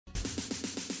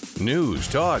News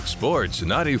Talk Sports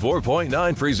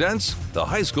 94.9 presents the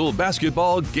High School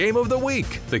Basketball Game of the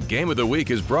Week. The Game of the Week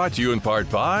is brought to you in part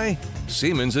by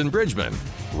Siemens & Bridgman,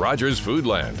 Rogers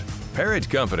Foodland, Parrott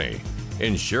Company,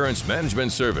 Insurance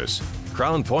Management Service,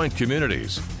 Crown Point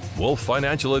Communities, Wolf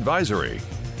Financial Advisory,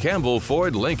 Campbell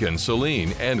Ford Lincoln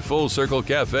Saline, and Full Circle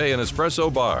Cafe and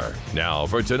Espresso Bar. Now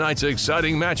for tonight's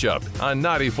exciting matchup on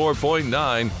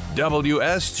 94.9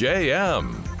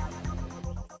 WSJM.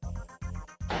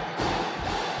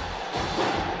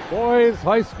 Boys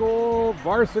High School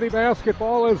varsity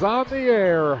basketball is on the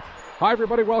air. Hi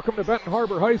everybody, welcome to Benton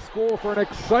Harbor High School for an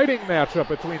exciting matchup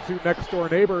between two next-door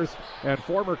neighbors and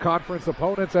former conference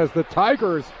opponents as the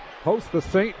Tigers host the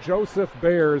St. Joseph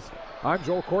Bears. I'm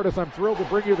Joel Cordes. I'm thrilled to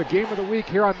bring you the Game of the Week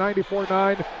here on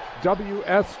 94.9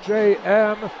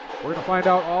 WSJM. We're going to find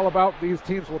out all about these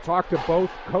teams. We'll talk to both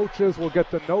coaches. We'll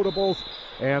get the notables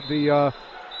and the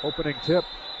opening tip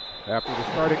after the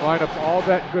starting lineups, all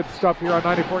that good stuff here on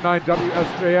 94.9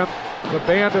 WSJM. The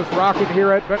band is rocking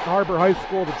here at Benton Harbor High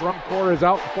School. The drum corps is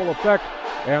out in full effect,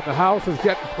 and the house is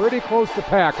getting pretty close to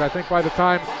packed. I think by the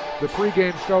time the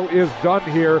pregame show is done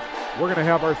here, we're going to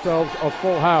have ourselves a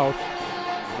full house.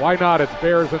 Why not? It's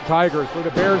Bears and Tigers. For the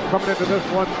Bears coming into this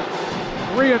one,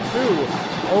 3-2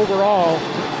 overall,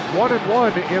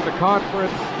 1-1 in the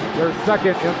conference. They're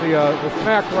second in the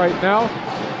SMAC right now.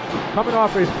 Coming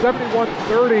off a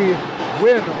 71-30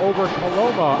 win over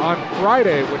Coloma on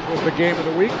Friday, which was the game of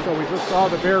the week. So we just saw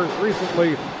the Bears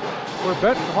recently. For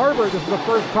Benton Harbor, this is the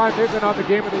first time they've been on the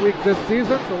game of the week this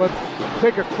season. So let's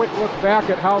take a quick look back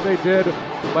at how they did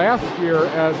last year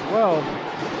as well.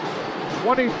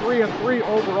 23-3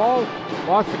 overall,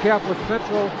 lost to Catholic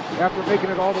Central after making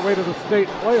it all the way to the state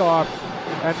playoffs.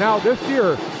 And now this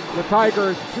year, the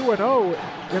Tigers 2-0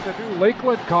 in the new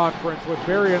Lakeland Conference with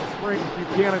Berrien Springs,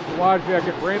 Buchanan, Dowagiac,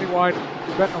 and Brandywine.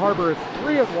 Benton Harbor is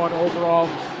 3-1 overall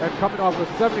and coming off a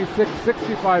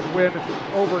 76-65 win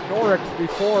over Norix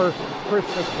before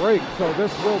Christmas break. So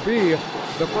this will be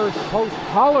the first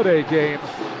post-holiday game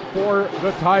for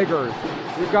the Tigers.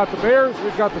 We've got the Bears,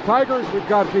 we've got the Tigers, we've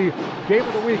got the Game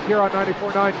of the Week here on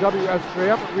 94.9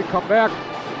 WSJM. When we come back,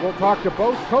 we'll talk to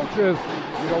both coaches.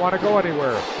 You don't want to go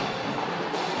anywhere.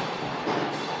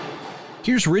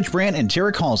 Here's Rich Brandt and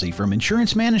Tarek Halsey from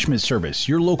Insurance Management Service,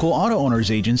 your local auto owners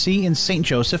agency in St.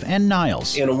 Joseph and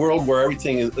Niles. In a world where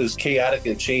everything is chaotic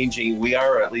and changing, we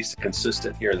are at least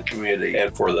consistent here in the community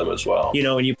and for them as well. You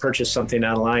know, when you purchase something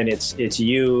online, it's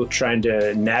you trying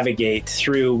to navigate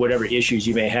through whatever issues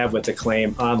you may have with the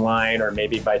claim online or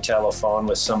maybe by telephone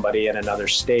with somebody in another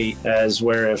state, as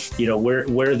where if, you know,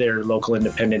 we're their local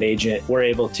independent agent, we're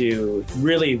able to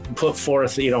really put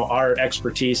forth, you know, our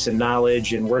expertise and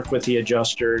knowledge and work with the adjusters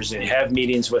and have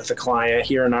meetings with the client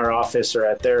here in our office or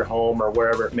at their home or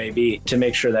wherever it may be to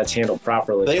make sure that's handled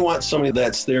properly. They want somebody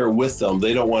that's there with them.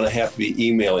 They don't want to have to be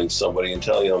emailing somebody and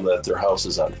telling them that their house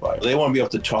is on fire. They want to be able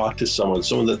to talk to someone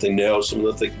that they know,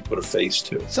 someone that they can put a face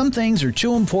to. Some things are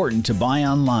too important to buy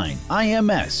online.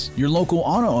 IMS, your local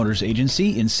auto owners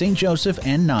agency in St. Joseph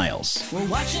and Niles. We're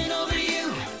watching over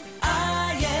you.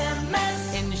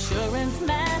 IMS Insurance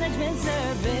Management Service.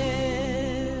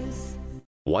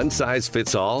 One size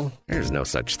fits all? There's no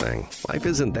such thing. Life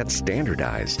isn't that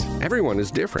standardized. Everyone is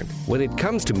different. When it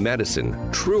comes to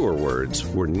medicine, truer words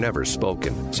were never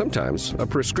spoken. Sometimes a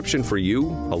prescription for you,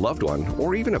 a loved one,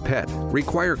 or even a pet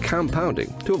require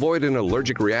compounding to avoid an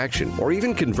allergic reaction or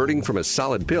even converting from a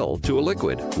solid pill to a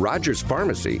liquid. Rogers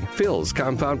Pharmacy fills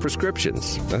compound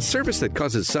prescriptions. A service that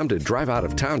causes some to drive out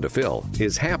of town to fill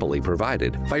is happily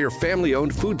provided by your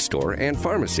family-owned food store and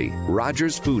pharmacy,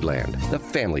 Rogers Foodland, the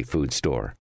family food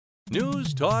store.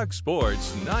 News Talk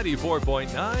Sports 94.9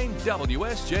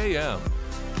 WSJM.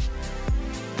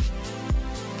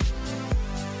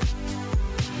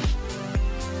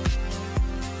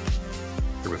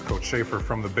 Here with Coach Schaefer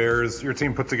from the Bears. Your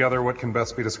team put together what can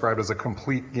best be described as a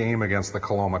complete game against the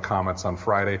Coloma Comets on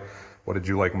Friday. What did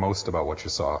you like most about what you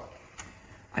saw?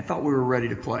 I thought we were ready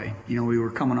to play. You know, we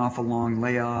were coming off a long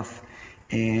layoff,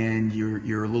 and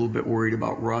you're a little bit worried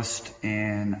about rust,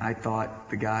 and I thought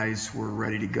the guys were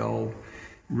ready to go.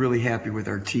 Really happy with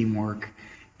our teamwork,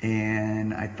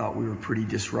 and I thought we were pretty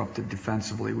disruptive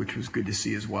defensively, which was good to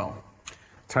see as well.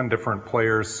 10 different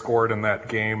players scored in that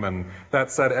game, and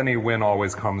that said, any win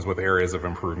always comes with areas of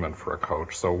improvement for a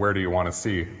coach. So where do you want to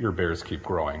see your Bears keep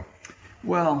growing?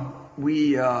 Well,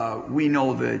 we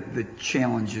know that the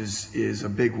challenge is a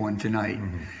big one tonight.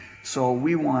 Mm-hmm. So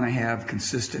we want to have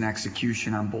consistent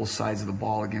execution on both sides of the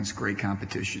ball against great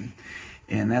competition.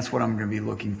 And that's what I'm going to be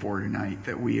looking for tonight,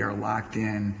 that we are locked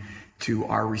in to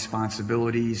our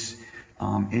responsibilities,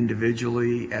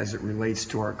 individually as it relates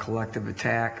to our collective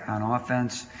attack on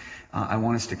offense. I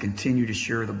want us to continue to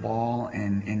share the ball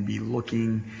and be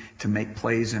looking to make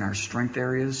plays in our strength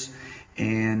areas.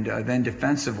 And then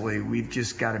defensively, we've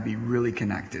just got to be really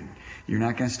connected. You're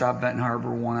not going to stop Benton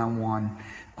Harbor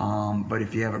one-on-one, but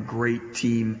if you have a great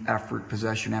team effort,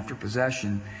 possession after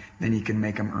possession, then you can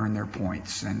make them earn their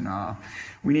points. And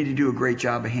we need to do a great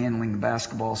job of handling the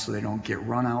basketball so they don't get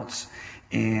runouts.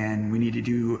 And we need to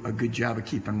do a good job of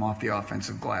keeping them off the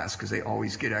offensive glass because they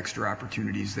always get extra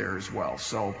opportunities there as well.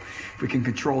 So if we can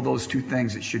control those two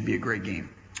things, it should be a great game.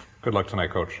 Good luck tonight,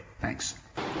 Coach. Thanks.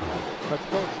 That's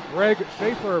Coach Greg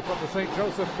Schaefer from the St.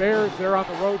 Joseph Bears. They're on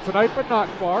the road tonight, but not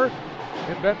far,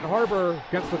 in Benton Harbor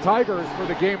against the Tigers for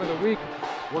the game of the week.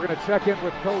 We're going to check in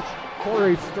with Coach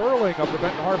Corey Sterling of the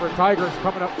Benton Harbor Tigers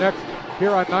coming up next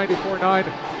here on 94.9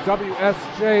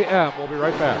 WSJM. We'll be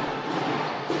right back.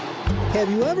 Have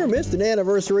you ever missed an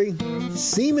anniversary?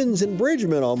 Siemens and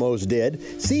Bridgman almost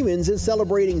did. Siemens is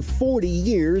celebrating 40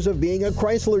 years of being a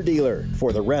Chrysler dealer.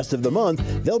 For the rest of the month,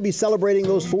 they'll be celebrating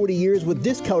those 40 years with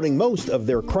discounting most of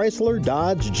their Chrysler,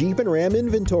 Dodge, Jeep, and Ram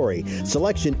inventory.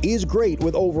 Selection is great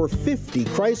with over 50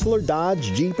 Chrysler,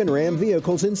 Dodge, Jeep, and Ram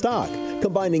vehicles in stock.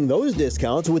 Combining those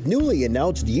discounts with newly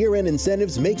announced year-end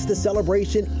incentives makes the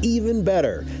celebration even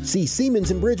better. See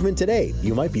Siemens and Bridgman today.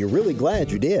 You might be really glad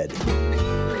you did.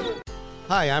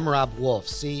 Hi, I'm Rob Wolf,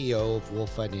 CEO of Wolf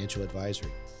Financial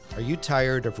Advisory. Are you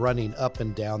tired of running up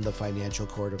and down the financial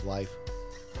court of life?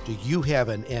 Do you have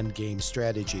an end game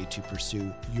strategy to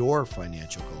pursue your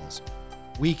financial goals?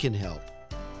 We can help.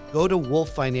 Go to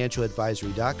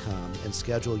wolffinancialadvisory.com and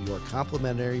schedule your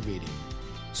complimentary meeting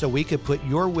so we can put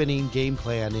your winning game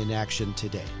plan in action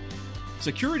today.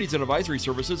 Securities and advisory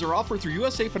services are offered through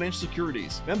USA Financial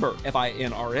Securities. Member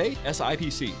FINRA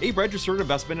SIPC, a registered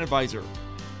investment advisor.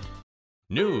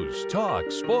 News, talk,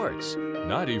 sports.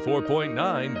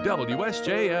 94.9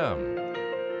 WSJM.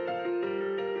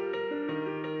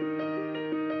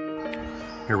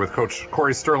 Here with Coach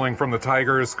Corey Sterling from the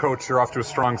Tigers. Coach, you're off to a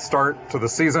strong start to the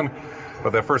season, but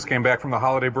that first game back from the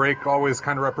holiday break always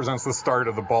kind of represents the start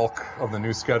of the bulk of the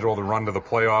new schedule, the run to the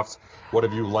playoffs. What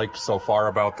have you liked so far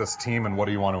about this team, and what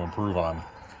do you want to improve on?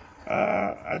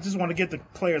 I just want to get the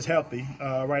players healthy.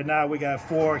 Right now we got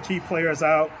 4 key players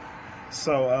out.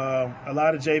 So a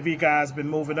lot of JV guys been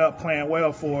moving up, playing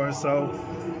well for us. So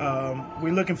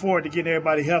we're looking forward to getting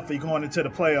everybody healthy going into the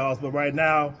playoffs. But right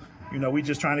now, we're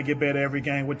just trying to get better every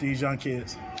game with these young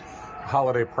kids.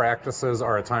 Holiday practices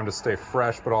are a time to stay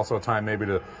fresh, but also a time maybe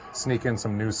to sneak in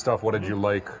some new stuff. What did you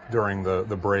like during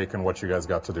the break and what you guys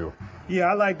got to do? Yeah,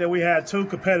 I like that we had 2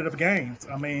 competitive games.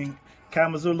 I mean,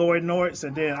 Kalamazoo Lloyd Norris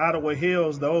and then Ottawa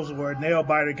Hills, those were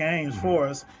nail-biter games for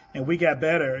us, and we got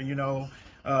better,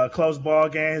 close ball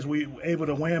games. We were able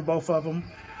to win both of them,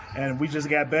 and we just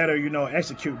got better,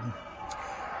 executing.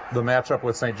 The matchup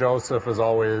with St. Joseph is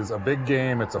always a big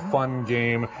game. It's a fun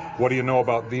game. What do you know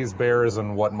about these Bears,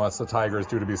 and what must the Tigers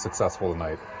do to be successful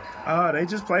tonight? They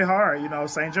just play hard.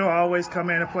 St. Joe always come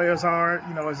in and play us hard.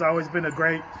 It's always been a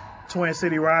great Twin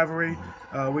City rivalry.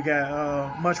 We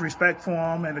got much respect for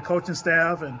them and the coaching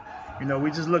staff, and we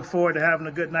just look forward to having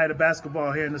a good night of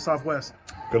basketball here in the Southwest.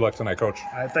 Good luck tonight, Coach.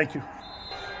 All right, thank you.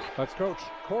 That's Coach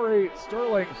Corey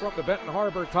Sterling from the Benton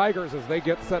Harbor Tigers as they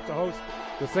get set to host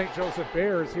the St. Joseph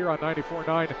Bears here on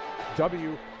 94.9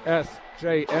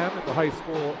 WSJM in the high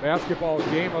school basketball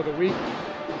game of the week.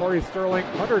 Corey Sterling,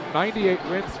 198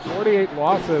 wins, 48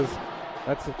 losses.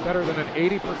 That's better than an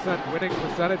 80% winning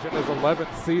percentage in his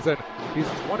 11th season. He's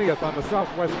 20th on the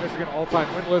Southwest Michigan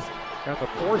all-time win list and the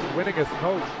 4th winningest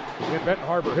coach in Benton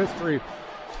Harbor history.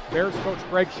 Bears coach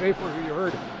Greg Schaefer, who you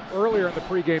heard earlier in the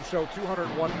pregame show,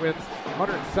 201 wins,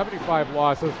 175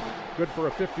 losses, good for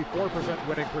a 54%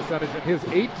 winning percentage in his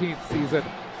 18th season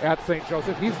at St.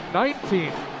 Joseph. He's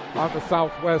 19th on the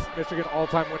Southwest Michigan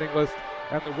all-time winning list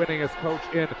and the winningest coach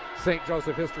in St.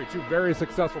 Joseph history. 2 very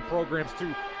successful programs,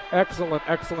 2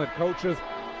 excellent coaches.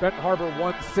 Benton Harbor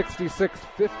won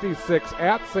 66-56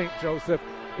 at St. Joseph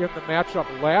in the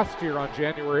matchup last year on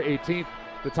January 18th.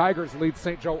 The Tigers lead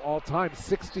St. Joe all-time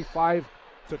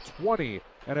 65-20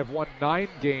 and have won 9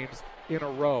 games in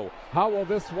a row. How will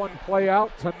this one play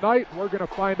out tonight? We're going to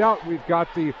find out. We've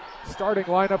got the starting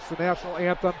lineups, the national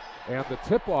anthem, and the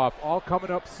tip-off all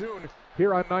coming up soon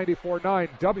here on 94.9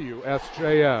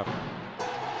 WSJM.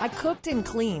 I cooked and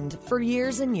cleaned for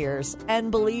years and years,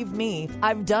 and believe me,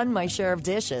 I've done my share of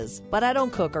dishes, but I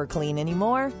don't cook or clean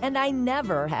anymore, and I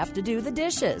never have to do the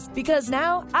dishes, because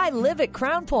now I live at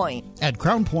Crown Point. At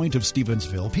Crown Point of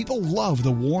Stevensville, people love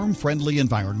the warm, friendly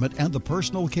environment and the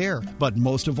personal care, but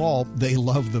most of all, they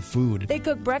love the food. They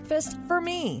cook breakfast for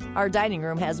me. Our dining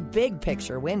room has big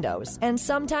picture windows, and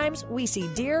sometimes we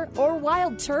see deer or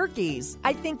wild turkeys.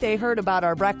 I think they heard about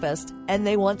our breakfast, and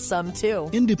they want some too.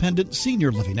 Independent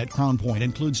senior living at Crown Point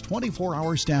includes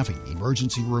 24-hour staffing,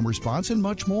 emergency room response, and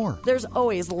much more. There's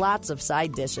always lots of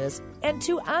side dishes and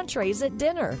 2 entrees at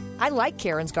dinner. I like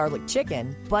Karen's garlic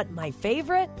chicken, but my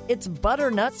favorite? It's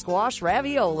butternut squash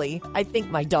ravioli. I think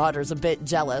my daughter's a bit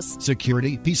jealous.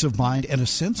 Security, peace of mind, and a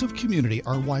sense of community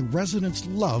are why residents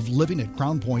love living at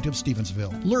Crown Point of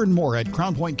Stevensville. Learn more at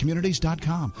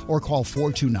crownpointcommunities.com or call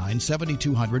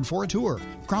 429-7200 for a tour.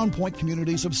 Crown Point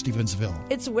Communities of Stevensville.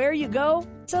 It's where you go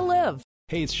to live.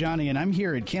 Hey, it's Johnny, and I'm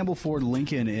here at Campbell Ford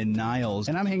Lincoln in Niles,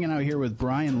 and I'm hanging out here with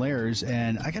Brian Lairs,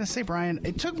 and I gotta say, Brian,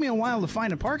 it took me a while to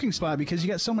find a parking spot because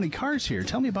you got so many cars here.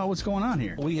 Tell me about what's going on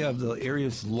here. We have the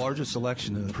area's largest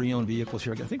selection of pre-owned vehicles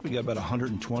here. I think we got about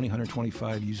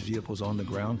 125 used vehicles on the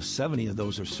ground. 70 of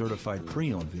those are certified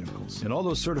pre-owned vehicles. And all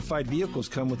those certified vehicles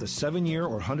come with a 7-year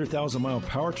or 100,000-mile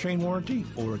powertrain warranty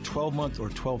or a 12-month or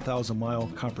 12,000-mile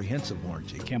comprehensive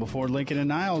warranty. Campbell Ford Lincoln in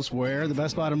Niles, where the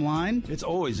best bottom line? It's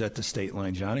always at the state line,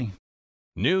 Johnny.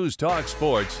 News Talk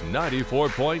Sports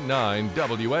 94.9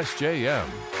 WSJM.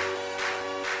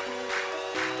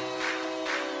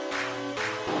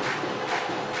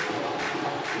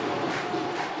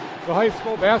 The high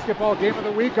school basketball game of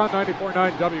the week on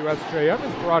 94.9 WSJM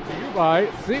is brought to you by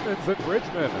Siemens and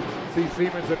Bridgman. See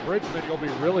Siemens and Bridgman, you'll be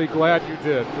really glad you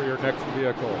did for your next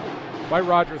vehicle. By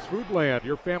Rogers Foodland,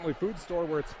 your family food store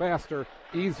where it's faster,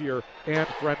 easier, and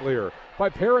friendlier. By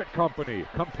Parrott Company,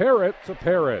 compare it to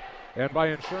Parrott. And by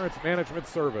Insurance Management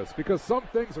Service, because some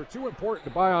things are too important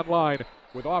to buy online.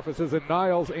 With offices in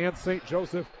Niles and St.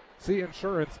 Joseph, see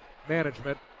Insurance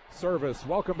Management Service.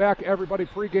 Welcome back, everybody.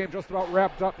 Pregame just about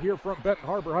wrapped up here from Benton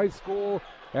Harbor High School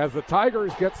as the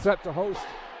Tigers get set to host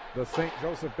the St.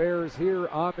 Joseph Bears here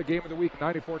on the Game of the Week,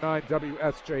 94.9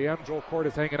 WSJM. Joel Court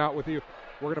is hanging out with you.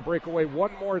 We're going to break away one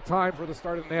more time for the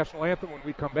start of the national anthem. When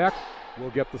we come back,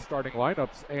 we'll get the starting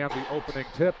lineups and the opening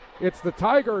tip. It's the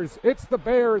Tigers, it's the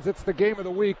Bears, it's the Game of the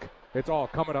Week. It's all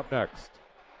coming up next.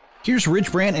 Here's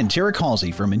Rich Brandt and Tara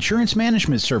Halsey from Insurance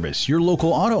Management Service, your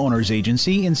local auto owners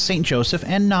agency in St. Joseph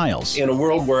and Niles. In a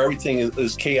world where everything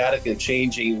is chaotic and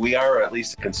changing, we are at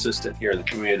least consistent here in the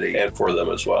community and for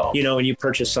them as well. You know, when you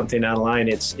purchase something online,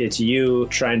 it's you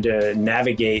trying to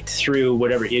navigate through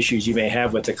whatever issues you may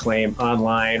have with the claim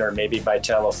online or maybe by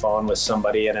telephone with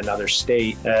somebody in another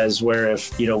state, as where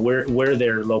if, you know, we're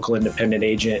their local independent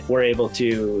agent, we're able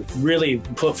to really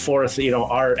put forth, you know,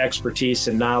 our expertise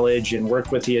and knowledge and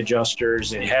work with the adjusters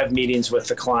and have meetings with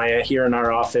the client here in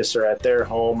our office or at their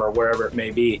home or wherever it may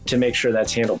be to make sure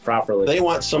that's handled properly. They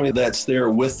want somebody that's there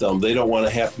with them. They don't want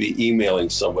to have to be emailing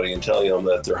somebody and telling them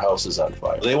that their house is on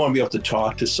fire. They want to be able to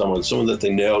talk to someone that they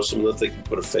know, someone that they can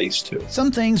put a face to.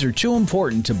 Some things are too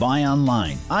important to buy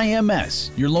online.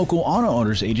 IMS, your local auto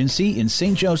owners agency in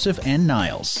St. Joseph and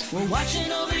Niles. We're watching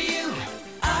over you.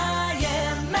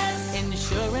 IMS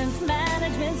Insurance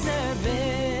Management Service.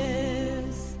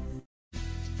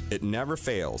 It never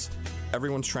fails.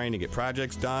 Everyone's trying to get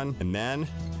projects done, and then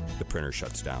the printer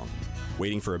shuts down.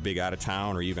 Waiting for a big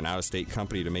out-of-town or even out-of-state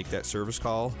company to make that service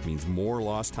call means more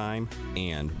lost time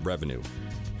and revenue.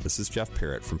 This is Jeff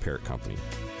Parrott from Parrott Company.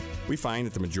 We find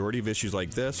that the majority of issues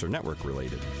like this are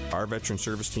network-related. Our veteran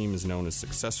service team is known to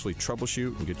successfully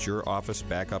troubleshoot and get your office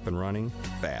back up and running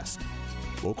fast.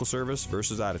 Local service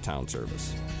versus out-of-town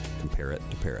service. Compare it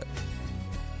to Parrott.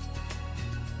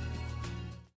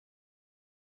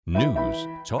 News,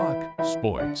 talk,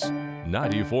 sports.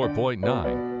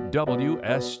 94.9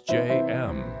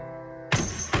 WSJM.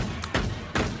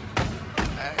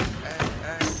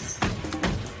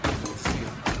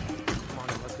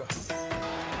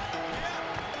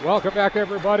 Welcome back,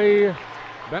 everybody.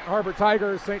 Benton Harbor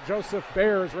Tigers, St. Joseph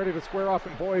Bears ready to square off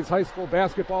in boys high school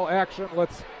basketball action.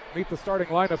 Let's meet the starting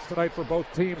lineups tonight for both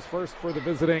teams. First for the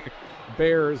visiting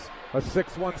Bears, a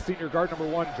 6'1 senior guard number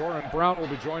 1, Joran Brown, will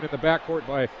be joined in the backcourt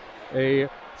by a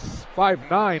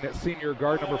 5'9 senior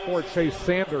guard number 4, Chase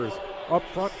Sanders. Up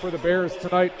front for the Bears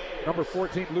tonight, number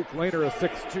 14, Luke Lehner, a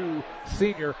 6'2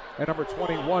 senior, and number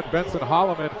 21, Benson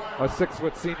Holloman, a 6'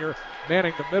 senior.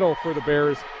 Manning the middle for the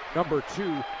Bears, number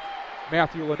 2,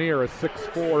 Matthew Lanier, a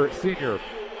 6'4 senior.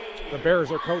 The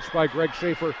Bears are coached by Greg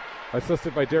Schaefer,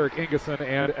 assisted by Derek Ingeson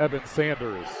and Evan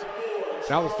Sanders.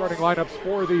 Now the starting lineups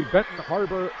for the Benton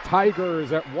Harbor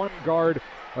Tigers. At one guard,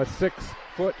 a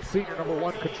 6-foot senior number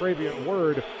 1, Contravian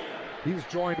Word. He's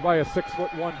joined by a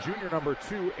 6'1" junior number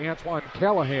 2, Antoine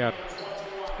Callahan,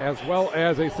 as well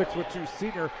as a 6'2"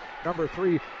 senior number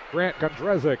 3, Grant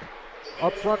Gondrezic.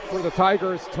 Up front for the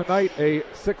Tigers tonight, a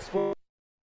 6'.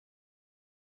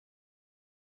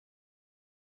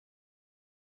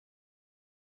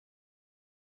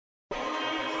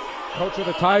 Coach of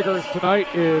the Tigers tonight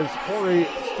is Corey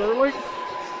Sterling.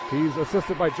 He's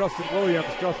assisted by Justin Williams,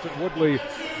 Justin Woodley,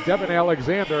 Devin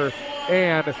Alexander,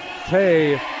 and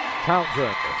Tay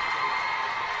Townsend.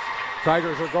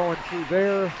 Tigers are going through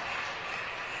their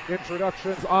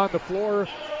introductions on the floor.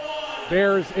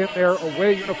 Bears in their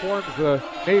away uniforms, the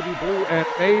navy blue and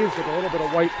maize with a little bit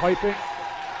of white piping.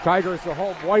 Tigers the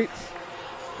home whites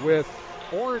with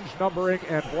orange numbering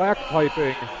and black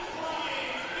piping.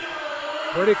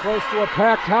 Pretty close to a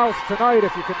packed house tonight.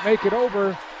 If you can make it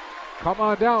over, come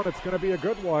on down. It's going to be a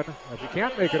good one. If you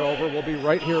can't make it over, we'll be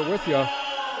right here with you.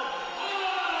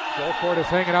 Joel Court is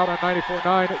hanging out on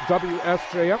 94.9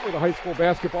 WSJM, where the high school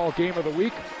basketball game of the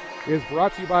week is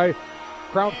brought to you by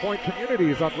Crown Point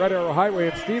Communities on Red Arrow Highway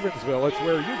in Stevensville. It's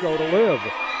where you go to live.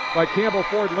 By Campbell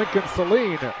Ford Lincoln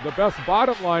Saline, the best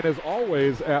bottom line is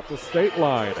always at the state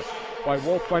line. By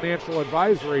Wolf Financial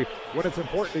Advisory, when it's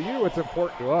important to you, it's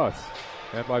important to us.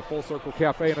 And by Full Circle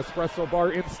Cafe and Espresso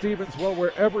Bar in Stevensville,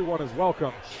 where everyone is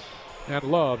welcome and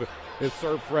love is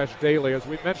served fresh daily. As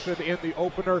we mentioned in the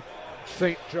opener,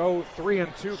 St. Joe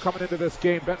 3-2 coming into this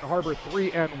game. Benton Harbor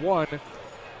 3-1. Of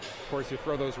course, you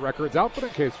throw those records out, but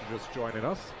in case you're just joining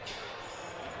us,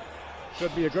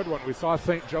 should be a good one. We saw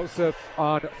St. Joseph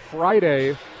on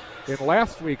Friday in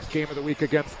last week's game of the week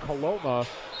against Coloma.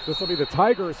 This will be the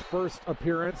Tigers' first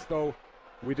appearance, though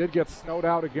we did get snowed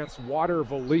out against Water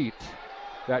Valete.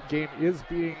 That game is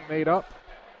being made up.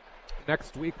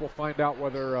 Next week we'll find out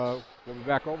whether we'll be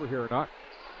back over here or not.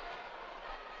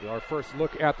 Our first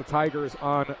look at the Tigers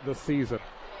on the season.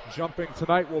 Jumping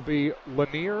tonight will be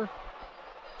Lanier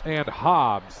and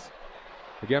Hobbs.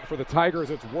 Again, for the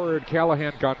Tigers, it's Word,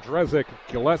 Callahan, Gondrezic,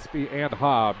 Gillespie, and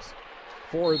Hobbs.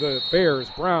 For the Bears,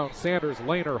 Brown, Sanders,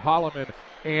 Lehner, Holloman,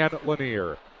 and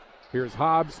Lanier. Here's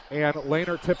Hobbs and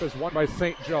Lehner. Tip is won by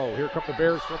St. Joe. Here come the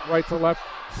Bears from right to left.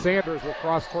 Sanders will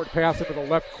cross-court pass into the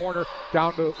left corner,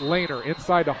 down to Lehner.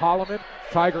 Inside to Holloman.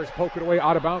 Tigers poke it away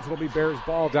out of bounds. It'll be Bears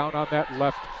ball down on that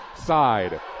left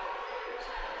side.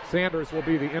 Sanders will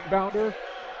be the inbounder.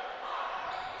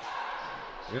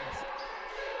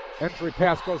 Entry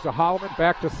pass goes to Holloman.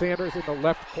 Back to Sanders in the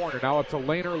left corner. Now up to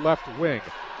Lehner, left wing.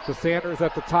 To Sanders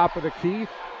at the top of the key.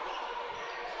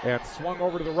 And swung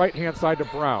over to the right-hand side to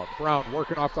Brown. Brown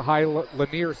working off the high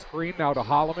Lanier screen. Now to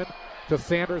Holloman. To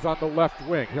Sanders on the left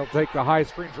wing. He'll take the high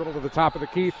screen, dribble to the top of the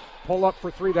key. Pull up for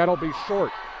three. That'll be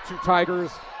short. Two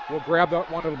Tigers will grab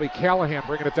that one. It'll be Callahan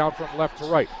bringing it down from left to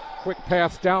right. Quick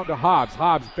pass down to Hobbs.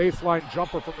 Hobbs, baseline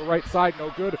jumper from the right side.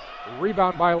 No good.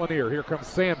 Rebound by Lanier. Here comes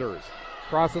Sanders.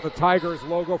 Crossing the Tigers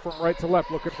logo from right to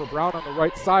left. Looking for Brown on the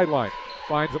right sideline.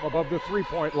 Finds him above the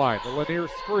three-point line. The Lanier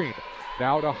screen.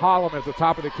 Now to Holloman at the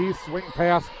top of the key. Swing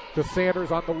pass to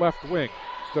Sanders on the left wing.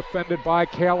 Defended by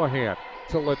Callahan.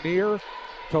 To Lanier,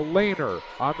 to Lehner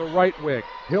on the right wing.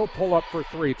 He'll pull up for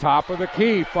three. Top of the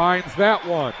key. Finds that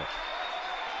one.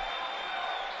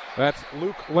 That's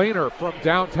Luke Lehner from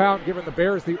downtown, giving the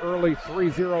Bears the early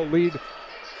 3-0 lead.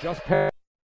 Just past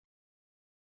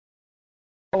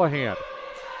Callahan.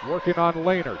 Working on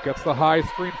Lehner. Gets the high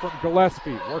screen from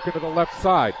Gillespie. Working to the left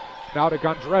side. Now to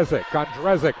Gondrezic.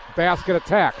 Gondrezic, basket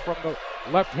attack from the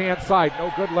left-hand side.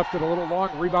 No good, left it a little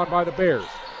long. Rebound by the Bears.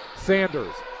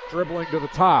 Sanders dribbling to the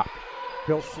top.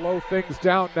 He'll slow things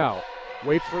down now.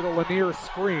 Waits for the Lanier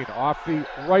screen off the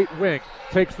right wing.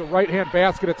 Takes the right-hand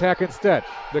basket attack instead.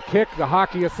 The kick, the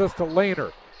hockey assist to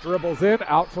Lehner. Dribbles in,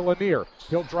 out to Lanier.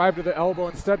 He'll drive to the elbow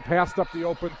instead, passed up the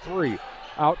open three.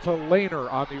 Out to Lehner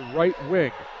on the right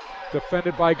wing.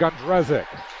 Defended by Gondrezic.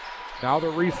 Now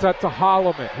the reset to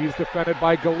Holloman. He's defended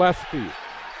by Gillespie.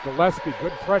 Gillespie,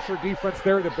 good pressure defense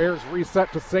there. The Bears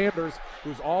reset to Sanders,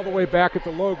 who's all the way back at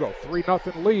the logo.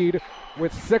 3-0 lead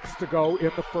with 6 to go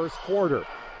in the first quarter.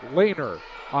 Lehner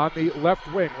on the left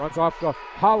wing runs off the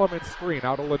Holloman screen.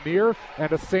 Out to Lanier and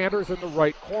to Sanders in the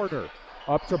right corner.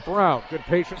 Up to Brown. Good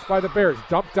patience by the Bears.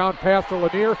 Dump down pass to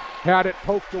Lanier. Had it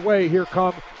poked away. Here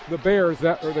come the Bears,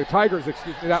 the Tigers,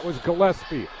 excuse me. That was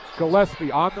Gillespie.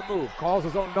 Gillespie on the move, calls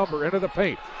his own number into the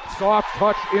paint. Soft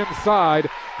touch inside.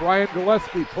 Brian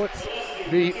Gillespie puts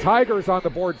the Tigers on the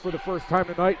board for the first time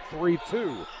tonight,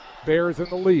 3-2. Bears in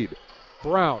the lead.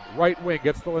 Brown, right wing,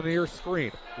 gets the Lanier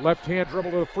screen. Left hand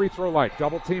dribble to the free throw line.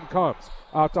 Double team comes.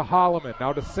 Out to Holloman,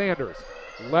 now to Sanders.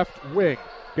 left wing.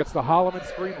 Gets the Holloman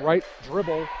screen, right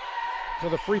dribble to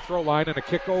the free throw line, and a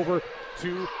kick over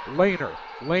to Lehner.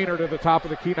 Lehner to the top of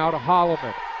the key, now to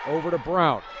Holloman. Over to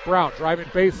Brown. Brown driving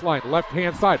baseline,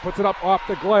 left-hand side, puts it up off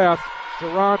the glass.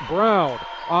 Jerron Brown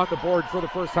on the board for the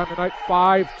first time tonight,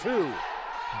 5-2.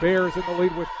 Bears in the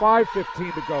lead with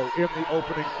 5:15 to go in the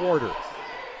opening quarter.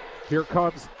 Here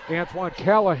comes Antoine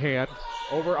Callahan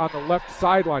over on the left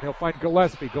sideline. He'll find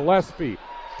Gillespie. Gillespie,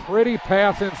 pretty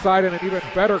pass inside and an even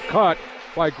better cut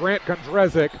by Grant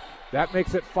Gondrezick. That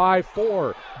makes it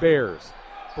 5-4 Bears.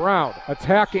 Brown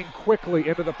attacking quickly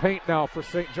into the paint now for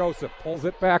St. Joseph. Pulls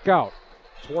it back out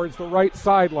towards the right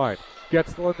sideline.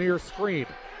 Gets the Lanier screen.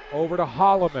 Over to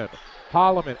Holloman.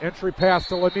 Holloman, entry pass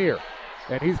to Lanier.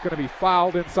 And he's going to be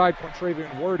fouled inside.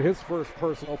 Quintravian Word, his first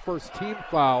personal, first team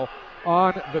foul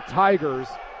on the Tigers.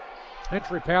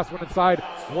 Entry pass went inside.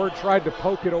 Word tried to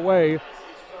poke it away,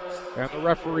 and the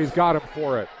referees got him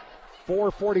for it.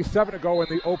 4:47 to go in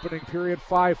the opening period.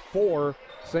 5-4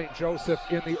 St. Joseph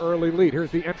in the early lead.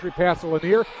 Here's the entry pass to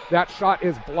Lanier. That shot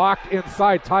is blocked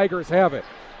inside. Tigers have it.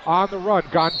 On the run,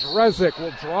 Gondrezick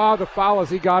will draw the foul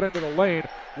as he got into the lane.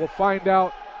 We'll find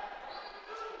out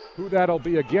who that'll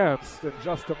be against in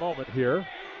just a moment here.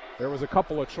 There was a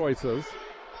couple of choices.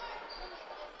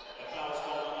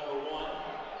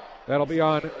 That'll be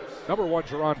on number 1,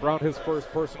 Jerron Brown, his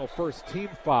first personal, first team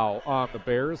foul on the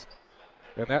Bears.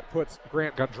 And that puts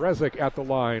Grant Gondrezick at the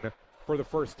line for the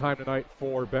first time tonight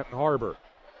for Benton Harbor.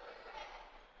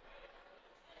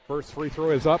 First free throw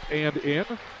is up and in.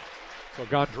 So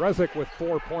Gondrezick with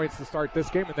 4 points to start this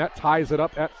game, and that ties it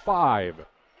up at 5.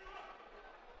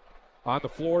 On the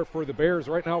floor for the Bears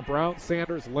right now, Brown,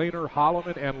 Sanders, Lehner,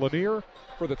 Holloman, and Lanier.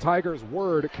 For the Tigers,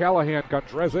 Word, Callahan,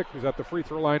 Gondrezick, who's at the free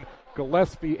throw line,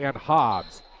 Gillespie, and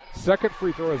Hobbs. Second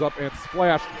free throw is up and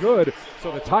splashed good.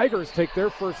 So the Tigers take their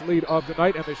first lead of the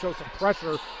night, and they show some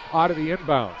pressure out of the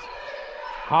inbounds.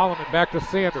 Holloman back to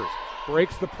Sanders.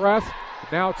 Breaks the press.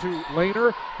 Now to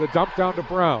Lehner. The dump down to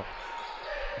Brown.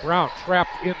 Brown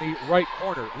trapped in the right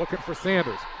corner, looking for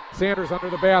Sanders. Sanders under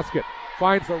the basket.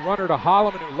 Finds the runner to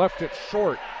Holloman, who left it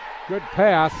short. Good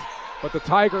pass, but the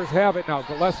Tigers have it now.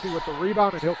 Gillespie with the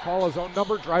rebound, and he'll call his own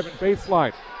number, driving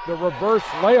baseline. The reverse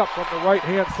layup from the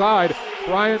right-hand side.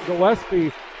 Brian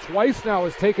Gillespie twice now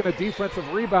has taken a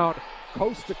defensive rebound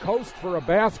coast to coast for a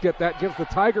basket. That gives the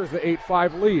Tigers the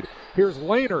 8-5 lead. Here's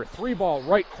Lehner, 3-ball,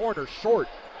 right corner, short.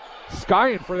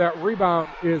 Skying for that rebound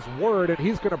is Word, and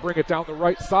he's going to bring it down the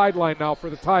right sideline now for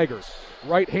the Tigers.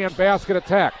 Right-hand basket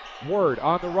attack. Word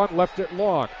on the run, left it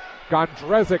long.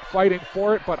 Gondrezick fighting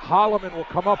for it, but Holloman will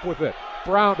come up with it.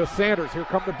 Brown to Sanders. Here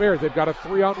come the Bears. They've got a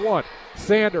 3-on-1.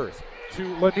 Sanders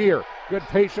to Lanier. Good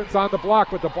patience on the block,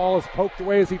 but the ball is poked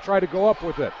away as he tried to go up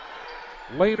with it.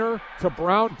 Lehner to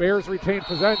Brown. Bears retain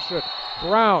possession.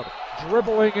 Brown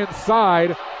dribbling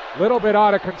inside. Little bit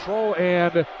out of control,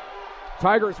 and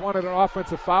Tigers wanted an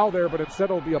offensive foul there, but instead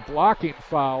it'll be a blocking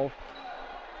foul.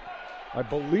 I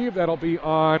believe that'll be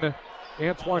on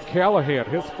Antoine Callahan,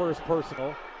 his first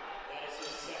personal.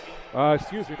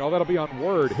 That'll be on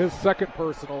Word, his second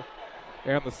personal,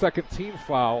 and the second team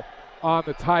foul on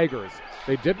the Tigers.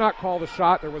 They did not call the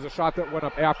shot. There was a shot that went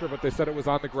up after, but they said it was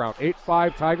on the ground.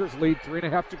 8-5, Tigers lead,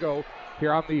 3.5 to go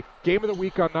here on the Game of the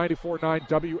Week on 94.9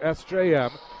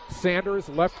 WSJM. Sanders,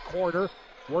 left corner,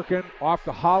 working off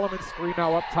the Holloman screen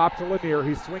now up top to Lanier.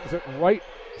 He swings it right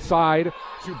side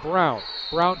to Brown.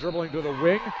 Brown dribbling to the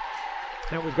wing.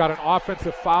 And we've got an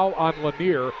offensive foul on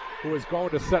Lanier, who is going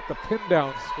to set the pin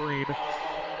down screen.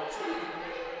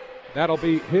 That'll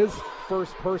be his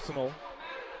first personal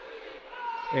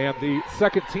and the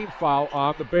second team foul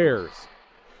on the Bears.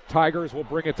 Tigers will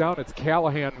bring it down. It's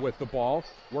Callahan with the ball,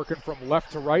 working from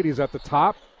left to right. He's at the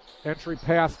top. Entry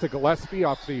pass to Gillespie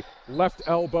off the left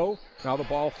elbow. Now the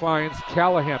ball finds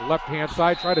Callahan, left-hand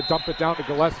side. Try to dump it down to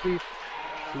Gillespie,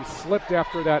 who slipped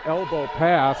after that elbow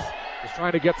pass. Was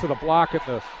trying to get to the block, and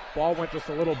the ball went just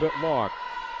a little bit long.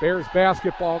 Bears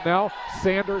basketball now.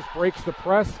 Sanders breaks the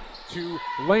press to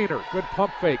Lehner. Good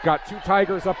pump fake. Got two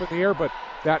Tigers up in the air, but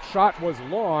that shot was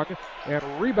long, and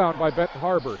rebound by Benton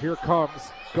Harbor. Here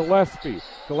comes Gillespie.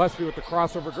 Gillespie with the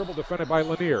crossover dribble, defended by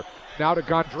Lanier. Now to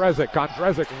Gondrezick.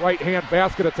 Gondrezick, right-hand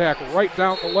basket attack right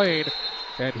down the lane,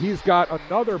 and he's got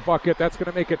another bucket. That's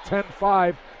going to make it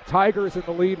 10-5. Tigers in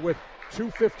the lead with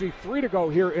 2:53 to go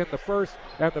here in the first,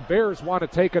 and the Bears want to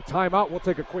take a timeout. We'll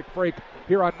take a quick break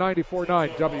here on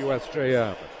 94.9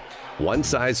 WSJM. One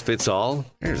size fits all?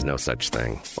 There's no such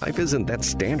thing. Life isn't that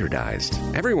standardized.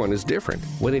 Everyone is different.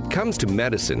 When it comes to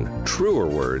medicine, truer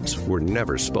words were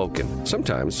never spoken.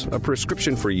 Sometimes a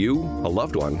prescription for you, a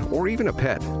loved one, or even a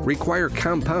pet require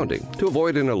compounding to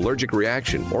avoid an allergic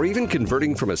reaction or even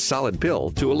converting from a solid pill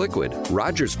to a liquid.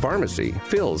 Rogers Pharmacy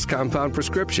fills compound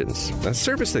prescriptions. A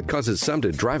service that causes some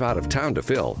to drive out of town to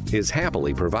fill is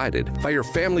happily provided by your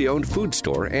family-owned food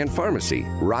store and pharmacy,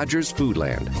 Rogers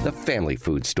Foodland, the family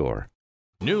food store.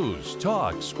 News,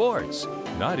 talk, sports.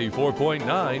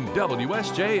 94.9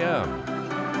 WSJM.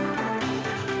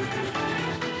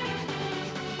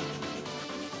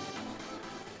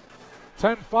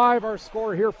 (10-5) our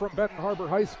score here from Benton Harbor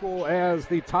High School as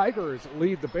the Tigers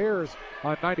lead the Bears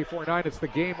on 94-9. It's the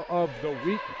game of the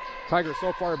week. Tigers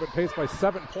so far have been paced by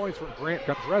 7 points from Grant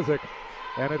Gondrezic,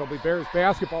 and it'll be Bears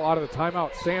basketball out of the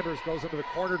timeout. Sanders goes into the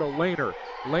corner to Lehner.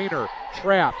 Lehner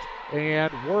trapped,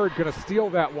 and Word going to steal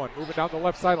that one. Moving down the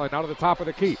left sideline, out of the top of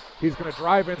the key. He's going to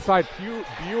drive inside.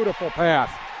 Beautiful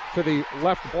pass to the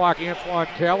left block. Antoine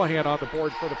Callahan on the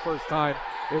board for the first time.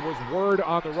 It was Word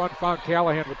on the run, found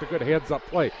Callahan with the good heads-up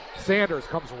play. Sanders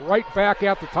comes right back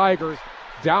at the Tigers,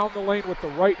 down the lane with the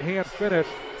right-hand finish.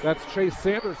 That's Chase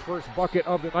Sanders' first bucket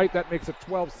of the night. That makes it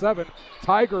 12-7.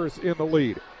 Tigers in the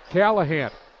lead.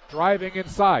 Callahan driving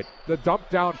inside. The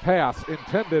dump-down pass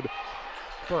intended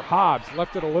for Hobbs.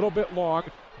 Left it a little bit long.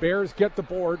 Bears get the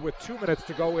board with 2 minutes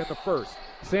to go in the first.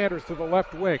 Sanders to the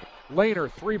left wing.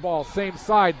 Lehner, 3-ball, same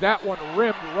side. That one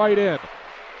rimmed right in.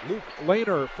 Luke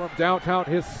Lehner from downtown,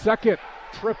 his second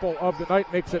triple of the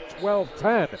night, makes it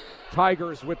 12-10.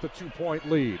 Tigers with the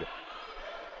 2-point lead.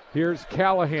 Here's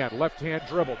Callahan, left-hand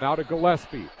dribble, now to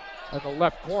Gillespie. In the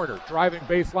left corner, driving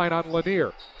baseline on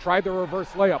Lanier. Tried the reverse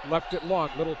layup, left it long,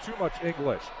 little too much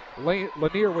English.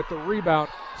 Lanier with the rebound.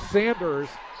 Sanders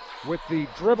with the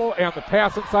dribble and the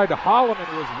pass inside to Holloman,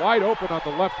 who was wide open on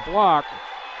the left block.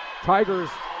 Tigers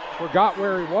forgot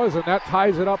where he was, and that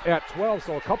ties it up at 12.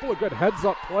 So a couple of good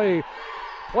heads-up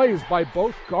plays by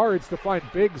both guards to find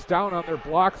bigs down on their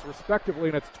blocks, respectively,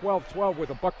 and it's 12-12 with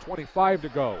 $1:25 to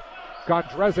go.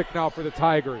 Gondrezic now for the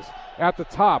Tigers. At the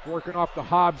top, working off the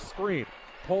Hobbs screen.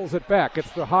 Pulls it back. It's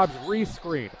the Hobbs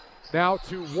re-screen. Now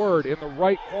to Word in the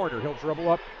right corner. He'll dribble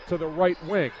up to the right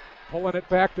wing. Pulling it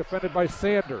back, defended by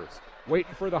Sanders.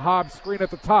 Waiting for the Hobbs screen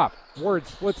at the top. Word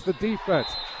splits the defense.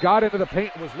 Got into the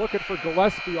paint and was looking for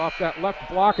Gillespie off that left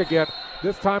block again.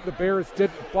 This time the Bears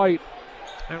didn't bite.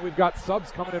 And we've got subs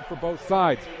coming in for both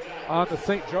sides. On the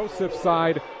St. Joseph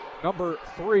side, number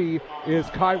 3 is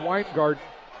Kai Weingarten.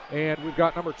 And we've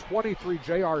got number 23,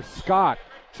 J.R. Scott,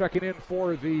 checking in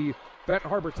for the Benton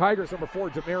Harbor Tigers, number 4,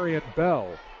 Demarion Bell.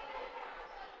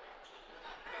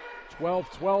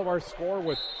 12-12 our score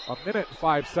with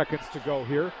 1:05 to go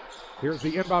here. Here's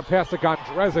the inbound pass to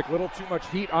Gondrezic. Little too much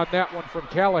heat on that one from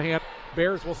Callahan.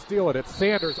 Bears will steal it. It's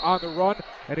Sanders on the run,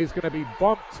 and he's going to be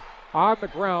bumped on the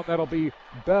ground. That'll be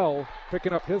Bell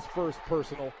picking up his first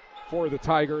personal for the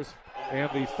Tigers and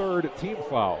the third team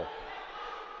foul.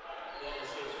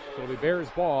 So the Bears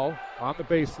ball on the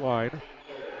baseline.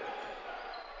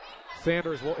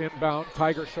 Sanders will inbound.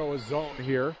 Tigers show a zone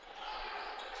here.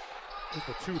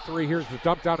 The 2-3. Here's the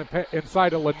dump down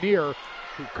inside to Lanier,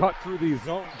 who cut through the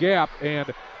zone gap.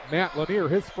 And Matt Lanier,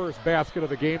 his first basket of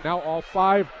the game. Now all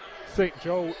 5 St.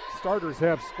 Joe starters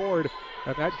have scored,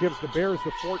 and that gives the Bears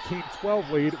the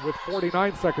 14-12 lead with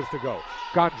 49 seconds to go.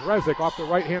 Gondrezic off the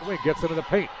right-hand wing gets into the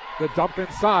paint. The dump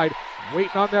inside,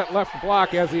 waiting on that left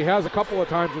block, as he has a couple of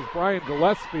times, is Brian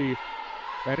Gillespie,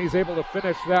 and he's able to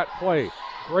finish that play.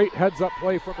 Great heads-up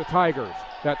play from the Tigers.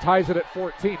 That ties it at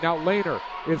 14. Now Lehner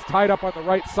is tied up on the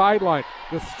right sideline.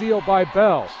 The steal by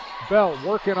Bell. Bell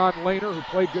working on Lehner, who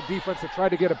played good defense to try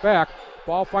to get it back.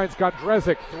 Ball finds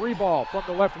Gondrezic. 3-ball from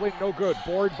the left wing, no good.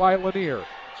 Board by Lanier.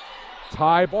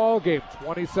 Tie ball game.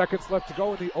 20 seconds left to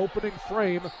go in the opening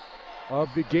frame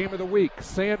of the game of the week.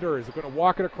 Sanders is going to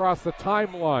walk it across the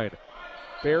timeline.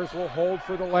 Bears will hold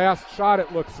for the last shot,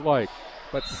 it looks like.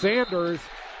 But Sanders,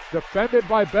 defended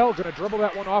by Bell, going to dribble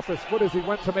that one off his foot as he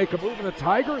went to make a move, and the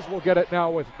Tigers will get it now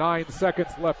with 9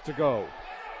 seconds left to go.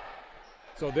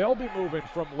 So they'll be moving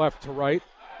from left to right,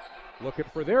 looking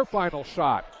for their final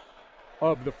shot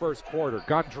of the first quarter.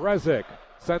 Gondrezic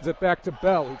sends it back to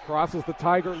Bell, who crosses the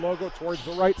Tiger logo towards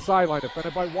the right sideline,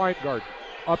 defended by Weingarten.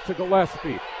 Up to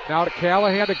Gillespie. Now to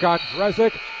Callahan, to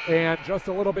Gondrezic, and just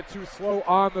a little bit too slow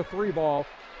on the 3-ball.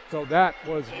 So that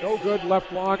was no good,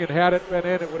 left long, and had it been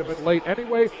in, it would have been late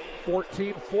anyway.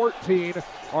 14-14,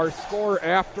 our score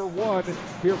after 1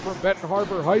 here from Benton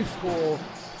Harbor High School.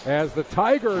 as the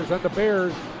Tigers and the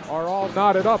Bears are all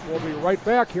knotted up. We'll be right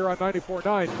back here on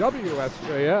 94.9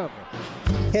 WSJM.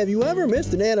 Have you ever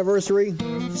missed an anniversary?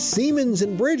 Siemens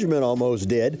and Bridgman almost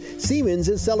did. Siemens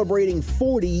is celebrating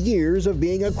 40 years of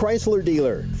being a Chrysler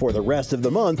dealer. For the rest of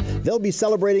the month, they'll be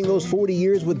celebrating those 40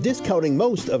 years with discounting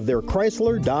most of their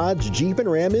Chrysler, Dodge, Jeep, and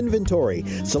Ram inventory.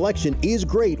 Selection is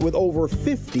great with over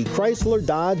 50 Chrysler,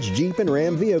 Dodge, Jeep, and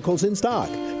Ram vehicles in stock.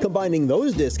 Combining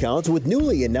those discounts with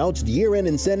newly announced year-end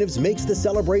incentives makes the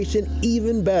celebration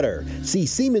even better. See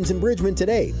Siemens and Bridgman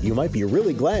today. You might be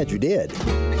really glad you did.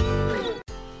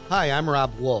 Hi, I'm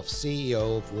Rob Wolf,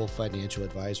 CEO of Wolf Financial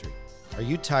Advisory. Are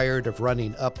you tired of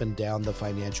running up and down the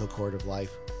financial court of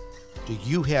life? Do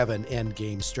you have an end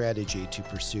game strategy to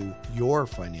pursue your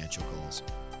financial goals?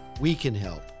 We can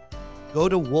help. Go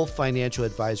to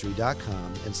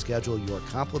wolffinancialadvisory.com and schedule your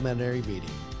complimentary meeting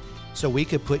so we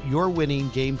could put your winning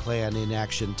game plan in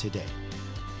action today.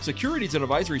 Securities and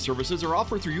advisory services are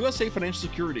offered through USA Financial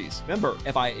Securities. Member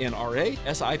FINRA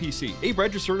SIPC, a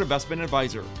registered investment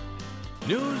advisor.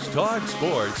 News Talk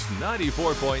Sports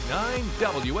 94.9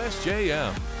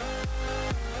 WSJM.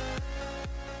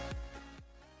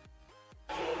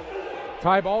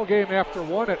 Tie ball game after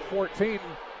one at 14.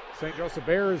 St. Joseph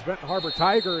Bears, Benton Harbor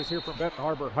Tigers here from Benton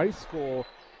Harbor High School.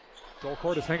 Joel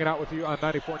Cordes hanging out with you on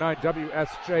 94.9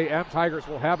 WSJM. Tigers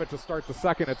will have it to start the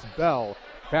second. It's Bell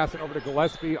passing over to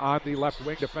Gillespie on the left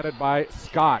wing, defended by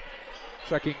Scott.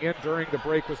 Checking in during the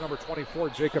break was number 24,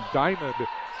 Jacob Diamond,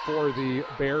 for the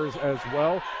Bears as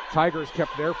well. Tigers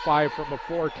kept their 5 from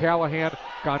before. Callahan,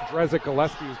 Gondrezic,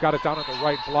 Gillespie, who's got it down on the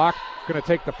right block, going to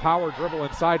take the power dribble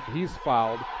inside, and he's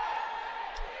fouled.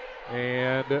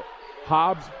 And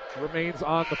Hobbs remains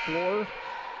on the floor,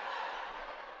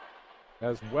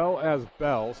 as well as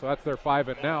Bell. So that's their 5,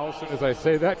 and now, as soon as I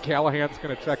say that, Callahan's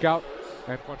going to check out,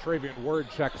 and Quantravian Word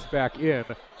checks back in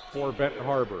for Benton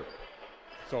Harbor.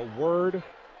 So Word,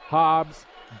 Hobbs,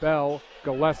 Bell,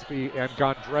 Gillespie, and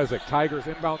Gondrezic. Tigers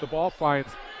inbound the ball, finds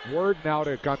Word now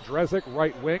to Gondrezic,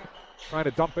 right wing, trying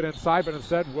to dump it inside, but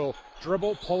instead will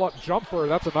dribble, pull-up jumper.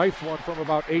 That's a nice one from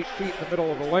about 8 feet in the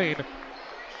middle of the lane.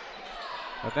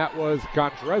 And that was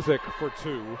Gondrezic for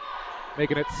 2,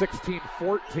 making it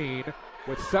 16-14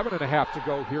 with 7.5 to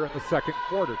go here in the second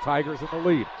quarter. Tigers in the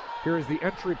lead. Here's the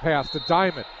entry pass to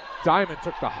Diamond. Diamond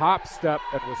took the hop step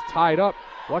and was tied up.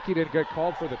 Lucky didn't get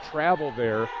called for the travel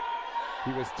there.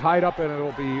 He was tied up, and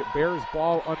it'll be Bears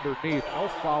ball underneath. No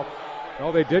foul.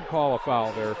 No, they did call a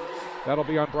foul there. That'll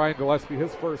be on Brian Gillespie,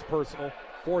 his first personal,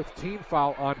 4th team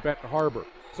foul on Benton Harbor.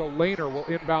 So Lehner will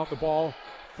inbound the ball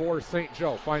for St.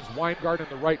 Joe. Finds Weingart in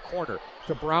the right corner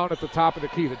to Brown at the top of the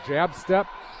key. The jab step,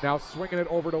 now swinging it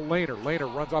over to Lehner.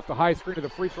 Lehner runs off the high screen to the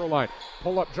free throw line.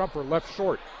 Pull-up jumper, left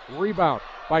short. Rebound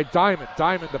by Diamond.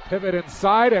 Diamond, the pivot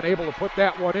inside, and able to put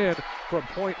that one in from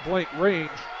point-blank range.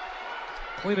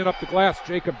 Cleaning up the glass,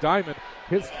 Jacob Diamond.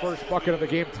 His first bucket of the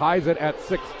game ties it at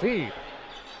 16.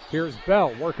 Here's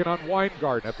Bell working on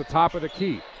Weingart at the top of the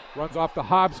key. Runs off the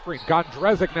Hobbs screen.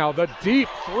 Gondrezic now, the deep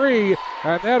 3,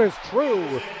 and that is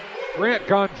true. Grant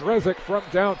Gondrezic from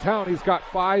downtown. He's got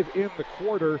 5 in the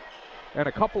quarter and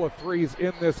a couple of 3s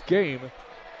in this game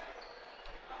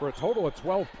for a total of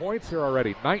 12 points here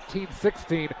already.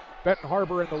 19-16. Benton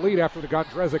Harbor in the lead after the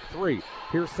Gondrezic 3.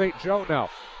 Here's St. Joe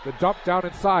now. The dump down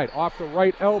inside, off the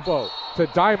right elbow to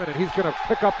Diamond, and he's going to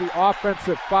pick up the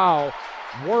offensive foul.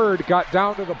 Word got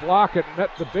down to the block and met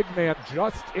the big man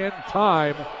just in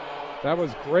time. That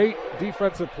was great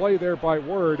defensive play there by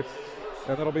Word,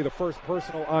 and that'll be the first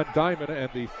personal on Diamond and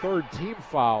the 3rd team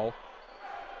foul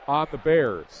on the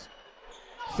Bears.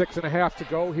 6.5 to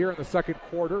go here in the second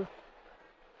quarter.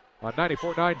 On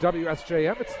 94.9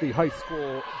 WSJM, it's the high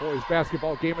school boys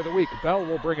basketball game of the week. Bell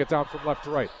will bring it down from left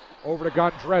to right. Over to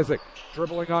Gondrezic,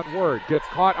 dribbling on Word. Gets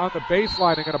caught on the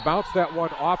baseline and going to bounce that one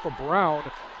off of Brown,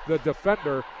 the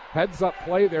defender. Heads up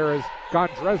play there as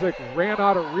Gondrezic ran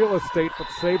out of real estate but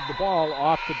saved the ball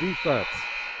off the defense.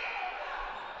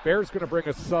 Bears going to bring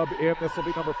a sub in. This will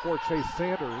be number 4, Chase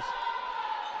Sanders.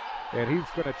 And he's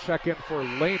going to check in for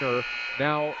Lehner.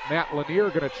 Now Matt Lanier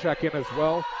going to check in as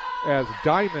well as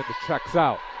Diamond checks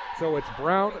out. So it's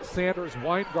Brown, Sanders,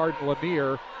 Weingart,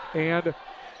 Lanier, and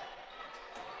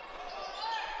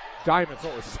Diamond. So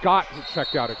it was Scott who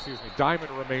checked out, Diamond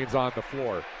remains on the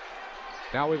floor.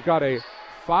 Now we've got a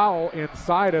foul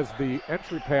inside as the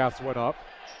entry pass went up.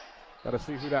 Got to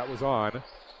see who that was on.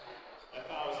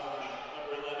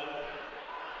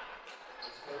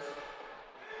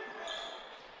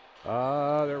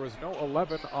 There was no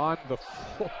 11 on the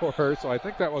floor, so I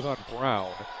think that was on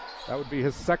Brown. That would be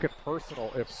his second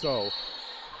personal, if so.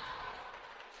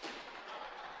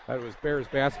 That was Bears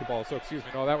basketball, so excuse me.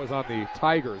 No, that was on the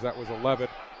Tigers. That was 11.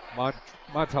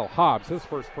 Montel Hobbs, his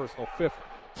first personal, 5th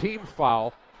team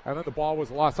foul. And then the ball was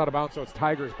lost out of bounds, so it's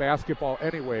Tigers basketball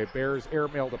anyway. Bears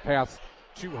airmailed a pass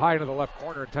too high into the left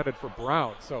corner intended for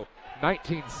Brown. So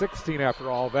 19-16 after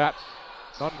all that.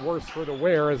 None worse for the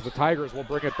wear as the Tigers will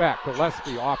bring it back.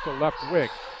 Gillespie off the left wing.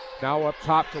 Now up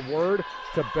top to Word,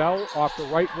 to Bell off the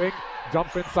right wing.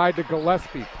 Dump inside to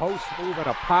Gillespie. Post move and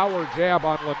a power jab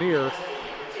on Lanier.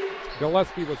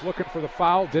 Gillespie was looking for the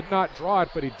foul, did not draw it,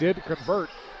 but he did convert.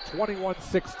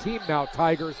 21-16 now,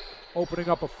 Tigers opening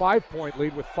up a 5-point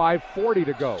lead with 5:40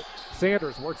 to go.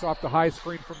 Sanders works off the high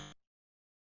screen from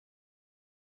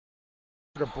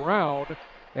to Brown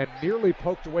and nearly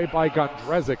poked away by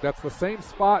Gondrezic. That's the same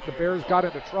spot the Bears got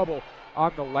into trouble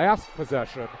on the last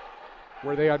possession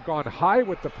where they had gone high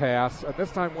with the pass and this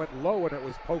time went low and it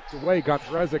was poked away.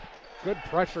 Gondrezic, good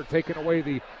pressure taking away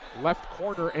the left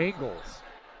corner angles.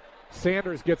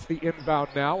 Sanders gets the inbound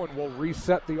now and will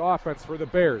reset the offense for the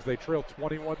Bears. They trail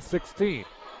 21-16.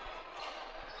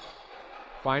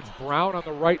 Finds Brown on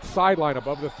the right sideline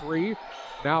above the 3.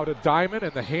 Now to Diamond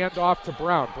and the handoff to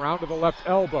Brown. Brown to the left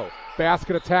elbow.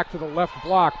 Basket attack to the left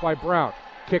block by Brown.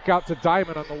 Kick out to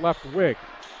Diamond on the left wing.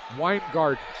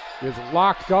 Weingart is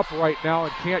locked up right now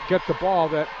and can't get the ball.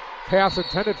 That pass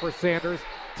intended for Sanders.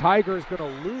 Tigers going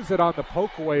to lose it on the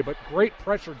poke away, but great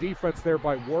pressure defense there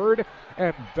by Word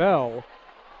and Bell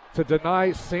to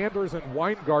deny Sanders and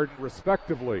Weingarten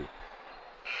respectively.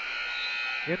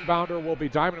 Inbounder will be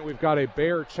Diamond. We've got a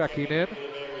Bear checking in.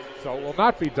 So it will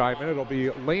not be Diamond. It'll be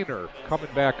Lehner coming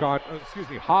back on,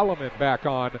 Holloman back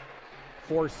on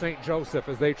for St. Joseph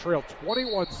as they trail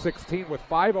 21-16 with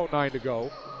 5:09 to go.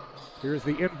 Here's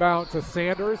the inbound to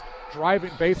Sanders.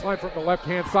 Driving baseline from the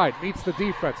left-hand side. Meets the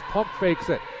defense. Pump fakes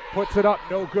it. Puts it up.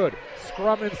 No good.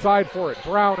 Scrum inside for it.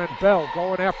 Brown and Bell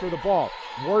going after the ball.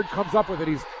 Ward comes up with it.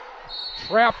 He's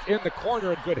trapped in the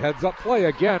corner. And good heads-up play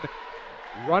again.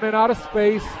 Running out of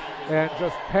space and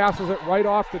just passes it right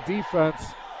off the defense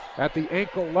at the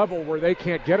ankle level where they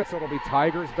can't get it. So it'll be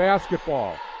Tigers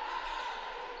basketball.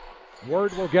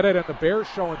 Word will get it, and the Bears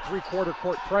showing three-quarter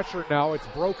court pressure now. It's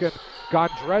broken.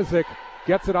 Gondrezic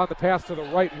gets it on the pass to the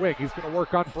right wing. He's going to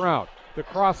work on Brown. The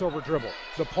crossover dribble.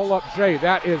 The pull-up J.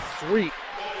 That is sweet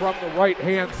from the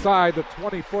right-hand side. The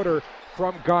 20-footer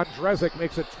from Gondrezic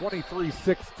makes it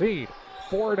 23-16.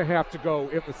 4.5 to go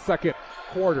in the second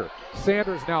quarter.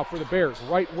 Sanders now for the Bears.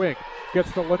 Right wing.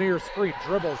 Gets the Lanier screen.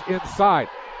 Dribbles inside.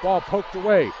 Ball poked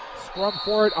away. Scrum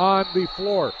for it on the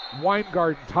floor.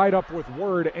 Weingarten tied up with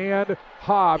Word and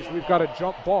Hobbs. We've got a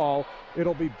jump ball.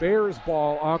 It'll be Bears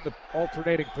ball on the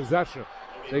alternating possession.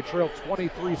 They trail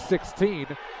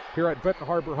 23-16 here at Benton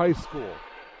Harbor High School.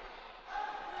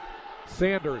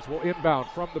 Sanders will inbound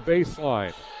from the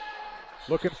baseline.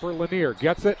 Looking for Lanier.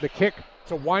 Gets it. The kick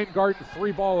to Weingarten.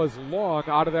 3 ball is long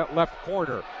out of that left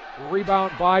corner.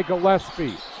 Rebound by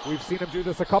Gillespie. We've seen him do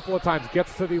this a couple of times.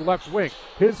 Gets to the left wing.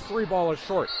 His 3 ball is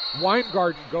short.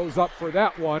 Weingarten goes up for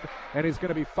that one, and he's going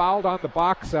to be fouled on the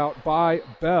box out by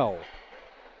Bell.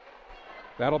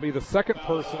 That'll be the second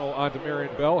personal on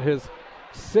Demarion Bell. His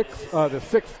the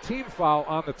 6th team foul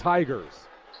on the Tigers.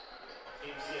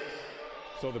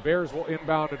 So the Bears will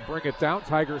inbound and bring it down.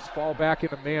 Tigers fall back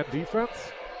into man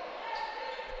defense.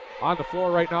 On the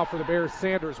floor right now for the Bears,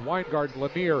 Sanders, Weingart,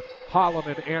 Lanier,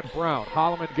 Holloman, and Brown.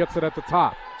 Holloman gets it at the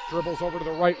top. Dribbles over to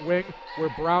the right wing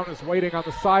where Brown is waiting on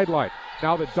the sideline.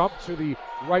 Now the dump to the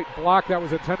right block that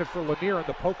was intended for Lanier and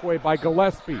the poke away by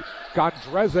Gillespie.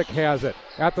 Gondrezic has it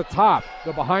at the top.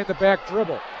 The behind-the-back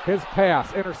dribble. His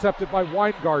pass intercepted by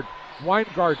Weingart.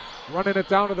 Weingart running it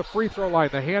down to the free throw line.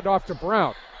 The handoff to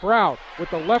Brown. Brown with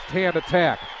the left-hand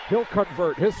attack. He'll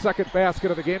convert. His second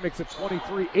basket of the game makes it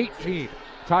 23-18.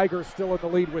 Tigers still in the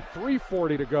lead with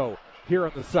 3:40 to go here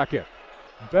in the second.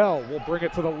 Bell will bring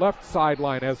it to the left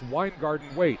sideline as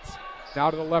Weingarten waits.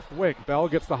 Now to the left wing. Bell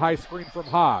gets the high screen from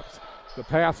Hobbs. The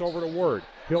pass over to Word.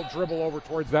 He'll dribble over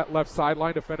towards that left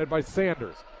sideline defended by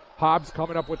Sanders. Hobbs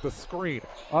coming up with the screen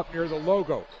up near the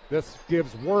logo. This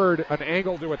gives Word an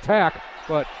angle to attack,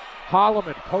 but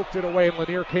Holloman poked it away and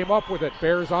Lanier came up with it.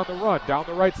 Bears on the run down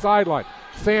the right sideline.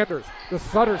 Sanders, the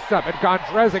Sutter step, and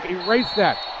Gondrezic erased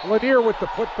that. Lanier with the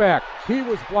putback. He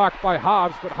was blocked by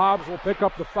Hobbs, but Hobbs will pick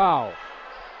up the foul.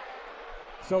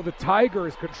 So the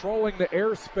Tigers controlling the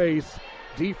airspace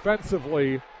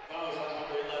defensively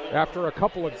after a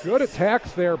couple of good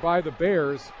attacks there by the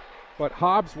Bears, but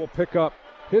Hobbs will pick up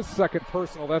his second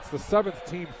personal. That's the 7th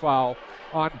team foul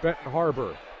on Benton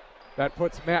Harbor. That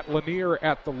puts Matt Lanier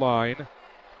at the line.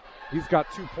 He's got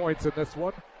 2 points in this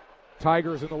one.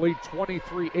 Tigers in the lead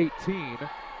 23-18.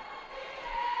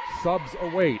 Subs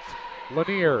await.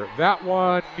 Lanier, that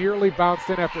one nearly bounced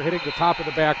in after hitting the top of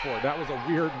the backboard. That was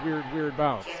a weird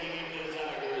bounce.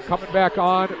 Coming back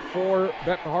on for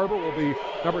Benton Harbor will be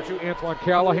number 2, Antoine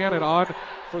Callahan, and on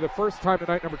for the first time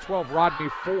tonight, number 12, Rodney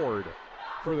Ford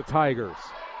for the Tigers.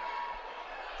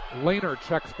 Lehner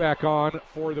checks back on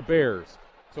for the Bears.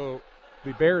 So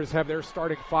the Bears have their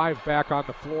starting 5 back on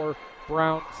the floor.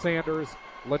 Brown, Sanders,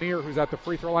 Lanier, who's at the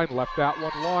free throw line, left that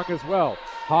one long as well.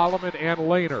 Holloman and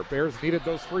Lehner. Bears needed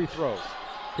those free throws.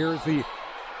 Here's the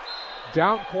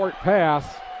down court pass.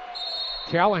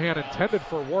 Callahan intended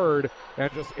for Word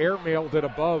and just airmailed it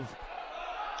above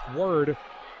Word.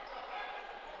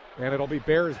 And it'll be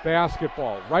Bears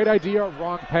basketball. Right idea,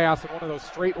 wrong pass, and one of those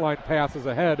straight line passes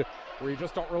ahead where you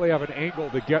just don't really have an angle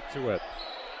to get to it.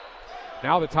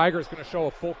 Now the Tigers going to show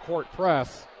a full court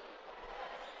press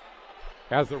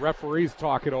as the referees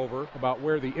talk it over about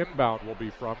where the inbound will be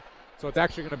from. So it's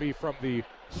actually going to be from the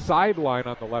sideline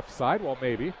on the left side. Well,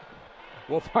 maybe.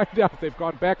 We'll find out. They've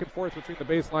gone back and forth between the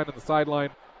baseline and the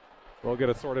sideline. We'll get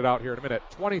it sorted out here in a minute.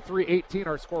 23-18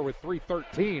 our score with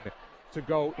 3:13 to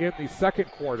go in the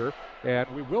second quarter, and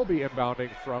we will be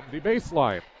inbounding from the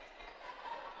baseline.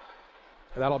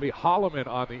 That'll be Holloman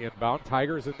on the inbound.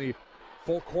 Tigers in the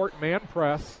full court man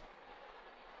press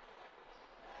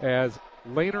as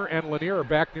Lehner and Lanier are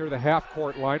back near the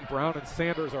half-court line. Brown and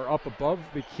Sanders are up above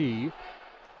the key.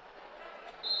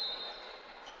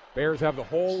 Bears have the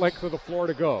whole length of the floor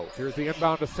to go. Here's the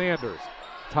inbound to Sanders.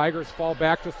 Tigers fall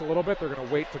back just a little bit. They're going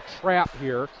to wait to trap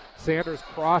here. Sanders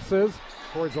crosses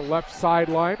towards the left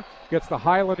sideline, gets the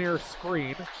high Lanier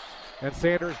screen, and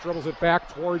Sanders dribbles it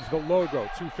back towards the logo.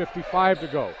 2:55 to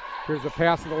go. Here's the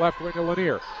pass to the left wing of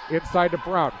Lanier. Inside to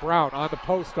Brown. Brown on the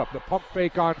post-up. The pump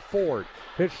fake on Ford.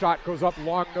 His shot goes up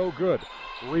long, no good.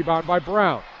 Rebound by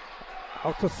Brown.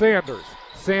 Out to Sanders.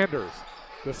 Sanders,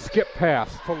 the skip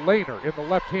pass to Lehner in the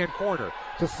left-hand corner.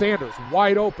 To Sanders,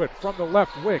 wide open from the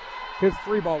left wing. His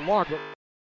 3-ball long.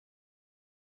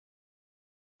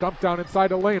 Dump down inside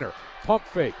to Lehner. Pump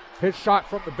fake. His shot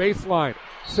from the baseline.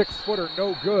 6-footer,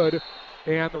 no good.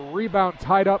 And the rebound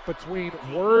tied up between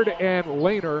Word and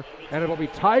Lehner, and it'll be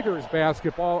Tigers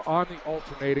basketball on the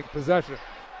alternating possession.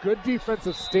 Good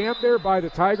defensive stand there by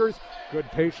the Tigers. Good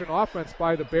patient offense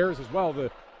by the Bears as well. The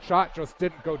shot just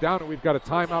didn't go down, and we've got a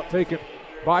timeout taken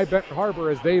by Benton Harbor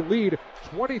as they lead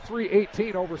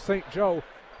 23-18 over St. Joe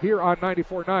here on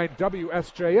 94.9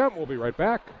 WSJM. We'll be right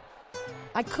back.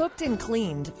 I cooked and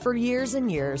cleaned for years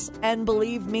and years, and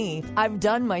believe me, I've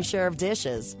done my share of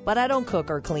dishes. But I don't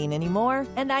cook or clean anymore,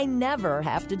 and I never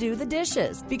have to do the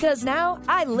dishes, because now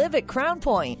I live at Crown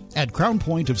Point. At Crown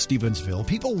Point of Stevensville,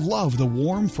 people love the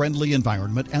warm, friendly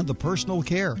environment and the personal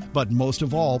care. But most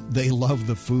of all, they love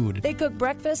the food. They cook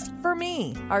breakfast for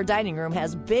me. Our dining room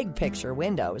has big picture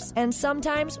windows, and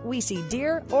sometimes we see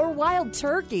deer or wild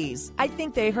turkeys. I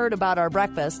think they heard about our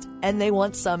breakfast, and they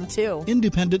want some too.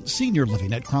 Independent senior living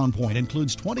at Crown Point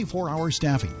includes 24-hour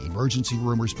staffing, emergency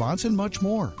room response, and much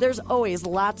more. There's always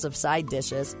lots of side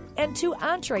dishes and 2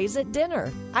 entrees at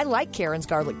dinner. I like Karen's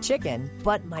garlic chicken,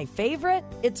 but my favorite?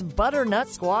 It's butternut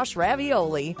squash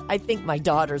ravioli. I think my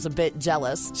daughter's a bit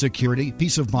jealous. Security,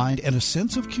 peace of mind, and a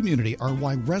sense of community are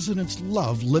why residents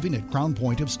love living at Crown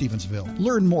Point of Stevensville.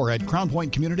 Learn more at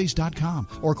crownpointcommunities.com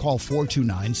or call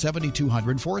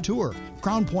 429-7200 for a tour.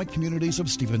 Crown Point Communities of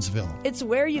Stevensville. It's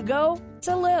where you go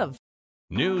to live.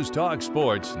 News Talk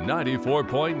Sports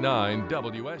 94.9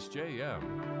 WSJM.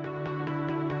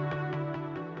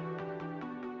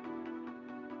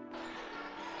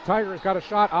 Tigers got a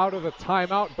shot out of the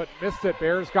timeout but missed it.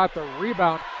 Bears got the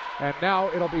rebound, and now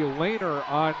it'll be Lehner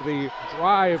on the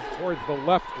drive towards the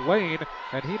left lane,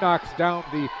 and he knocks down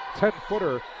the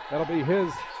 10-footer. That'll be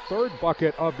his 3rd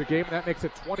bucket of the game, and that makes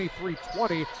it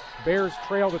 23-20. Bears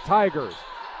trail the Tigers.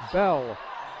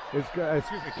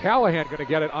 Callahan going to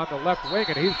get it on the left wing,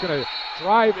 and he's going to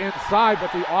drive inside, but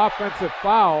the offensive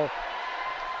foul,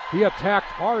 he attacked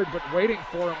hard, but waiting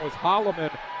for him was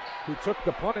Holloman, who took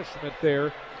the punishment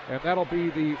there, and that'll be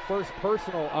the first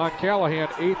personal on Callahan,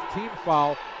 8th team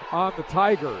foul on the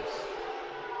Tigers.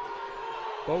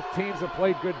 Both teams have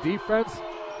played good defense.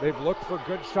 They've looked for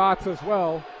good shots as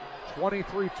well.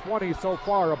 23-20 so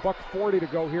far, $1:40 to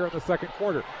go here in the second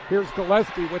quarter. Here's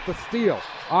Gillespie with the steal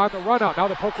on the run out. Now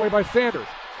the poke away by Sanders.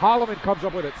 Holloman comes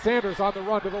up with it. Sanders on the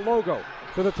run to the logo,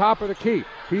 to the top of the key.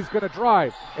 He's going to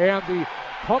drive, and the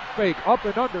pump fake up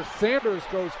and under. Sanders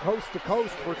goes coast to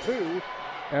coast for 2,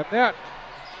 and that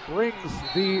brings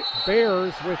the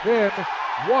Bears within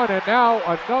 1. And now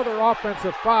another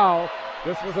offensive foul.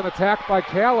 This was an attack by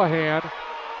Callahan.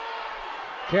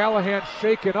 Callahan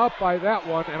shaken up by that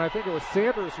one, and I think it was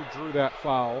Sanders who drew that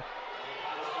foul.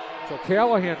 So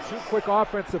Callahan, 2 quick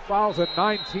offensive fouls and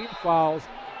 9 team fouls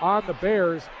on the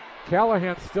Bears.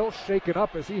 Callahan still shaken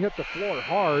up as he hit the floor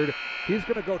hard. He's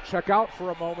going to go check out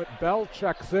for a moment. Bell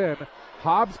checks in.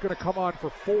 Hobbs going to come on for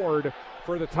Ford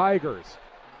for the Tigers,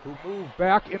 who move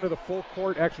back into the full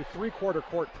court, actually 3-quarter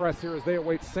court press here as they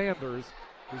await Sanders,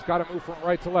 who's got to move from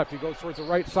right to left. He goes towards the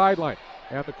right sideline.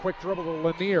 And the quick dribble to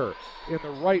Lanier in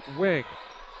the right wing.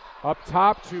 Up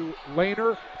top to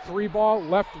Lehner. 3-ball,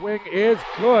 left wing is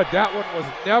good. That one was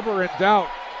never in doubt.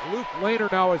 Luke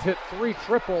Lehner now has hit 3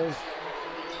 triples.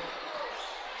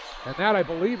 And that, I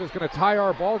believe, is going to tie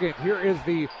our ball game. Here is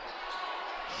the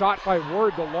shot by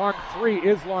Ward. The long 3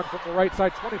 is long from the right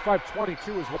side.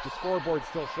 25-22 is what the scoreboard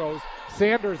still shows.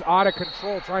 Sanders out of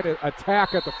control, trying to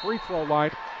attack at the free throw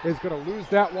line. Is going to lose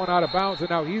that one out of bounds,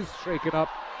 and now he's shaken up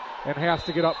and has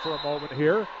to get up for a moment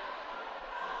here.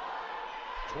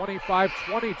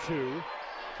 25-22,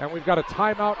 and we've got a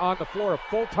timeout on the floor, a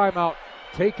full timeout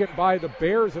taken by the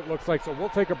Bears, it looks like. So we'll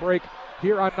take a break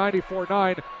here on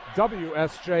 94.9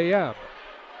 WSJM.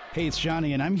 Hey, it's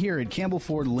Johnny, and I'm here at Campbell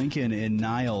Ford Lincoln in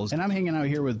Niles, and I'm hanging out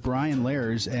here with Brian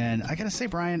Lairs, and I gotta say,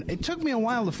 Brian, it took me a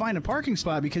while to find a parking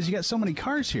spot because you got so many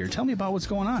cars here. Tell me about what's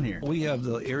going on here. We have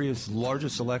the area's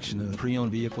largest selection of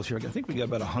pre-owned vehicles here. I think we got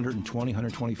about 120,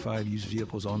 125 used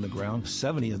vehicles on the ground.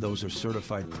 70 of those are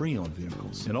certified pre-owned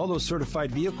vehicles. And all those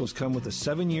certified vehicles come with a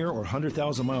 7-year or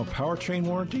 100,000-mile powertrain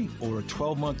warranty or a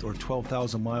 12-month or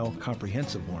 12,000-mile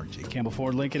comprehensive warranty. Campbell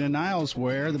Ford Lincoln in Niles,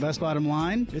 where the best bottom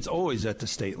line? It's always at the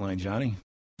state line, Johnny.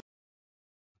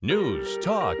 News,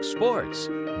 talk, sports.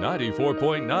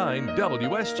 94.9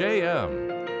 WSJM.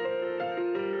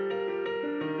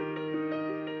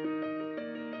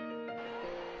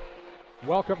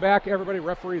 Welcome back, everybody.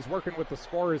 Referees working with the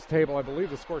scorers table. I believe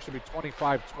the score should be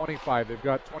 25-25. They've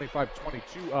got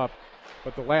 25-22 up,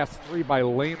 but the last 3 by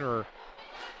Lehner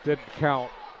didn't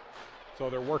count. So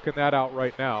they're working that out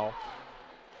right now.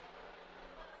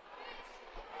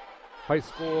 High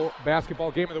school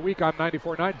basketball game of the week on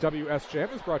 94.9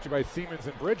 WSJM is brought to you by Siemens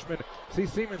 & Bridgman. See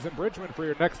Siemens & Bridgman for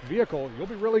your next vehicle. You'll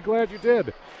be really glad you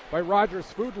did. By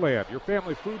Rogers Foodland. Your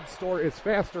family food store is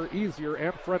faster, easier,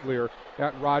 and friendlier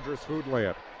at Rogers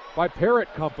Foodland. By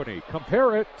Parrot Company.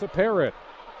 Compare it to Parrot.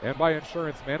 And by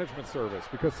Insurance Management Service.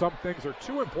 Because some things are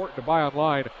too important to buy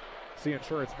online. See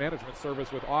Insurance Management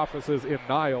Service with offices in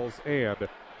Niles and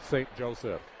St.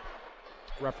 Joseph.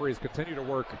 Referees continue to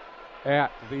work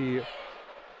at the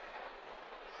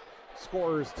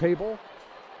scorer's table.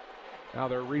 Now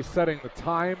they're resetting the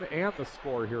time and the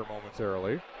score here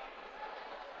momentarily.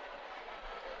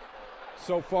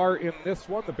 So far in this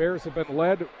one, the Bears have been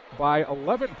led by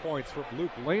 11 points from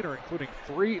Luke Lehner, including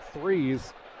 3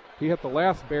 threes. He hit the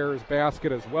last Bears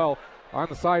basket as well. On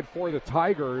the side for the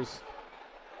Tigers,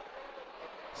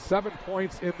 7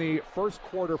 points in the first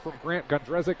quarter from Grant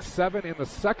Gondrezic, 7 in the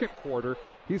second quarter.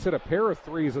 He's hit a pair of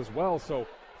threes as well, so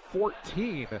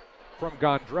 14 from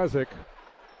Gondrezic.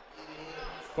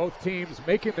 Both teams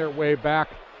making their way back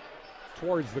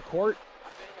towards the court.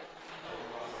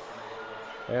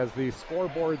 As the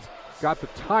scoreboards got the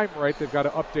time right, they've got to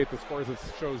update the scores. It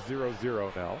shows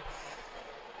 0-0 now.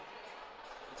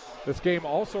 This game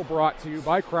also brought to you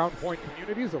by Crown Point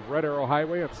Communities of Red Arrow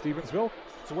Highway in Stevensville.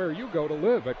 It's where you go to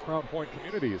live at Crown Point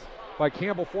Communities. By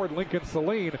Campbell Ford Lincoln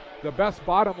Saline, the best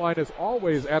bottom line is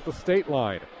always at the state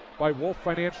line. By Wolf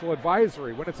Financial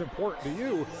Advisory, when it's important to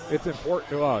you, it's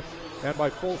important to us. And by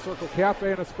Full Circle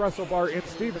Cafe and Espresso Bar in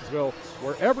Stevensville,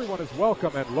 where everyone is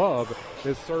welcome and love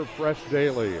is served fresh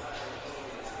daily.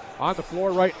 On the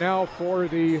floor right now for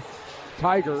the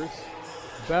Tigers,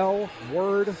 Bell,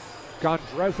 Word,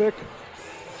 Gondrezic,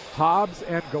 Hobbs,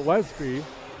 and Gillespie.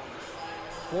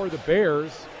 For the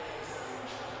Bears,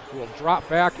 who will drop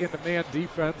back into man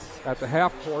defense at the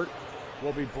half court,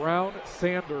 will be Brown,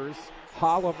 Sanders,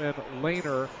 Holloman,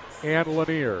 Lehner, and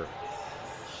Lanier.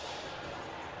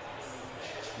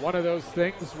 One of those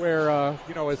things where,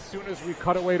 as soon as we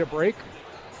cut away to break,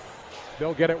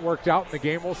 they'll get it worked out and the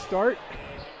game will start.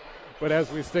 But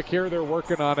as we stick here, they're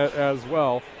working on it as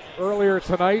well. Earlier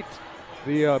tonight,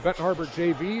 the Benton Harbor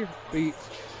JV beat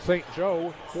St.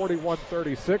 Joe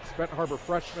 41-36. Benton Harbor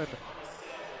freshmen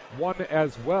won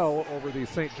as well over the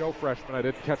St. Joe freshmen. I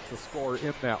didn't catch the score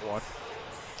in that one.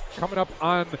 Coming up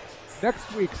on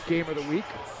next week's game of the week,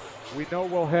 we know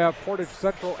we'll have Portage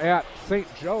Central at St.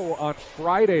 Joe on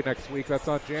Friday next week. That's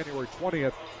on January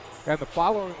 20th. And the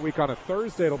following week on a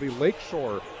Thursday, it'll be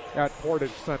Lakeshore at Portage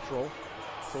Central.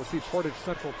 So we'll see Portage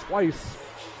Central twice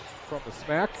from the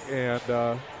SMAC.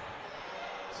 And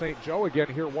St. Joe again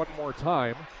here one more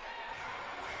time.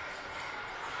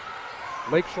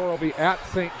 Lakeshore will be at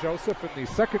St. Joseph in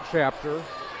the second chapter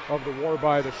of the War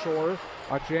by the Shore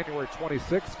on January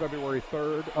 26th, February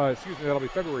 3rd. That'll be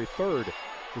February 3rd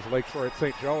is Lakeshore at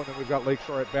St. Joe, and then we've got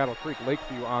Lakeshore at Battle Creek,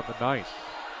 Lakeview on the 9th.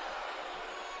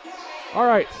 All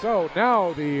right, so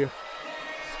now the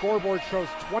scoreboard shows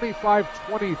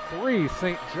 25-23,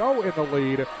 St. Joe in the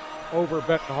lead over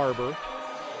Benton Harbor.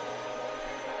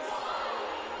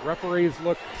 Referees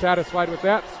look satisfied with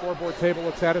that. Scoreboard table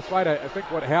looks satisfied. I think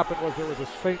what happened was there was a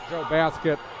St. Joe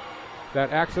basket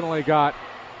that accidentally got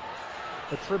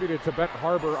attributed to Benton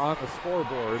Harbor on the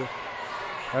scoreboard,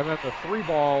 and then the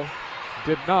 3-ball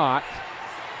did not,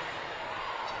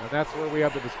 and that's where we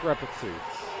have the discrepancy.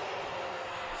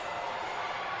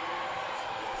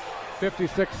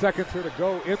 56 seconds here to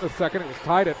go in the second. It was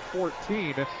tied at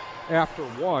 14 after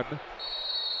 1.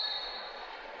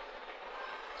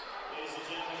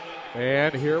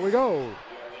 And here we go.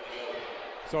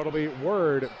 So it'll be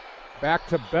Word back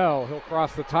to Bell. He'll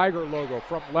cross the Tiger logo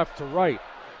from left to right.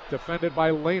 Defended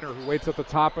by Lehner, who waits at the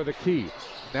top of the key.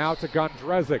 Now to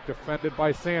Gondrezic, defended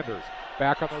by Sanders.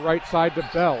 Back on the right side to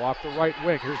Bell, off the right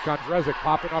wing. Here's Gondrezic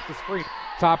popping off the screen.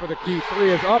 Top of the key,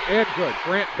 3 is up and good.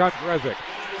 Grant Gondrezic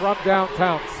from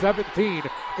downtown, 17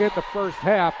 in the first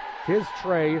half. His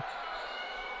tray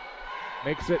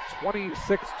makes it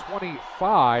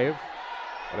 26-25.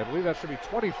 But I believe that should be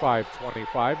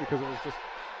 25-25 because it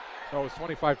was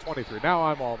 25-23. Now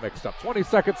I'm all mixed up. 20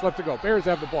 seconds left to go. Bears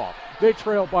have the ball. They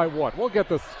trail by 1. We'll get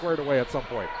this squared away at some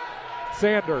point.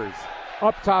 Sanders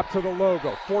up top to the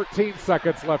logo. 14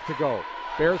 seconds left to go.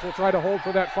 Bears will try to hold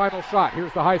for that final shot.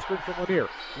 Here's the high screen from Lanier.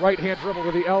 Right-hand dribble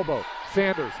to the elbow.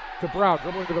 Sanders to Brown,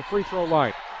 dribbling to the free throw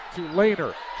line. To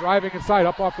Lehner, driving inside,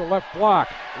 up off the left block.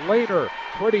 Lehner,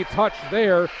 pretty touch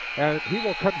there, and he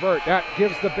will convert. That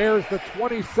gives the Bears the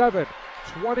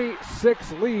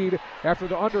 27-26 lead after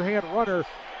the underhand runner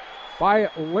by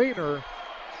Lehner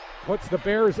puts the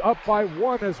Bears up by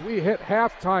 1 as we hit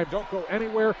halftime. Don't go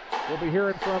anywhere. We'll be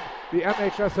hearing from the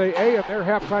MHSAA and their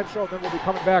halftime show, and then we'll be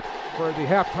coming back for the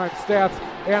halftime stats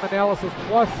and analysis,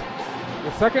 plus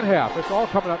the second half. It's all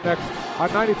coming up next on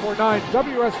 94.9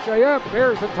 WSJM,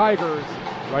 Bears and Tigers,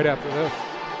 right after this.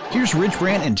 Here's Rich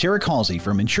Brandt and Tarek Halsey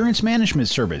from Insurance Management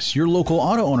Service, your local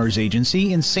auto owners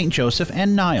agency in St. Joseph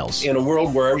and Niles. In a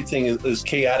world where everything is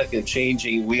chaotic and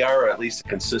changing, we are at least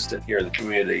consistent here in the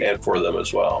community and for them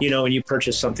as well. You know, when you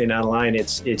purchase something online,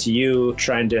 it's you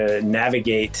trying to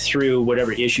navigate through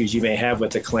whatever issues you may have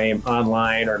with the claim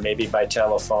online or maybe by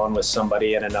telephone with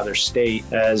somebody in another state,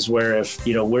 as where if,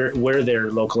 you know, we're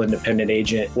their local independent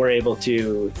agent, we're able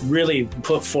to really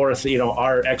put forth, you know,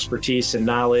 our expertise and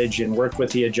knowledge and work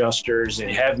with the adjusters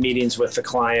and have meetings with the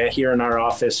client here in our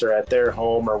office or at their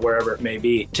home or wherever it may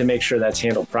be to make sure that's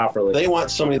handled properly. They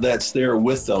want somebody that's there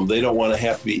with them. They don't want to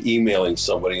have to be emailing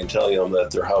somebody and telling them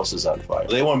that their house is on fire.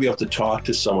 They want to be able to talk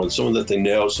to someone that they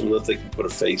know, someone that they can put a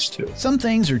face to. Some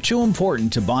things are too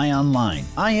important to buy online.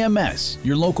 IMS,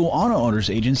 your local auto owners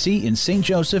agency in St.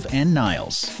 Joseph and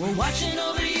Niles. We're watching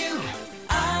over you.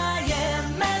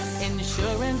 IMS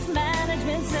Insurance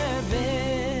Management Service.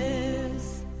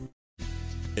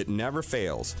 It never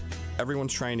fails.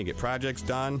 Everyone's trying to get projects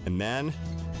done, and then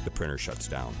the printer shuts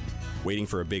down. Waiting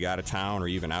for a big out-of-town or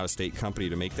even out-of-state company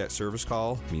to make that service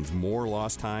call means more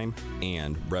lost time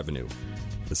and revenue.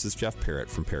 This is Jeff Parrott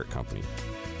from Parrott Company.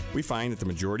 We find that the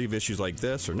majority of issues like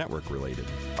this are network-related.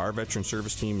 Our veteran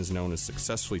service team is known to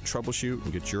successfully troubleshoot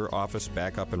and get your office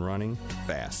back up and running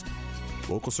fast.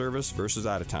 Local service versus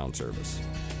out-of-town service.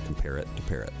 Compare it to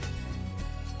Parrott.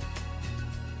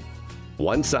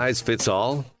 One size fits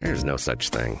all? There's no such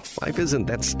thing. Life isn't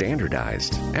that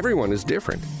standardized. Everyone is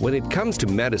different. When it comes to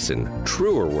medicine,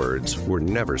 truer words were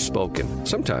never spoken.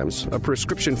 Sometimes a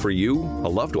prescription for you, a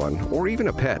loved one, or even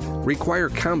a pet require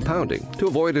compounding to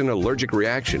avoid an allergic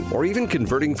reaction or even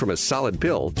converting from a solid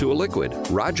pill to a liquid.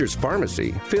 Rogers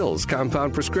Pharmacy fills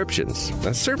compound prescriptions.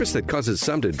 A service that causes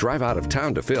some to drive out of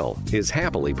town to fill is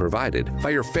happily provided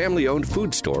by your family-owned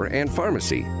food store and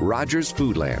pharmacy, Rogers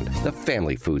Foodland, the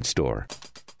family food store.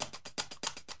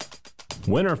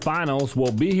 Winter finals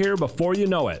will be here before you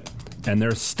know it, and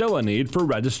there's still a need for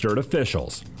registered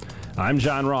officials. I'm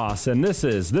John Ross, and this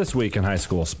is This Week in High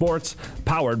School Sports,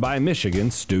 powered by Michigan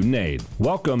Student Aid.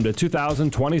 Welcome to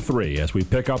 2023 as we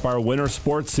pick up our winter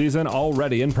sports season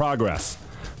already in progress.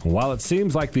 While it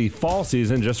seems like the fall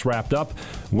season just wrapped up,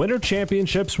 winter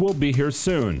championships will be here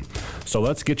soon. So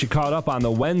let's get you caught up on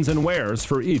the whens and wheres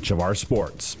for each of our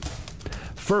sports.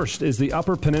 First is the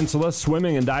Upper Peninsula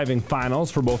Swimming and Diving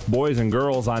Finals for both boys and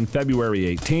girls on February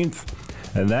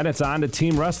 18th. And then it's on to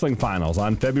Team Wrestling Finals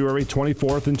on February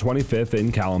 24th and 25th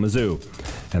in Kalamazoo.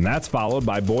 And that's followed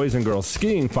by Boys and Girls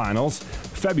Skiing Finals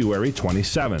February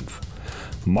 27th.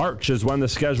 March is when the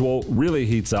schedule really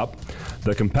heats up.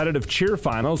 The competitive cheer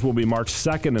finals will be March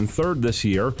 2nd and 3rd this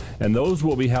year, and those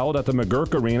will be held at the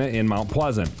McGurk Arena in Mount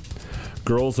Pleasant.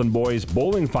 Girls and boys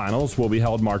bowling finals will be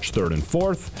held March 3rd and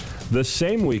 4th, the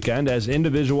same weekend as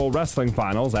individual wrestling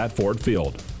finals at Ford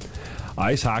Field.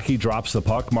 Ice hockey drops the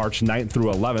puck March 9th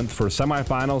through 11th for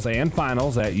semifinals and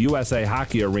finals at USA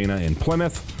Hockey Arena in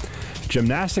Plymouth.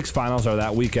 Gymnastics finals are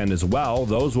that weekend as well.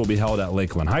 Those will be held at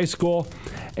Lakeland High School.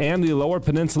 And the Lower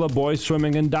Peninsula boys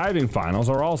swimming and diving finals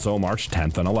are also March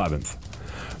 10th and 11th.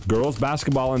 Girls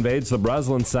basketball invades the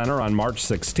Breslin Center on March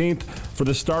 16th for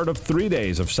the start of 3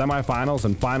 days of semifinals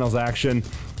and finals action.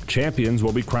 Champions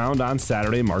will be crowned on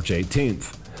Saturday, March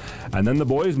 18th. And then the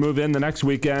boys move in the next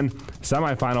weekend.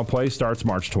 Semifinal play starts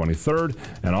March 23rd,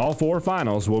 and all 4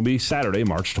 finals will be Saturday,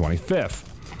 March 25th.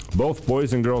 Both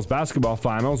boys and girls basketball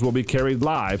finals will be carried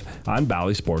live on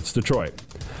Bally Sports Detroit.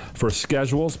 For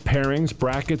schedules, pairings,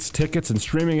 brackets, tickets, and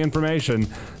streaming information,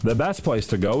 the best place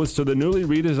to go is to the newly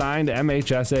redesigned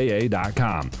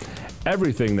MHSAA.com.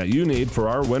 Everything that you need for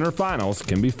our winter finals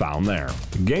can be found there.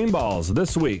 Game balls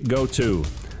this week go to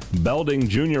Belding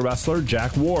junior wrestler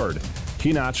Jack Ward.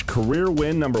 He notched career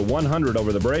win number 100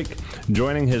 over the break,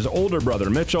 joining his older brother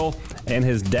Mitchell and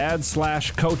his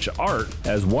dad/coach Art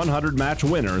as 100-match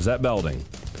winners at Belding.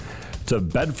 To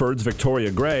Bedford's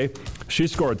Victoria Gray, she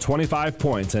scored 25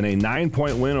 points in a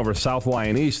 9-point win over South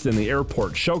Lyon East in the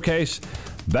Airport Showcase.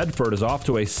 Bedford is off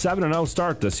to a 7-0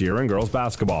 start this year in girls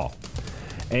basketball.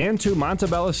 And to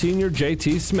Montebello senior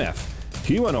J.T. Smith.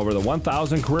 He went over the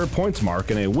 1,000 career points mark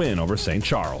in a win over St.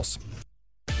 Charles.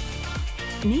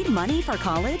 Need money for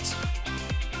college?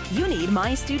 You need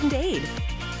My Student Aid.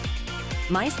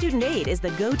 My Student Aid is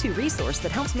the go-to resource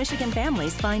that helps Michigan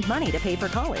families find money to pay for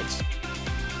college.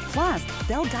 Plus,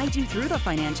 they'll guide you through the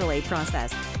financial aid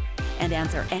process and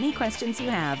answer any questions you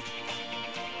have.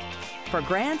 For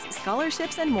grants,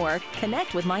 scholarships, and more,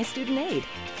 connect with My Student Aid,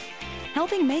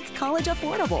 helping make college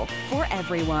affordable for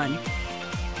everyone.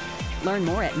 Learn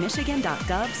more at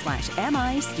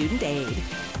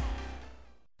michigan.gov/MIStudentAid.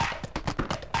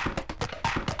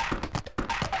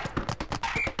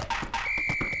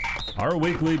 Our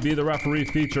weekly Be the Referee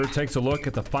feature takes a look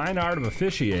at the fine art of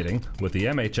officiating with the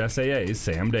MHSAA's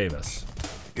Sam Davis.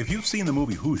 If you've seen the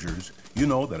movie Hoosiers, you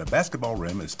know that a basketball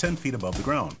rim is 10 feet above the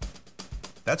ground.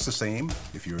 That's the same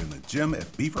if you're in the gym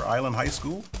at Beaver Island High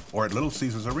School or at Little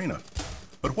Caesars Arena.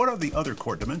 But what are the other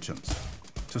court dimensions?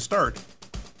 To start,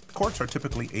 courts are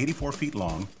typically 84 feet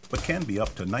long, but can be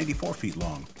up to 94 feet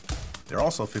long. They're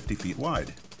also 50 feet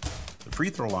wide. The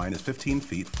free throw line is 15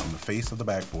 feet from the face of the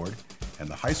backboard, and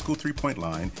the high school three-point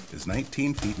line is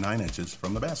 19 feet 9 inches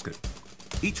from the basket.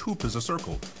 Each hoop is a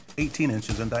circle, 18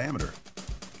 inches in diameter.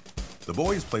 The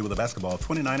boys play with a basketball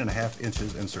 29.5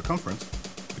 inches in circumference.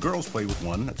 The girls play with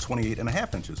one at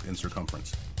 28.5 inches in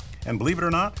circumference. And believe it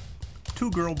or not, 2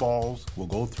 girl balls will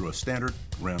go through a standard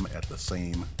rim at the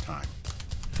same time.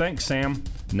 Thanks, Sam.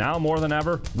 Now more than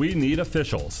ever, we need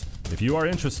officials. If you are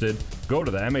interested, go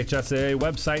to the MHSAA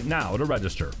website now to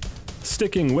register.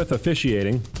 Sticking with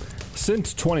officiating,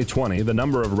 since 2020, the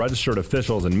number of registered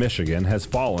officials in Michigan has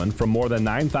fallen from more than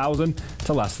 9,000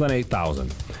 to less than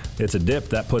 8,000. It's a dip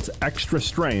that puts extra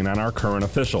strain on our current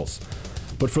officials.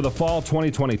 But for the fall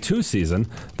 2022 season,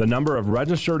 the number of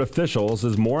registered officials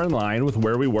is more in line with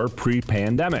where we were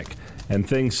pre-pandemic, and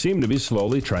things seem to be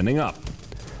slowly trending up.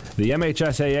 The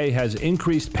MHSAA has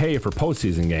increased pay for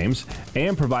postseason games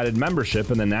and provided membership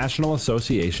in the National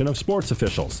Association of Sports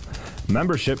Officials.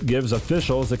 Membership gives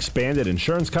officials expanded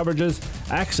insurance coverages,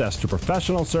 access to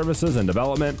professional services and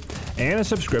development, and a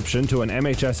subscription to an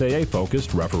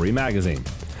MHSAA-focused referee magazine.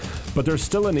 But there's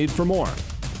still a need for more.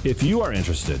 If you are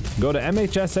interested, go to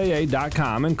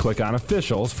MHSAA.com and click on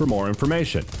Officials for more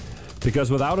information. Because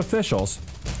without officials,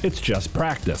 it's just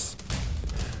practice.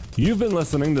 You've been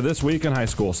listening to This Week in High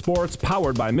School Sports,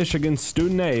 powered by Michigan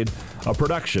Student Aid, a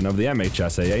production of the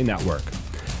MHSAA Network.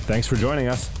 Thanks for joining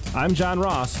us. I'm John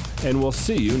Ross, and we'll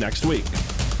see you next week.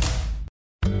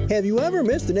 Have you ever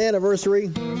missed an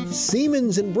anniversary?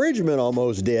 Siemens and Bridgman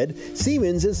almost did.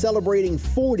 Siemens is celebrating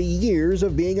 40 years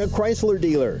of being a Chrysler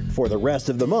dealer. For the rest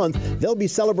of the month, they'll be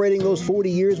celebrating those 40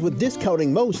 years with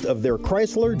discounting most of their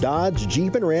Chrysler, Dodge,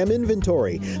 Jeep, and Ram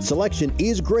inventory. Selection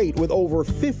is great with over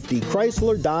 50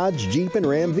 Chrysler, Dodge, Jeep, and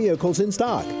Ram vehicles in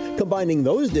stock. Combining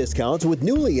those discounts with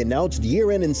newly announced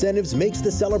year-end incentives makes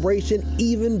the celebration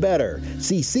even better.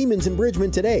 See Siemens and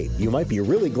Bridgman today. You might be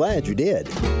really glad you did.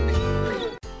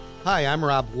 Hi, I'm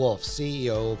Rob Wolf,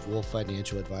 CEO of Wolf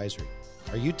Financial Advisory.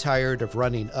 Are you tired of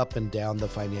running up and down the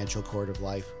financial court of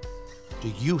life?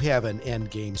 Do you have an end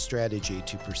game strategy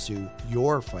to pursue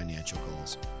your financial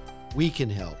goals? We can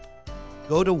help.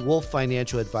 Go to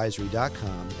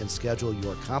wolffinancialadvisory.com and schedule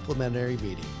your complimentary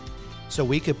meeting so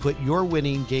we could put your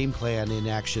winning game plan in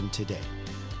action today.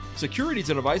 Securities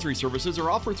and advisory services are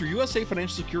offered through USA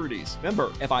Financial Securities. Member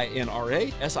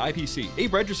FINRA SIPC, a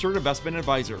registered investment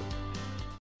advisor.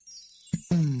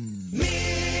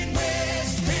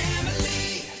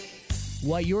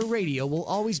 Why your radio will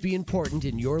always be important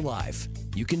in your life.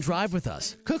 You can drive with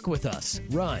us, cook with us,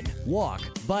 run, walk,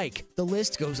 bike. The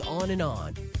list goes on and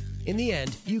on. In the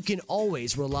end, you can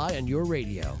always rely on your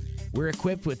radio. We're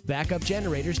equipped with backup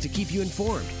generators to keep you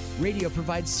informed. Radio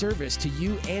provides service to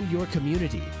you and your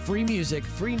community. Free music,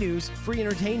 free news, free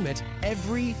entertainment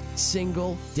every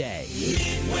single day.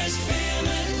 Midwest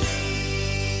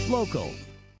Family. Local.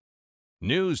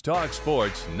 News Talk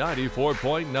Sports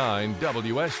 94.9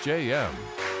 WSJM.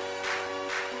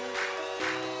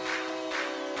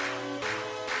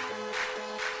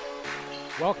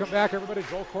 Welcome back, everybody.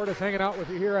 Joel Cordes hanging out with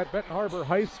you here at Benton Harbor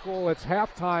High School. It's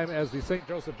halftime as the St.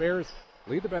 Joseph Bears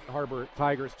lead the Benton Harbor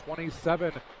Tigers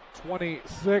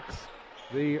 27-26.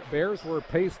 The Bears were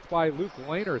paced by Luke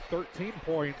Lehner, 13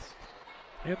 points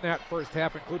in that first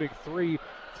half, including 3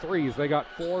 threes. They got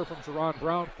 4 from Jerron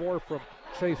Brown, 4 from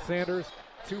Chase Sanders,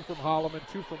 2 from Holloman,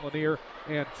 2 from Lanier,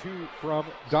 and 2 from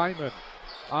Diamond.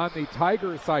 On the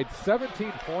Tigers side,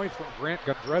 17 points from Grant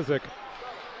Gondrezic.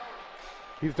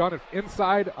 He's done it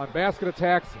inside on basket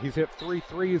attacks. He's hit 3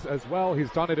 threes as well.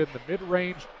 He's done it in the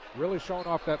mid-range, really showing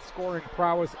off that scoring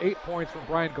prowess. 8 points from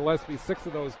Brian Gillespie. 6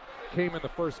 of those came in the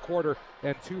first quarter,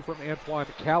 and 2 from Antoine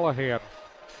Callahan.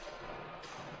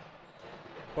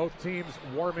 Both teams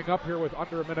warming up here with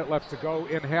under a minute left to go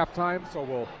in halftime, so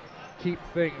we'll keep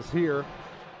things here.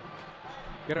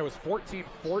 Again, it was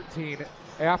 14-14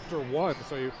 after 1,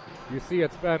 so you see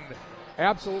it's been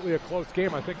absolutely a close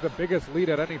game. I think the biggest lead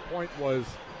at any point was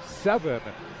 7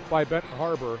 by Benton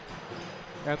Harbor,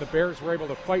 and the Bears were able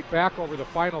to fight back over the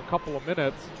final couple of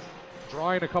minutes,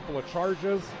 drawing a couple of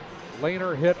charges.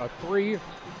 Lehner hit a 3,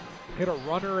 hit a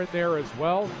runner in there as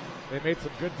well. They made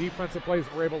some good defensive plays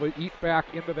and were able to eat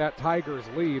back into that Tigers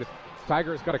lead.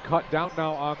 Tigers got to cut down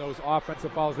now on those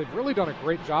offensive fouls. They've really done a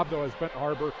great job, though, as Benton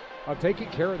Harbor, of taking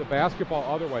care of the basketball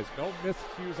otherwise. No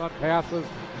miscues on passes,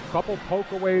 a couple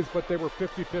pokeaways, but they were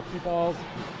 50-50 balls.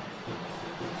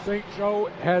 St. Joe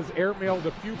has airmailed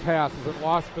a few passes and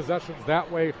lost possessions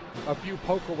that way, a few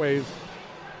pokeaways.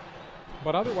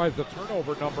 But otherwise, the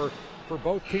turnover number for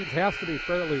both teams has to be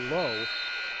fairly low,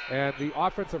 and the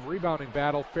offensive rebounding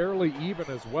battle fairly even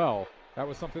as well. That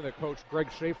was something that Coach Greg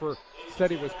Schaefer said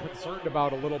he was concerned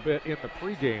about a little bit in the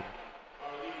pregame.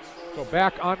 So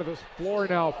back onto the floor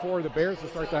now for the Bears to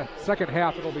start the second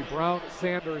half. It'll be Brown,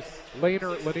 Sanders,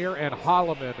 Lehner, Lanier, and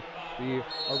Holloman, the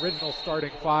original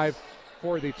starting 5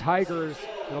 for the Tigers.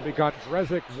 It'll be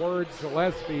Gondrezic, Word,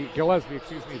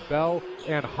 Gillespie, Bell,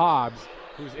 and Hobbs,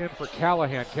 who's in for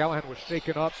Callahan. Callahan was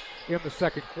shaken up in the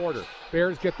second quarter.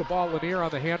 Bears get the ball. Lanier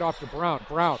on the handoff to Brown.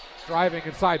 Brown driving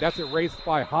inside. That's erased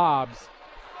by Hobbs.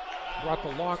 Brought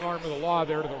the long arm of the law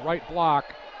there to the right block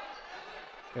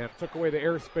and took away the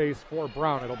airspace for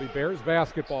Brown. It'll be Bears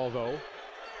basketball, though,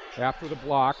 after the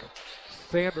block.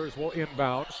 Sanders will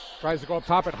inbound. Tries to go up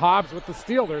top, and Hobbs with the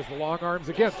steal. There's the long arms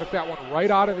again. Took that one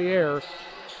right out of the air,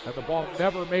 and the ball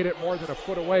never made it more than a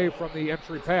foot away from the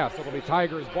entry pass. It'll be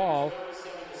Tigers' ball.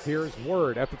 Here's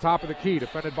Word at the top of the key,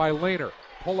 defended by Lehner.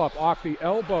 Pull up off the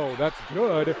elbow. That's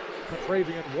good.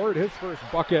 Travian Word, his first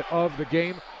bucket of the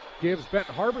game, gives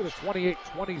Benton Harbor the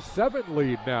 28-27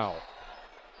 lead now.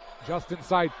 Just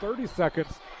inside 30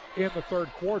 seconds in the third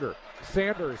quarter.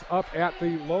 Sanders up at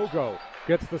the logo.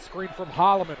 Gets the screen from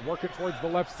Holloman, working towards the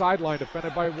left sideline,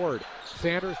 defended by Word.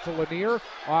 Sanders to Lanier,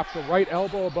 off the right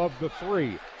elbow above the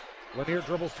 3. Lanier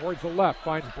dribbles towards the left,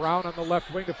 finds Brown on the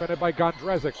left wing, defended by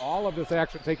Gondrezic. All of this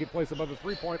action taking place above the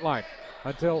three-point line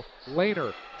until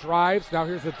Lehner drives. Now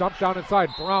here's the dump down inside.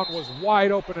 Brown was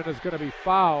wide open and is going to be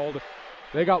fouled.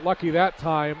 They got lucky that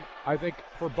time, I think,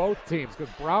 for both teams,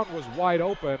 because Brown was wide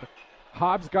open.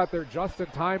 Hobbs got there just in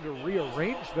time to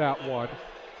rearrange that one,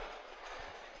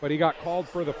 but he got called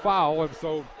for the foul, and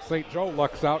so St. Joe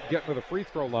lucks out getting to the free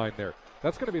throw line there.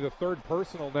 That's going to be the third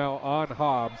personal now on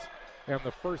Hobbs, and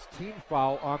the first team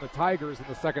foul on the Tigers in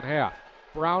the second half.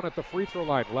 Brown at the free throw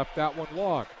line, left that one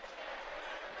long.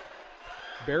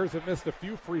 Bears have missed a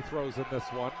few free throws in this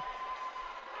one.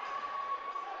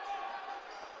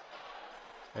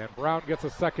 And Brown gets a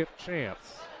second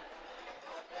chance.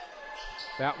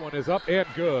 That one is up and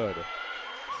good.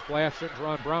 Splash injury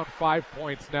on Brown, 5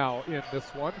 points now in this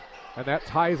one. And that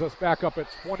ties us back up at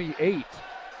 28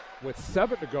 with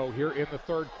 7 to go here in the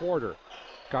third quarter.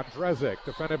 Gondrezic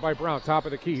defended by Brown, top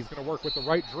of the key. He's going to work with the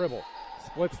right dribble.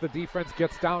 splits the defense,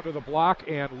 gets down to the block,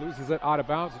 and loses it out of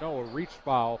bounds. No, a reach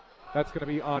foul. That's going to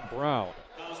be on Brown.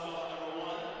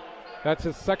 That's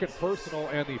his second personal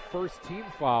and the first team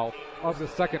foul of the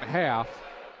second half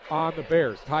on the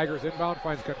Bears. Tigers inbound,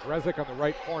 finds Gondrezic on the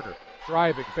right corner.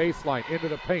 Driving, baseline, into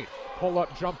the paint.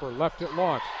 Pull-up jumper, left it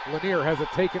long. Lanier has it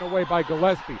taken away by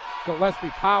Gillespie. Gillespie,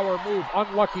 power move,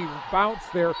 unlucky bounce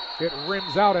there. It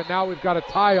rims out, and now we've got a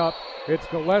tie-up. It's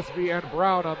Gillespie and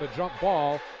Brown on the jump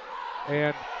ball.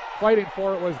 And fighting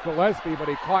for it was Gillespie, but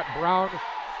he caught Brown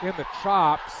in the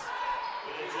chops.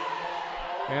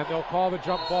 And they'll call the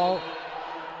jump ball.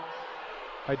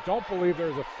 I don't believe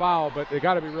there's a foul, but they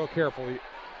got to be real careful.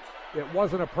 It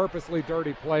wasn't a purposely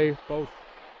dirty play. Both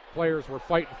players were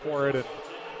fighting for it. And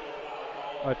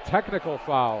a technical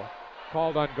foul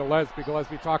called on Gillespie.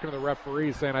 Gillespie talking to the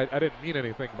referee saying, I didn't mean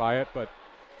anything by it, but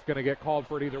it's going to get called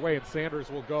for it either way, and Sanders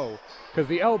will go. Because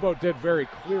the elbow did very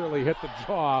clearly hit the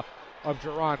jaw of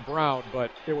Jerron Brown,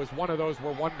 but it was one of those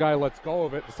where one guy lets go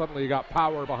of it, and suddenly you got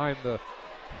power behind the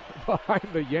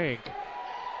yank.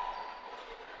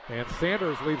 And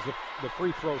Sanders leaves the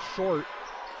free throw short.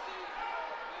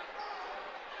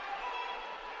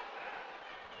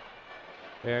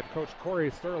 And Coach Corey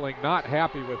Sterling not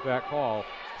happy with that call.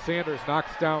 Sanders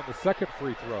knocks down the second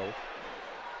free throw.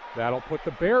 That'll put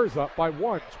the Bears up by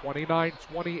 1,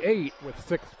 29-28 with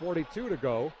 6:42 to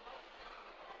go.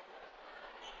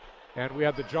 And we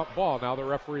have the jump ball. Now the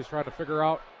referee's trying to figure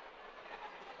out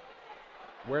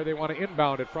where they want to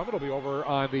inbound it from. It'll be over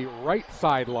on the right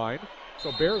sideline.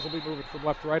 So Bears will be moving from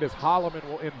left to right as Holloman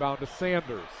will inbound to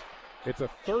Sanders. It's a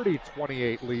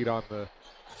 30-28 lead on the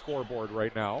scoreboard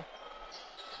right now.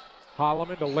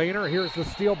 Holloman to Lehner. Here's the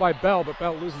steal by Bell, but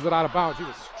Bell loses it out of bounds. He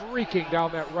was streaking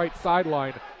down that right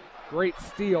sideline. Great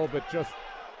steal, but just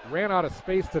ran out of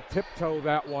space to tiptoe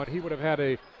that one. He would have had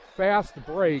a fast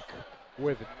break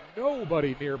with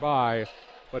nobody nearby,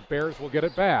 but Bears will get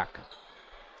it back.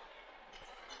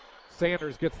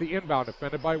 Sanders gets the inbound,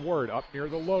 defended by Word, up near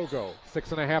the logo.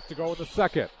 6.5 to go in the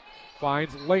second.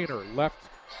 Finds Lehner, left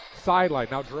sideline,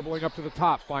 now dribbling up to the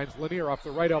top. Finds Lanier off the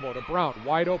right elbow to Brown.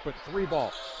 Wide open,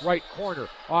 3-ball, right corner,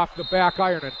 off the back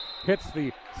iron, and hits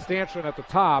the stanchion at the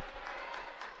top.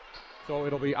 So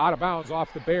it'll be out of bounds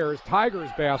off the Bears. Tigers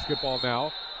basketball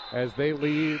now as they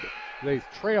trail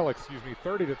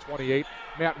 30-28.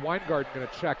 Matt Weingarten going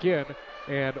to check in,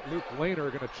 and Luke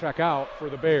Lehner going to check out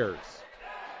for the Bears.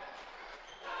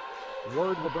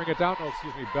 Word will bring it down.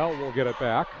 Bell will get it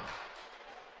back.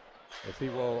 As he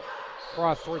will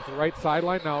cross towards the right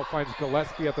sideline. Now finds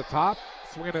Gillespie at the top.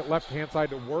 Swinging it left-hand side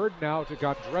to Word. Now to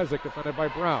Gondrezic, defended by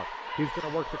Brown. He's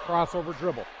going to work the crossover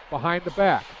dribble. Behind the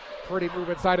back. Pretty move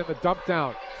inside in the dump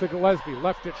down to Gillespie.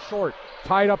 Left it short.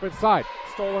 Tied up inside.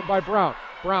 Stolen by Brown.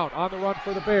 Brown on the run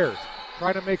for the Bears.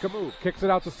 Trying to make a move. Kicks it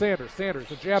out to Sanders. Sanders,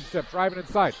 the jab step, driving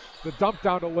inside. The dump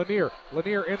down to Lanier.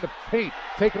 Lanier in the paint.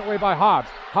 Taken away by Hobbs.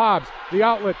 Hobbs, the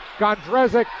outlet.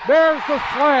 Gondrezic. There's the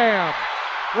slam.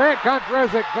 Grant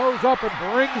Gondrezic goes up and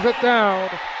brings it down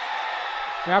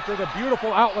after the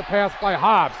beautiful outlet pass by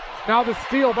Hobbs. Now the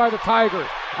steal by the Tigers.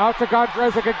 Out to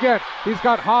Gondrezic again. He's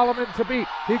got Holloman to beat.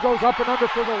 He goes up and under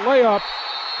for the layup.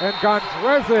 And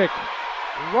Gondrezic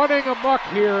running amok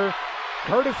here,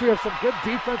 courtesy of some good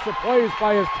defensive plays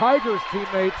by his Tigers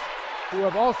teammates, who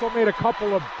have also made a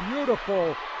couple of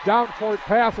beautiful down-court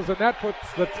passes, and that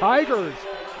puts the Tigers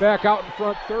back out in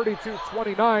front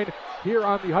 32-29 here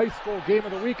on the high school game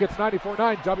of the week. It's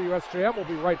 94-9 WSJM. We'll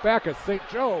be right back as St.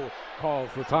 Joe calls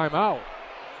the timeout.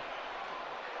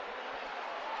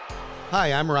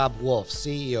 Hi, I'm Rob Wolf,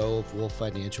 CEO of Wolf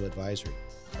Financial Advisory.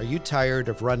 Are you tired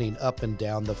of running up and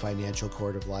down the financial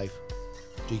court of life?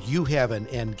 Do you have an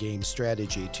end game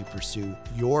strategy to pursue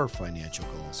your financial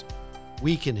goals?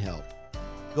 We can help.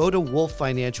 Go to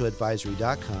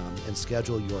wolffinancialadvisory.com and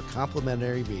schedule your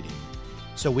complimentary meeting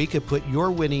so we could put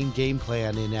your winning game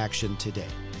plan in action today.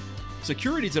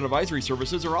 Securities and advisory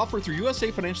services are offered through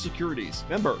USA Financial Securities.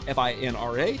 Member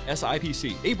FINRA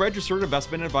SIPC, a registered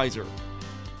investment advisor.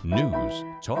 News,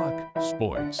 talk,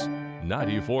 sports.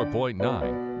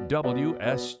 94.9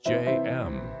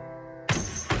 WSJM.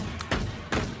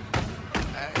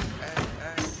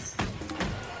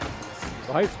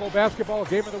 The high school basketball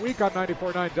game of the week on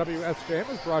 94.9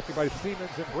 WSJM is brought to you by Siemens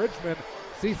and Bridgman.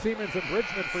 See Siemens and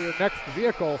Bridgman for your next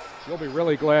vehicle. You'll be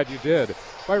really glad you did.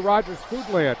 By Rogers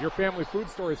Foodland. Your family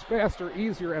food store is faster,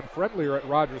 easier, and friendlier at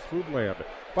Rogers Foodland.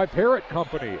 By Parrott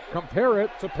Company. Compare it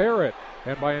to Parrott.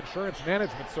 And by Insurance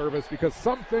Management Service, because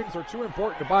some things are too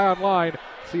important to buy online.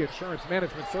 See Insurance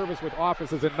Management Service with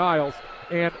offices in Niles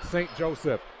and St.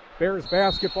 Joseph. Bears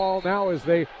basketball now as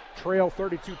they trail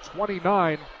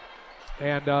 32-29.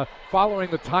 And following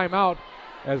the timeout,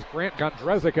 as Grant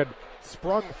Gondrezic had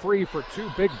sprung free for 2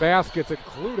 big baskets,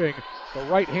 including the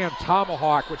right-hand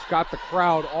tomahawk, which got the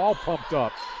crowd all pumped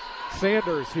up.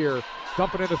 Sanders here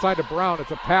dumping it inside to Brown.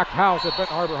 It's a packed house at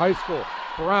Benton Harbor High School.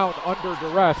 Brown under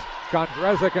duress.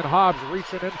 Gondrezic and Hobbs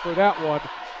reaching in for that one.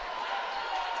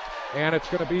 And it's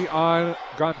going to be on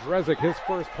Gondrezic, his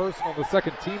first personal, the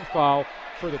second team foul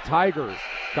for the Tigers.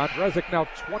 Gondrezic now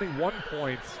 21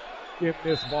 points in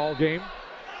this ball game,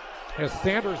 as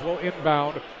Sanders will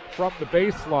inbound from the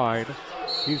baseline.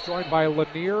 He's joined by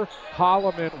Lanier,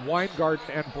 Holloman, Weingarten,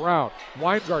 and Brown.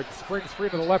 Weingarten springs free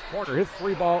to the left corner. His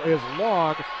 3 ball is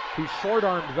long. He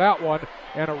short-armed that one,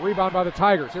 and a rebound by the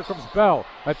Tigers. Here comes Bell,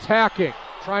 attacking,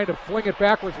 trying to fling it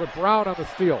backwards with Brown on the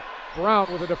steal.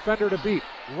 Brown with a defender to beat.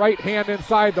 Right hand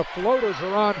inside. The floater,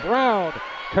 Jerron Brown,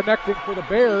 connecting for the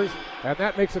Bears, and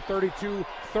that makes it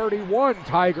 32-31.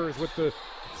 Tigers with the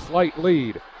slight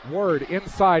lead. Word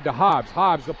inside to Hobbs.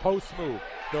 Hobbs, the post move.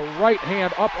 The right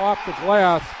hand up off the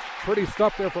glass. Pretty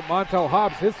stuff there from Montel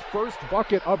Hobbs. His first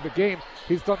bucket of the game.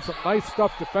 He's done some nice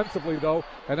stuff defensively, though,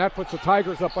 and that puts the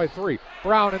Tigers up by 3.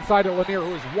 Brown inside to Lanier,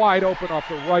 who is wide open off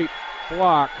the right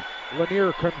block.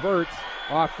 Lanier converts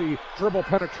off the dribble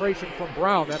penetration from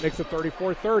Brown. That makes it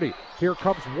 34-30. Here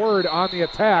comes Word on the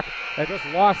attack and just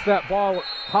lost that ball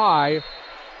high,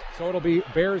 so it'll be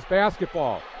Bears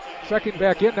basketball. Checking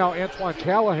back in now, Antoine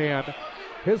Callahan.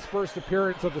 His first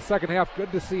appearance of the second half.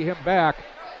 Good to see him back.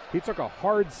 He took a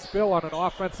hard spill on an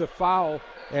offensive foul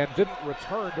and didn't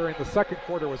return during the second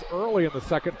quarter. It was early in the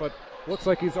second, but looks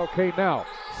like he's okay now.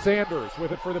 Sanders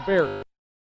with it for the Bears.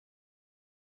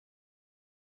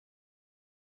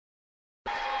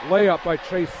 Layup by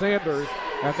Chase Sanders,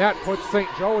 and that puts St.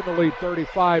 Joe in the lead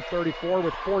 35-34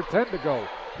 with 4:10 to go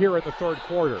here in the third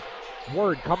quarter.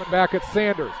 Word coming back at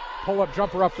Sanders. Pull-up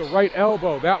jumper off the right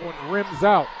elbow. That one rims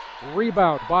out.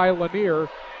 Rebound by Lanier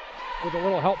with a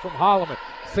little help from Holloman.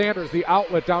 Sanders, the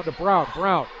outlet down to Brown.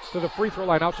 Brown to the free throw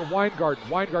line, out to Weingarten.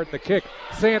 Weingarten the kick.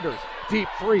 Sanders, deep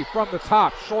 3 from the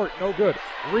top. Short, no good.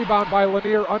 Rebound by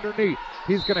Lanier underneath.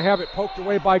 He's going to have it poked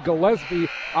away by Gillespie.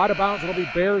 Out of bounds, it'll be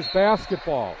Bears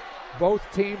basketball. Both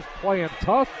teams playing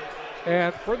tough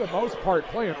and, for the most part,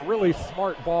 playing really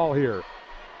smart ball here.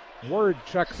 Word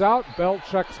checks out. Bell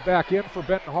checks back in for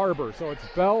Benton Harbor. So it's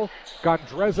Bell,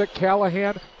 Gondrezic,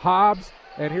 Callahan, Hobbs,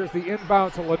 and here's the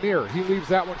inbound to Lanier. He leaves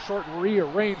that one short,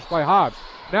 rearranged by Hobbs.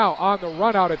 Now on the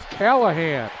run out, it's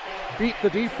Callahan. Beat the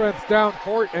defense down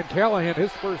court, and Callahan,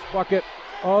 his first bucket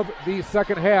of the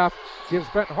second half, gives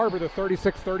Benton Harbor the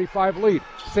 36-35 lead.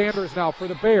 Sanders now for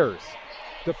the Bears.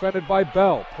 Defended by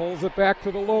Bell. Pulls it back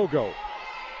to the logo.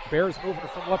 Bears moving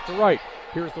from left to right.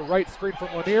 Here's the right screen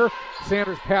from Lanier.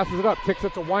 Sanders passes it up, kicks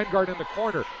it to Weingarten in the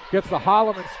corner. Gets the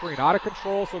Holloman screen out of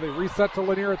control, so they reset to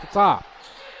Lanier at the top.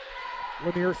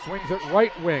 Lanier swings it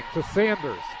right wing to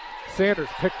Sanders. Sanders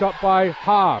picked up by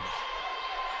Hobbs.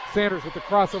 Sanders with the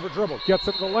crossover dribble. Gets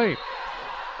into the lane.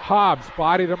 Hobbs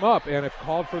bodied him up, and if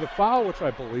called for the foul, which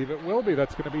I believe it will be,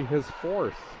 that's going to be his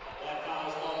 4th.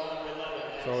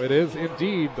 So it is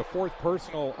indeed the 4th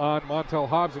personal on Montel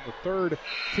Hobbs and the 3rd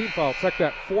team foul. Check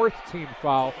that 4th team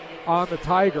foul on the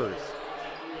Tigers.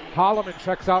 Holloman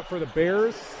checks out for the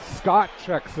Bears. Scott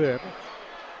checks in.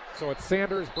 So it's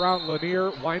Sanders, Brown,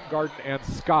 Lanier, Weingarten, and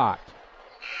Scott.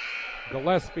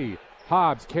 Gillespie,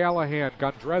 Hobbs, Callahan,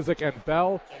 Gondrezic, and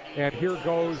Bell. And here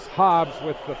goes Hobbs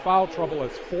with the foul trouble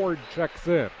as Ford checks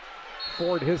in.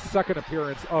 Ford, his second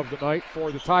appearance of the night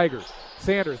for the Tigers.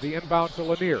 Sanders, the inbound to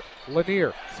Lanier.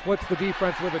 Lanier splits the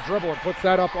defense with a dribble and puts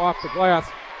that up off the glass.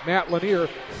 Matt Lanier,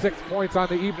 6 points on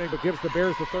the evening, but gives the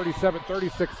Bears the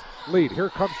 37-36 lead. Here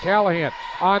comes Callahan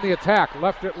on the attack,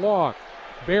 left it long.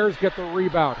 Bears get the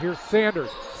rebound. Here's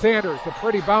Sanders. Sanders, the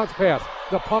pretty bounce pass.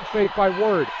 The pump fake by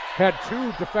Word. Had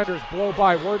 2 defenders blow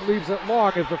by. Word leaves it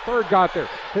long as the 3rd got there.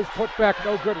 His putback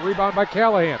no good. Rebound by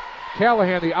Callahan.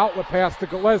 Callahan, the outlet pass to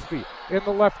Gillespie in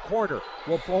the left corner.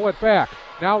 Will pull it back.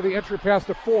 Now the entry pass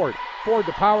to Ford. Ford,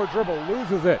 the power dribble,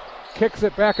 loses it. Kicks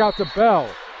it back out to Bell.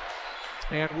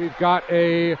 And we've got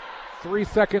a 3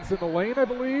 seconds in the lane, I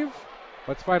believe.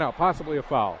 Let's find out. Possibly a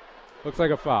foul. Looks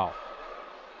like a foul.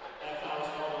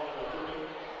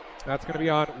 That's going to be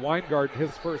on Weingarten,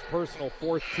 his first personal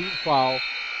 4th team foul.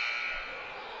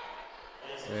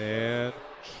 And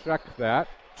check that.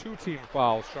 2 team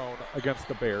fouls shown against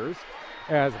the Bears.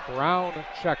 As Brown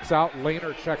checks out,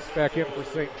 Lehner checks back in for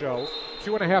St. Joe.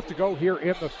 2.5 to go here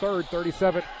in the third,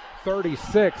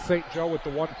 37-36. St. Joe with the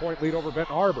 1-point lead over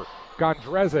Benton Harbor.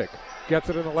 Gondrezic gets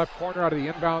it in the left corner out of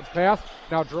the inbounds pass.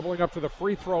 Now dribbling up to the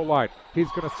free throw line. He's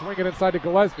going to swing it inside to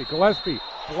Gillespie. Gillespie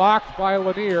blocked by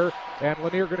Lanier, and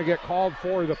Lanier going to get called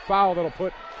for the foul that'll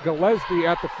put Gillespie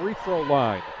at the free throw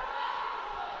line.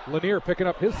 Lanier picking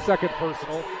up his second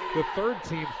personal, the third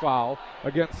team foul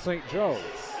against St. Joe.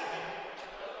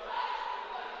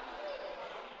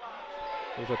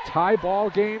 It was a tie ball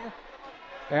game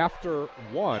after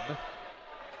one,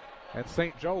 and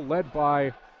St. Joe led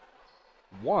by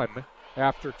one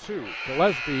after two.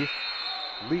 Gillespie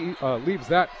leaves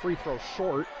that free throw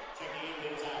short.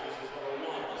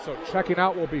 So checking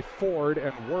out will be Ford,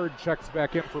 and Word checks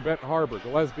back in for Benton Harbor.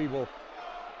 Gillespie will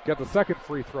get the second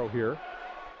free throw here.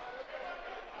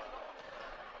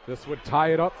 This would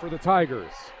tie it up for the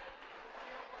Tigers.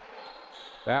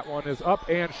 That one is up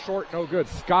and short, no good.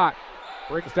 Scott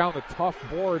brings down the tough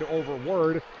board over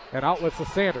Word and outlets to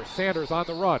Sanders. Sanders on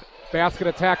the run. Basket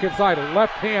attack inside. A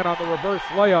left hand on the reverse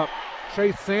layup.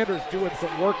 Chase Sanders doing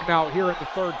some work now here in the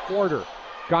third quarter.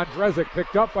 Gondrezic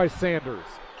picked up by Sanders.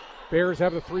 Bears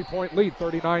have the three-point lead,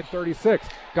 39-36.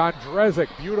 Gondrezic,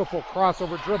 beautiful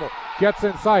crossover dribble. Gets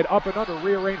inside, up and under,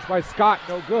 rearranged by Scott,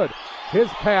 no good. His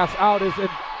pass out is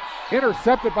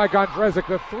intercepted by Gondrezic.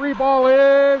 The three ball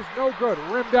is no good,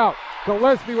 rimmed out.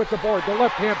 Gillespie with the board, the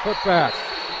left hand putback.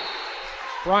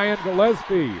 Brian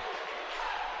Gillespie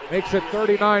makes it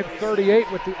 39-38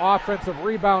 with the offensive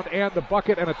rebound and the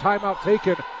bucket, and a timeout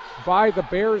taken by the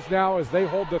Bears now as they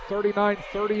hold the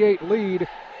 39-38 lead.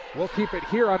 We'll keep it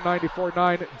here on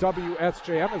 94.9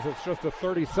 WSJM as it's just a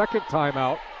 30-second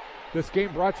timeout. This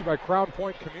game brought to you by Crown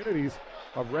Point Communities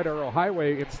of Red Arrow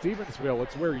Highway in Stevensville.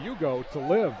 It's where you go to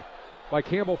live. By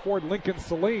Campbell Ford Lincoln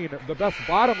Saline, the best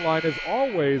bottom line is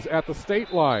always at the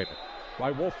state line.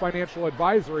 By Wolf Financial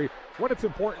Advisory, when it's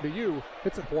important to you,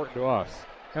 it's important to us.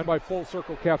 And by Full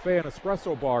Circle Cafe and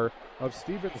Espresso Bar of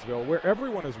Stevensville, where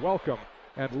everyone is welcome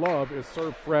and love is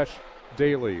served fresh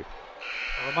daily.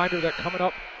 A reminder that coming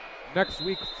up next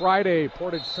week, Friday,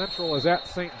 Portage Central is at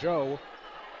St. Joe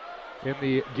in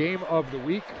the game of the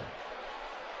week.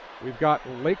 We've got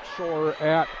Lakeshore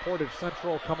at Portage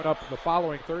Central coming up the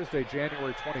following Thursday,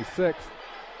 January 26th.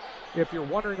 If you're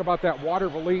wondering about that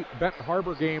Waterville Benton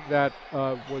Harbor game that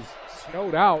was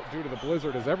snowed out due to the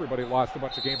blizzard as everybody lost a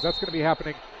bunch of games, that's going to be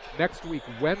happening next week,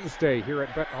 Wednesday, here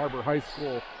at Benton Harbor High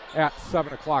School at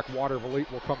 7 o'clock. Waterville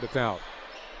will come to town.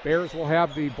 Bears will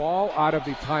have the ball out of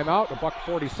the timeout.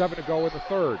 $1:47 to go in the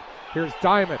third. Here's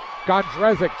Diamond.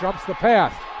 Gondrezic jumps the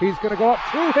pass. He's going to go up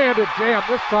two-handed jam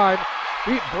this time.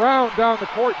 Beat Brown down the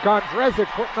court. Gondrezic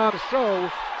putting on a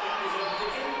show.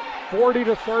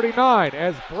 40-39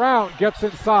 as Brown gets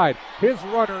inside. His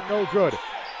runner no good.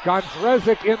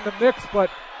 Gondrezic in the mix,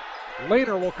 but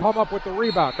Lehner will come up with the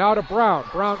rebound. Now to Brown.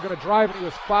 Brown going to drive, and he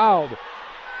was fouled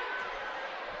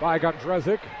by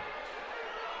Gondrezic.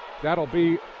 That'll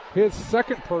be his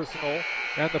second personal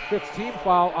and the 5th team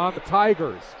foul on the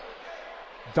Tigers.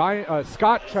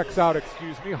 Scott checks out,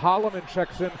 Holloman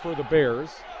checks in for the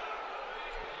Bears.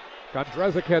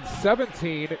 Gondrezic had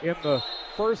 17 in the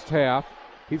first half.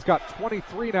 He's got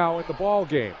 23 now in the ball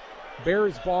game.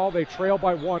 Bears ball, they trail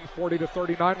by 1,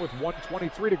 40-39 with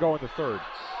 1:23 to go in the third.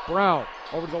 Brown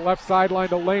over to the left sideline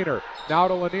to Lehner. Now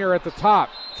to Lanier at the top.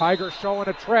 Tigers showing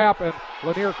a trap, and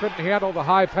Lanier couldn't handle the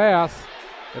high pass.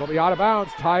 It'll be out of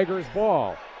bounds, Tigers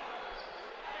ball.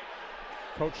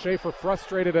 Coach Schaefer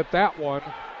frustrated at that one.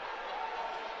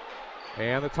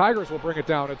 And the Tigers will bring it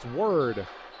down. It's Word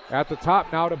at the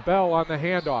top now to Bell on the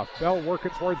handoff. Bell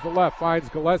working towards the left, finds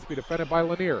Gillespie, defended by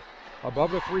Lanier.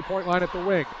 Above the three-point line at the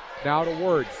wing. Now to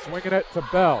Word, swinging it to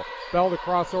Bell. Bell the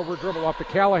crossover dribble off the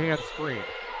Callahan screen.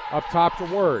 Up top to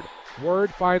Word.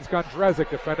 Word finds Gondrezic,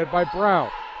 defended by Brown.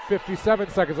 57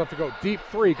 seconds left to go. Deep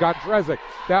three, Gondrezic.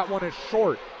 That one is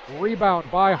short. Rebound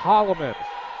by Holloman.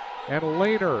 And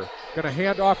Lehner going to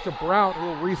hand off to Brown, who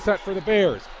will reset for the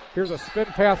Bears. Here's a spin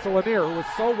pass to Lanier, who was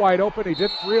so wide open he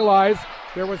didn't realize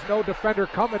there was no defender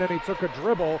coming, and he took a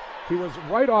dribble. He was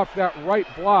right off that right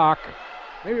block,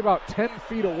 maybe about 10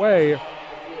 feet away.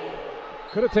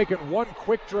 Could have taken one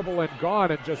quick dribble and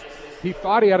gone, and he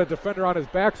thought he had a defender on his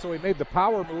back, so he made the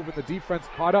power move, and the defense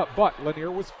caught up. But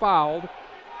Lanier was fouled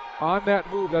on that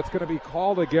move. That's going to be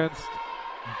called against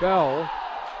Bell,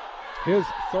 his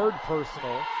third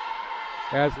personal,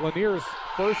 as Lanier's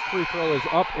first free throw is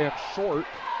up and short.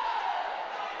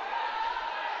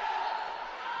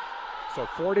 So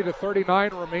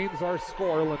 40-39 remains our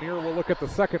score. Lanier will look at the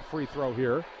second free throw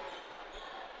here.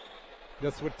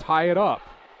 This would tie it up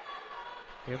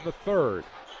in the third.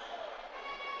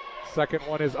 Second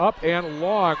one is up and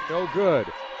long, no good.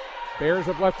 Bears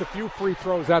have left a few free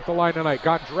throws at the line tonight.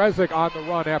 Gondrezic on the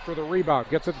run after the rebound.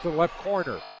 Gets it to the left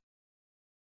corner.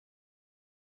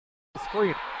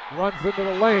 Screen, runs into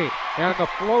the lane, and the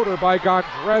floater by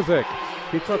Gondrezic.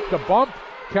 He took the bump,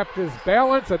 kept his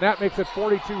balance, and that makes it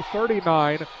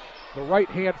 42-39. The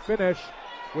right-hand finish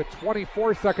with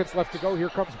 24 seconds left to go. Here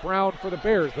comes Brown for the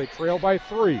Bears. They trail by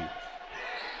 3.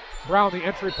 Brown, the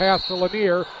entry pass to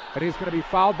Lanier, and he's going to be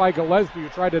fouled by Gillespie, who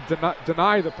tried to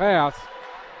deny the pass,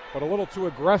 but a little too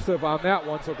aggressive on that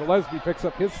one. So Gillespie picks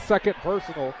up his second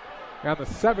personal and the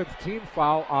 7th team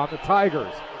foul on the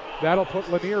Tigers. That'll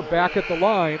put Lanier back at the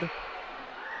line.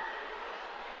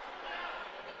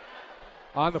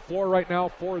 On the floor right now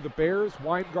for the Bears,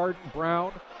 Weingarten,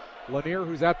 Brown, Lanier,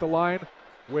 who's at the line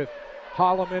with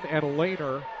Holloman and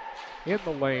Lehner in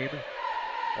the lane,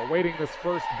 awaiting this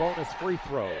first bonus free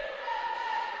throw.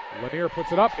 Lanier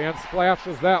puts it up and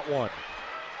splashes that one.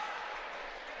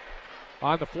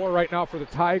 On the floor right now for the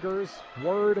Tigers,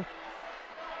 Word,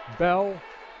 Bell,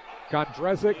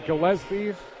 Gondrezic,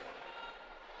 Gillespie,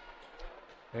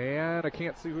 and I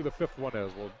can't see who the 5th one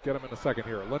is. We'll get him in a second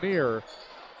here. Lanier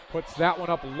puts that one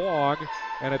up long,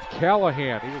 and it's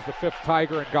Callahan. He was the 5th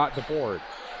Tiger and got the board.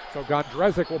 So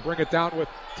Gondrezic will bring it down with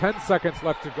 10 seconds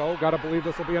left to go. Got to believe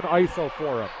this will be an ISO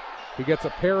for him. He gets a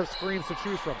pair of screens to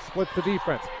choose from, splits the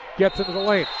defense, gets into the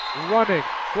lane, running,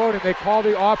 floating. They call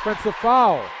the offensive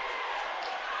foul.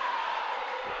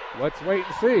 Let's wait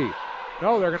and see.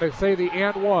 No, they're going to say the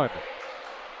and one.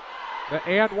 The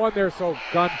and one there, so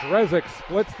Gondrezic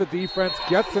splits the defense,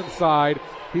 gets inside.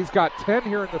 He's got 10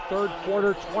 here in the third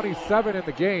quarter, 27 in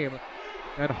the game,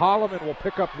 and Holloman will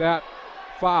pick up that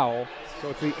foul. So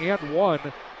it's the and one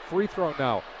free throw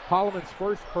now. Holloman's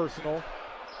first personal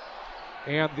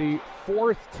and the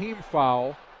 4th team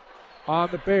foul on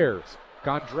the Bears.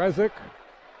 Gondrezic,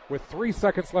 with 3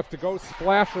 seconds left to go,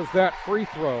 splashes that free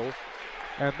throw,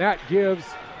 and that gives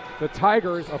the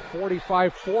Tigers a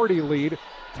 45-40 lead.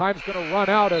 Time's going to run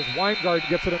out as Weingarten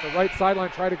gets it in the right sideline,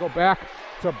 try to go back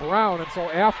to Brown. And so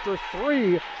after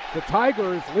 3, the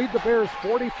Tigers lead the Bears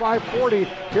 45-40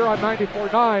 here on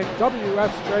 94.9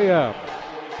 WSJM.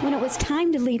 When it was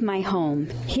time to leave my home,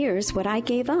 here's what I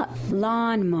gave up.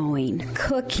 Lawn mowing,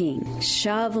 cooking,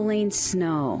 shoveling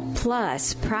snow,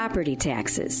 plus property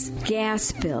taxes,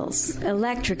 gas bills,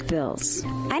 electric bills.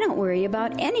 I don't worry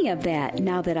about any of that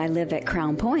now that I live at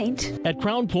Crown Point. At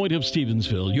Crown Point of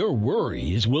Stevensville, your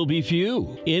worries will be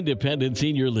few. Independent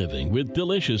senior living with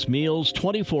delicious meals,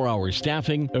 24-hour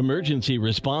staffing, emergency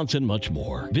response, and much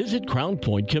more. Visit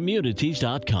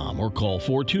CrownPointCommunities.com or call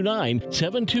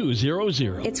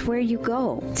 429-7200. It's where you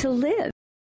go to live.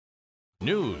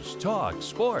 News, talk,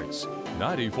 sports.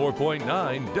 94.9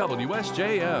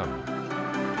 WSJM.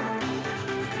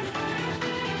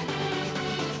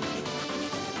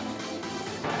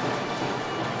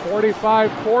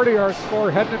 .45-40 our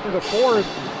score heading into the 4th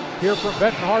here from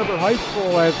Benton Harbor High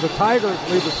School as the Tigers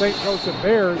lead the St. Joseph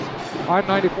Bears on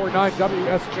 94.9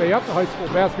 WSJM. The high school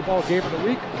basketball game of the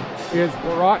week is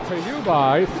brought to you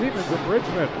by Siemens and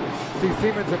Bridgman. See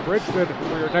Siemens and Bridgman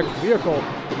for your next vehicle.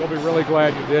 You'll be really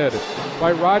glad you did.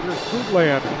 By Rogers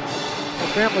Foodland. The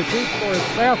family food store is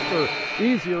faster,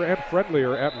 easier, and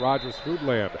friendlier at Rogers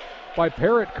Foodland. By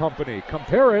Parrot Company.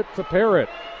 Compare it to Parrot.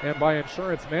 And by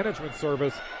Insurance Management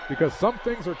Service, because some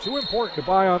things are too important to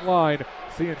buy online.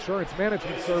 See Insurance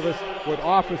Management Service with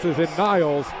offices in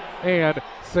Niles and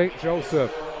St.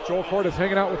 Joseph. Joel Cordes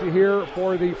hanging out with you here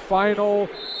for the final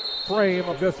frame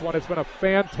of this one. It's been a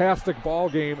fantastic ball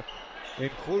game,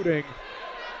 including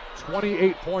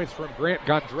 28 points from Grant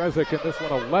Gondrezic in this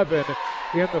one, 11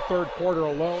 in the third quarter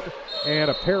alone, and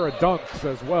a pair of dunks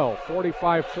as well.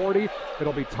 45-40,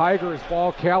 it'll be Tigers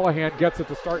ball. Callahan gets it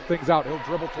to start things out. He'll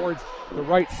dribble towards the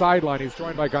right sideline. He's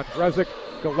joined by Gondrezic,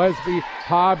 Gillespie,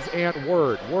 Hobbs, and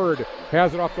Word. Word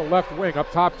has it off the left wing, up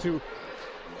top to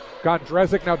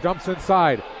Gondrezic, now dumps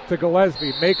inside to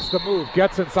Gillespie, makes the move,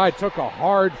 gets inside, took a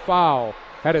hard foul,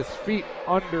 had his feet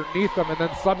underneath him, and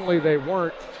then suddenly they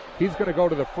weren't. He's going to go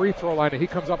to the free throw line, and he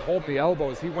comes up holding the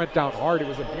elbows. He went down hard. It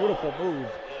was a beautiful move,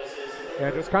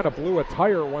 and just kind of blew a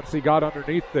tire once he got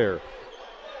underneath there.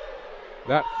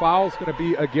 That foul's going to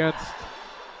be against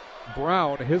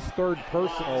Brown, his third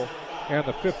personal, and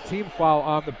the 5th team foul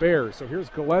on the Bears. So here's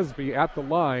Gillespie at the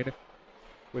line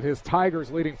with his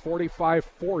Tigers leading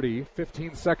 45-40,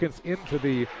 15 seconds into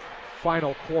the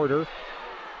final quarter.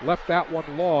 Left that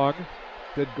one long,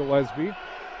 did Gillespie.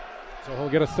 So he'll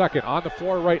get a second. On the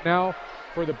floor right now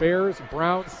for the Bears,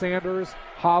 Brown, Sanders,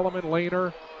 Holloman,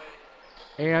 Lehner,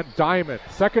 and Diamond.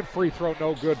 Second free throw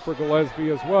no good for Gillespie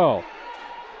as well.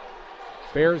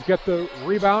 Bears get the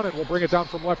rebound and will bring it down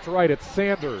from left to right. It's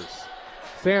Sanders.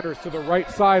 Sanders to the right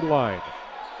sideline.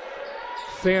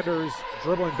 Sanders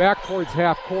dribbling back towards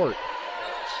half court.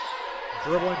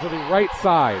 Dribbling to the right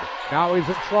side. Now he's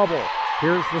in trouble.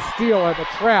 Here's the steal and the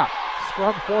trap.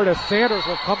 Scrum forward as Sanders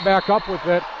will come back up with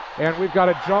it. And we've got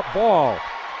a jump ball.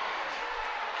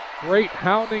 Great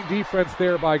hounding defense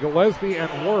there by Gillespie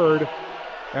and Word,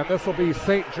 and this will be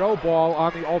St. Joe ball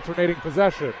on the alternating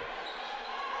possession.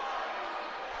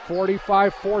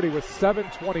 45-40 with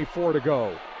 7:24 to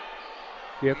go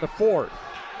in the fourth.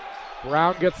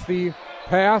 Brown gets the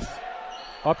pass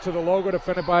up to the logo,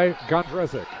 defended by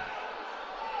Gondrezic.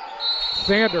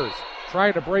 Sanders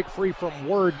trying to break free from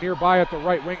Word nearby at the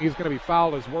right wing. He's going to be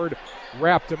fouled as Word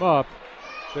wrapped him up.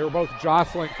 They were both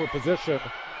jostling for position,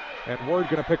 and Word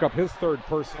going to pick up his third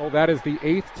personal. That is the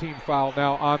 8th team foul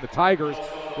now on the Tigers,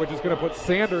 which is going to put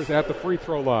Sanders at the free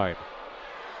throw line.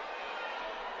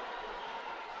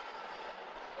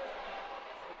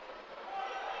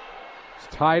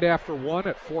 It's tied after one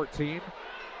at 14,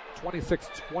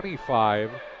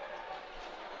 26-25.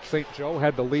 St. Joe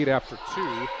had the lead after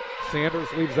two. Sanders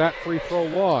leaves that free throw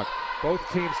long. Both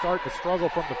teams starting to struggle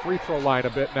from the free throw line a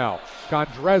bit now.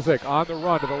 Gondrezic on the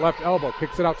run to the left elbow,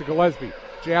 kicks it out to Gillespie.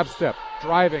 Jab step,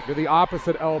 driving to the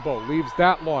opposite elbow, leaves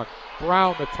that long.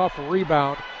 Brown, the tough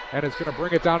rebound, and is going to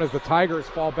bring it down as the Tigers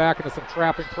fall back into some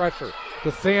trapping pressure.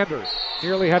 To Sanders,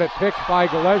 nearly had it picked by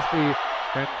Gillespie,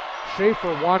 and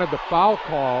Schaefer wanted the foul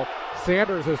call.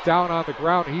 Sanders is down on the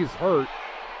ground, he's hurt.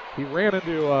 He ran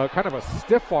into kind of a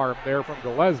stiff arm there from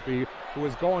Gillespie, who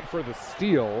was going for the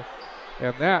steal.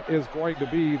 And that is going to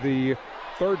be the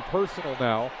third personal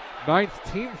now.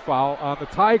 9th team foul on the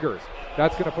Tigers.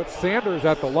 That's going to put Sanders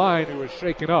at the line, who is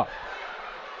shaken up.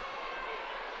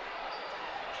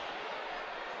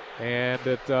 And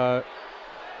it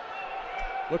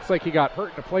looks like he got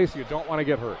hurt in a place you don't want to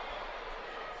get hurt.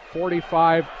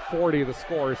 45-40 the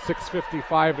score,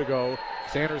 6:55 to go.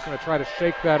 Sanders going to try to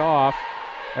shake that off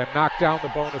and knock down the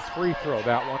bonus free throw.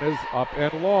 That one is up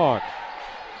and long.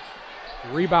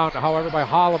 Rebound, however, by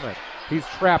Holloman. He's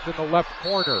trapped in the left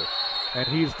corner, and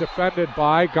he's defended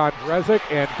by Gondrezic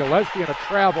and Gillespie in a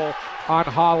travel on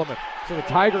Holloman. So the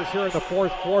Tigers here in the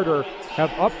fourth quarter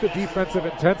have upped the defensive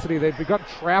intensity. They've begun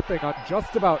trapping on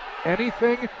just about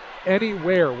anything,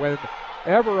 anywhere.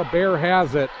 Whenever a Bear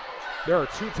has it, there are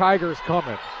two Tigers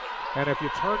coming. And if you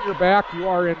turn your back, you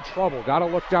are in trouble. Got to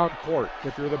look down court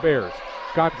if you're the Bears.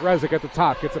 Gondrezic at the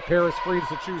top, gets a pair of screens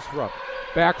to choose from.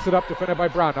 Backs it up, defended by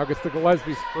Brown. Now gets the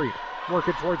Gillespie screen.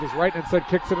 Working towards his right, and instead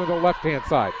kicks it into the left-hand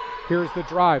side. Here's the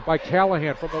drive by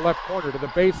Callahan from the left corner to the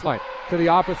baseline, to the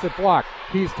opposite block.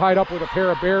 He's tied up with a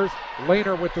pair of Bears.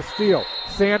 Lehner with the steal.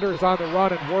 Sanders on the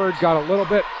run, and Word got a little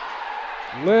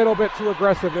bit too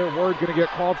aggressive there. Word going to get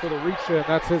called for the reach in.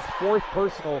 That's his fourth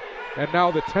personal, and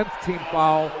now the 10th team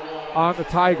foul on the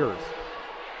Tigers.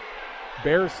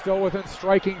 Bears still within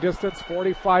striking distance,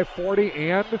 45-40,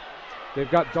 and they've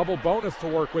got double bonus to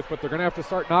work with, but they're going to have to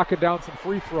start knocking down some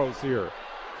free throws here.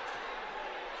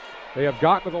 They have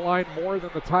gotten to the line more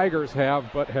than the Tigers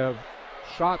have, but have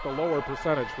shot the lower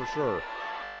percentage for sure.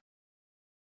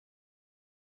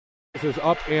 This is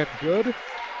up and good.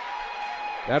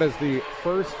 That is the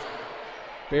first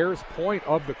Bears point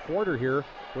of the quarter here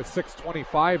with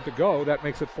 6:25 to go. That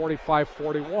makes it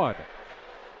 45-41.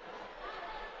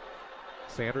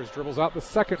 Sanders dribbles out the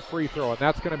second free throw, and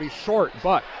that's going to be short,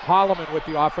 but Holloman with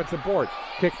the offensive board.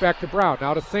 Kick back to Brown,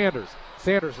 now to Sanders.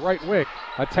 Sanders right wing,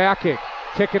 attacking,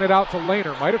 kicking it out to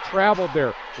Lehner. Might have traveled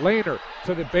there. Lehner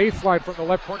to the baseline from the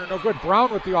left corner, no good.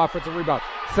 Brown with the offensive rebound.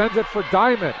 Sends it for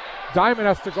Diamond. Diamond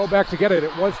has to go back to get it.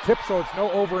 It was tipped, so it's no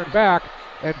over and back,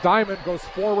 and Diamond goes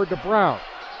forward to Brown.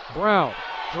 Brown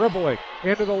dribbling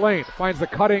into the lane, finds the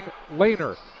cutting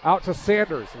Lehner. Out to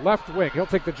Sanders, left wing. He'll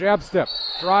take the jab step,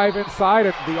 drive inside,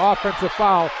 and the offensive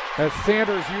foul as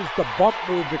Sanders used the bump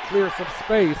move to clear some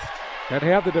space and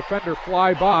have the defender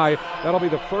fly by. That'll be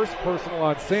the first personal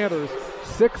on Sanders.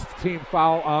 6th team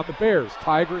foul on the Bears.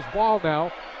 Tigers ball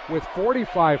now with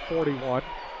 45-41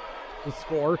 the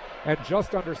score and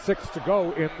just under 6 to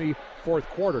go in the fourth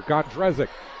quarter. Gondrezic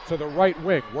to the right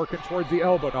wing, working towards the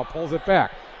elbow. Now pulls it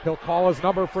back. He'll call his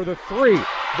number for the three.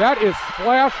 That is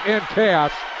splash and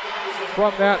cash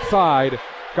from that side.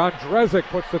 Gondrezic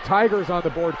puts the Tigers on the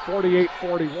board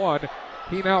 48-41.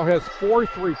 He now has 4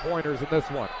 3-pointers in this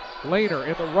one. Lehner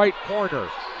in the right corner.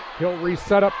 He'll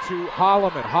reset up to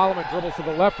Holloman. Holloman dribbles to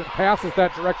the left and passes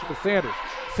that direction to Sanders.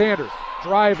 Sanders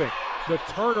driving. The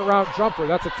turnaround jumper.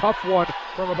 That's a tough one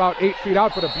from about 8 feet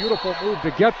out, but a beautiful move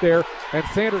to get there. And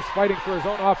Sanders fighting for his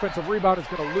own offensive rebound is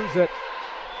going to lose it,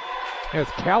 as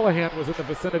Callahan was in the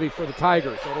vicinity for the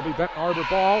Tigers. So it'll be Benton Harbor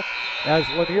ball as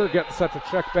Lanier getting set to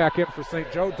check back in for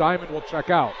St. Joe. Diamond will check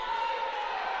out.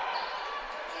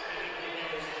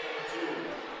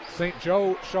 St.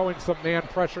 Joe showing some man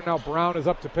pressure now. Brown is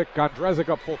up to pick Gondrezic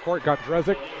up full court.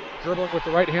 Gondrezic dribbling with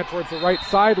the right hand towards the right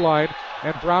sideline,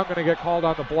 and Brown going to get called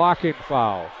on the blocking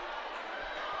foul.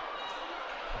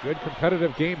 Good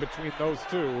competitive game between those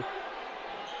two.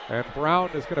 And Brown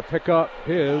is going to pick up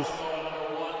his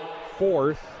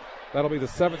 4th. That'll be the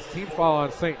 7th team foul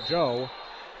on St. Joe.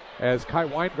 As Kai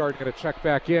Weingart going to check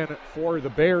back in for the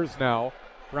Bears now.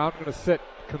 Brown going to sit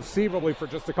conceivably for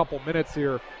just a couple minutes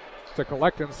here to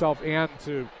collect himself and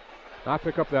to not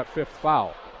pick up that 5th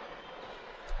foul.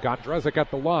 Gondrezic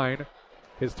at the line.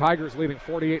 His Tigers leading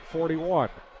 48-41.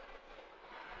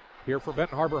 Here for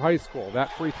Benton Harbor High School.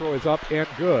 That free throw is up and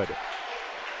good.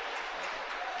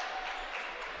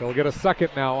 He'll get a second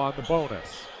now on the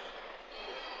bonus.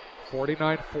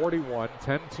 49-41.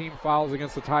 10 team fouls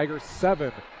against the Tigers,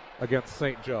 7 against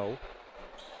St. Joe.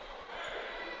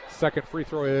 Second free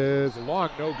throw is long,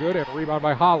 no good, and rebound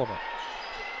by Holloman.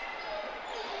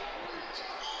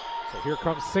 So here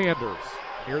comes Sanders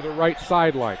near the right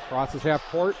sideline. Crosses half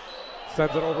court,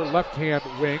 sends it over left-hand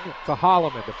wing to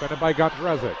Holloman, defended by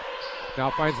Gondrezic. Now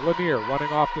finds Lanier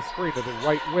running off the screen to the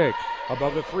right wing.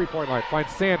 Above the three-point line,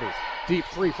 finds Sanders. Deep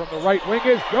three from the right wing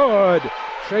is good.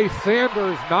 Chase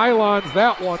Sanders nylons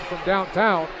that one from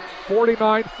downtown.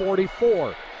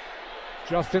 49-44.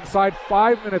 Just inside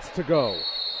 5 minutes to go.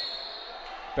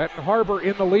 Benton Harbor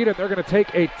in the lead, and they're going to take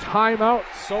a timeout.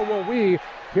 So will we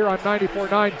here on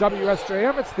 94.9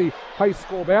 WSJM. It's the high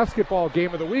school basketball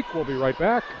game of the week. We'll be right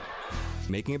back.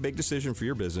 Making a big decision for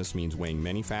your business means weighing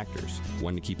many factors.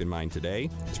 One to keep in mind today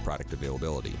is product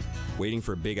availability. Waiting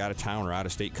for a big out-of-town or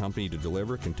out-of-state company to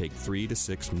deliver can take 3 to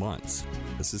 6 months.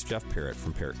 This is Jeff Parrott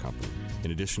from Parrott Company.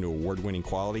 In addition to award-winning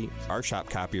quality, our shop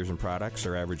copiers and products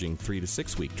are averaging 3 to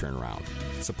 6 week turnaround.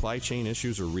 Supply chain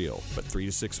issues are real, but 3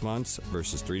 to 6 months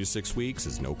versus 3 to 6 weeks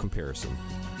is no comparison.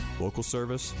 Local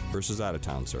service versus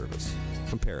out-of-town service.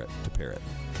 Compare it to Parrott.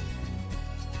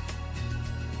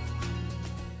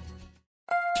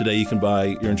 Today you can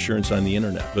buy your insurance on the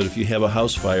internet, but if you have a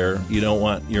house fire, you don't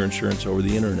want your insurance over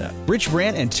the internet. Rich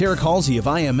Brandt and Tarek Halsey of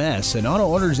IMS, an auto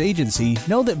owners agency,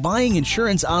 know that buying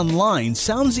insurance online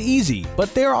sounds easy,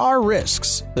 but there are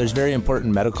risks. There's very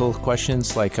important medical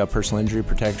questions like personal injury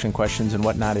protection questions and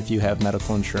whatnot if you have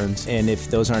medical insurance. And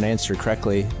if those aren't answered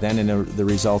correctly, then in the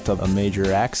result of a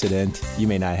major accident, you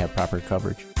may not have proper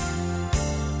coverage.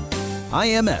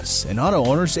 IMS, an auto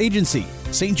owners agency,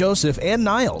 St. Joseph and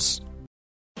Niles.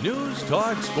 News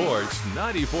Talk Sports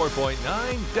 94.9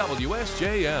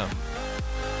 WSJM.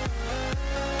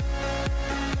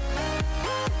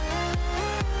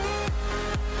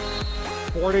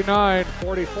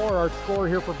 (49-44) our score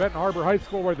here for Benton Harbor High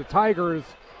School, where the Tigers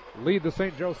lead the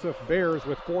St. Joseph Bears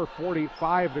with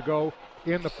 4:45 to go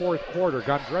in the fourth quarter.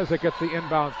 Gondrezic gets the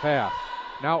inbounds pass.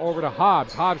 Now over to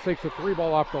Hobbs. Hobbs takes a three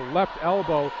ball off the left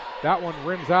elbow. That one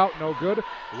rims out, no good.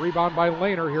 Rebound by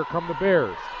Lehner. Here come the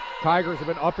Bears. Tigers have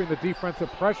been upping the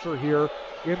defensive pressure here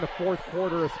in the fourth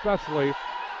quarter especially,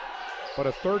 but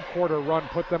a third quarter run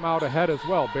put them out ahead as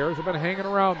well. Bears have been hanging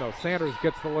around though. Sanders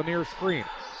gets the Lanier screen,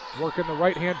 working the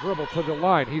right-hand dribble to the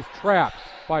line. He's trapped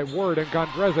by Word and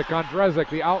Gondrezic.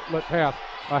 Gondrezic, the outlet pass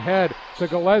ahead to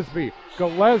Gillespie.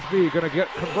 Gillespie going to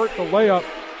convert the layup.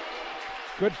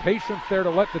 Good patience there to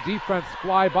let the defense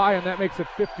fly by, and that makes it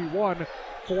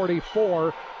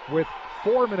 51-44 with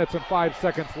 4 minutes and 5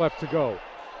 seconds left to go.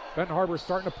 Benton Harbor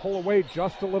starting to pull away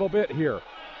just a little bit here.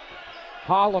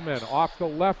 Holloman off the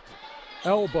left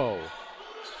elbow.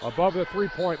 Above the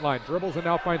three-point line. Dribbles and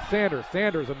now finds Sanders.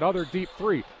 Sanders, another deep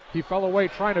three. He fell away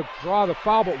trying to draw the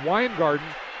foul, but Weingarten,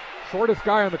 shortest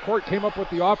guy on the court, came up with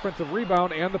the offensive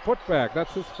rebound and the putback.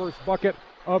 That's his first bucket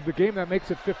of the game. That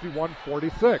makes it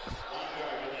 51-46.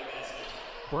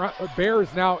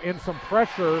 Bears now in some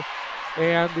pressure,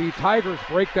 and the Tigers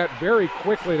break that very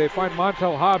quickly. They find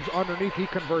Montel Hobbs underneath. He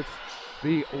converts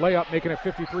the layup, making it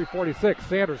 53-46.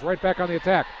 Sanders right back on the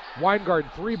attack. Weingarten,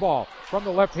 three ball from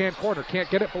the left-hand corner. Can't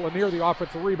get it, but Lanier the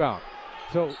offensive rebound.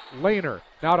 To Lehner,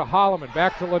 now to Holloman,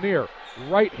 back to Lanier.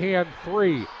 Right-hand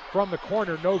three from the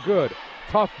corner, no good.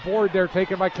 Tough board there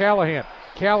taken by Callahan.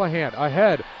 Callahan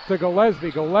ahead to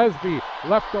Gillespie. Gillespie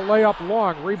left the layup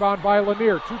long. Rebound by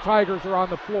Lanier. Two Tigers are on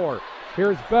the floor.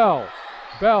 Here's Bell.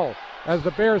 Bell, as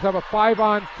the Bears have a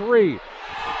 5-on-3.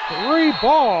 Three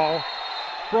ball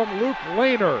from Luke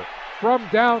Lehner from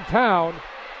downtown.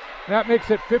 That makes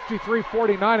it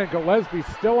 53-49, and Gillespie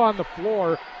still on the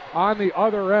floor on the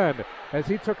other end as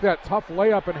he took that tough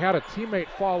layup and had a teammate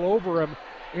fall over him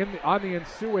on the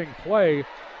ensuing play.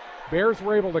 Bears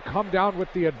were able to come down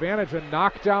with the advantage and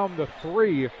knock down the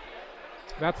three.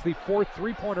 That's the fourth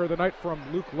three-pointer of the night from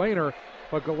Luke Lehner,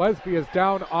 but Gillespie is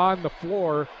down on the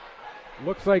floor.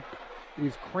 Looks like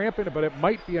he's cramping, but it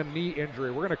might be a knee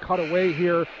injury. We're going to cut away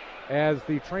here as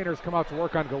the trainers come out to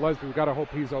work on Gillespie. We've got to hope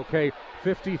he's okay.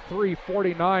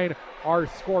 53-49 our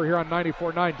score here on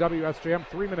 94.9 WSJM.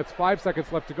 3 minutes, 5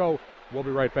 seconds left to go. We'll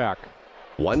be right back.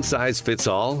 One size fits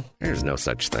all? There's no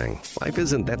such thing. Life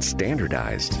isn't that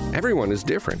standardized. Everyone is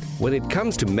different. When it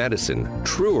comes to medicine,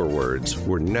 truer words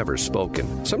were never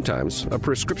spoken. Sometimes a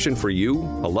prescription for you,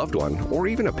 a loved one, or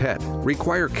even a pet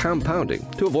require compounding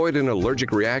to avoid an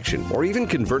allergic reaction or even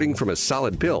converting from a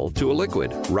solid pill to a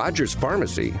liquid. Rogers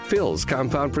Pharmacy fills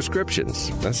compound prescriptions.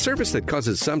 A service that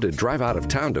causes some to drive out of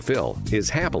town to fill is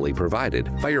happily provided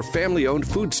by your family-owned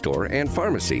food store and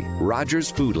pharmacy,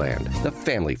 Rogers Foodland, the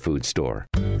family food store.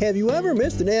 Have you ever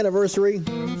missed an anniversary?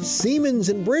 Siemens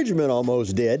and Bridgman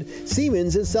almost did.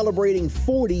 Siemens is celebrating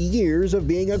 40 years of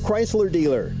being a Chrysler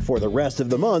dealer. For the rest of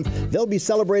the month, they'll be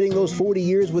celebrating those 40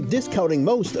 years with discounting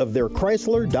most of their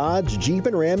Chrysler, Dodge, Jeep,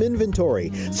 and Ram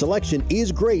inventory. Selection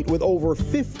is great with over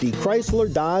 50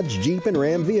 Chrysler, Dodge, Jeep, and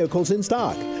Ram vehicles in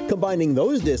stock. Combining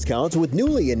those discounts with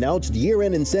newly announced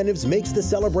year-end incentives makes the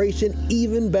celebration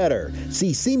even better.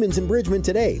 See Siemens and Bridgman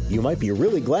today. You might be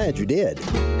really glad you did.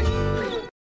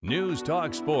 News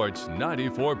Talk Sports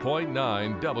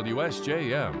 94.9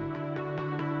 WSJM.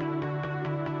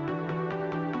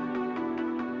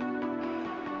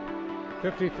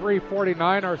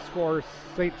 (53-49) our score.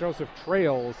 St. Joseph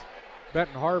trails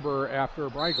Benton Harbor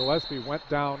after Brian Gillespie went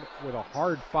down with a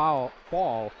hard fall.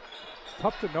 It's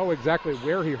tough to know exactly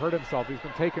where he hurt himself. He's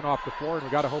been taken off the floor, and we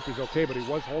got to hope he's okay, but he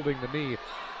was holding the knee.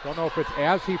 Don't know if it's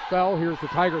as he fell. Here's the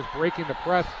Tigers breaking the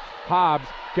press. Hobbs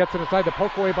gets it inside, the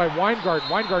poke away by Weingarten.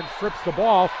 Weingarten strips the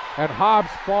ball, and Hobbs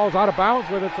falls out of bounds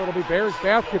with it, so it'll be Bears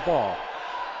basketball.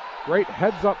 Great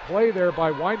heads-up play there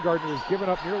by Weingarten, who's given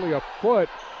up nearly a foot,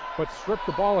 but stripped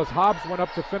the ball as Hobbs went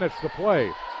up to finish the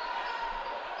play.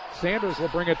 Sanders will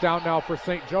bring it down now for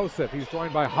St. Joseph. He's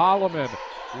joined by Holloman,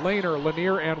 Lehner,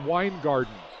 Lanier, and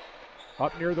Weingarten.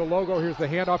 Up near the logo, here's the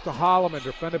handoff to Holloman,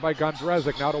 defended by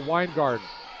Gondrezic. Now to Weingarten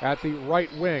at the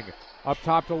right wing. Up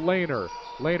top to Lehner.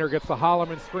 Lehner gets the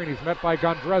Holloman screen. He's met by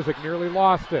Gondrezic, nearly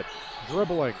lost it.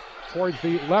 Dribbling towards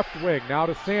the left wing. Now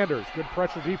to Sanders. Good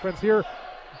pressure defense here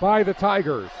by the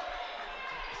Tigers.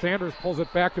 Sanders pulls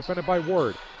it back, defended by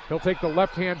Word. He'll take the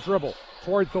left-hand dribble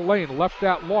towards the lane. Left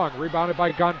that long, rebounded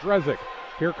by Gondrezic.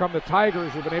 Here come the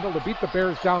Tigers, who've been able to beat the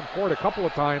Bears down court a couple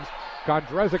of times.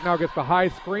 Gondrezic now gets the high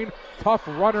screen. Tough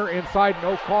runner inside,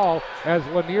 no call as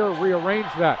Lanier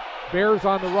rearranged that. Bears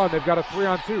on the run. They've got a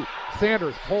 3-on-2.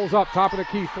 Sanders pulls up, top of the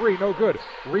key, three, no good.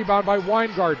 Rebound by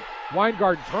Weingarten.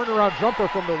 Weingarten, turnaround jumper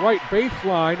from the right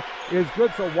baseline is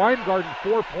good. So Weingarten,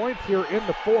 4 points here in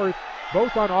the fourth,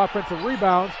 both on offensive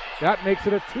rebounds. That makes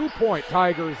it a 2-point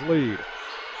Tigers lead.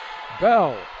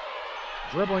 Bell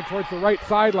dribbling towards the right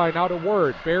sideline, now to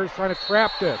Word. Bears trying to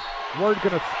trap this. Word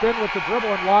going to spin with the dribble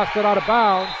and lost it out of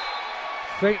bounds.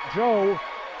 St. Joe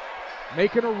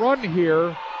making a run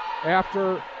here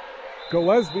after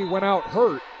Gillespie went out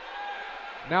hurt.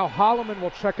 Now Holloman will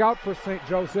check out for St.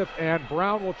 Joseph, and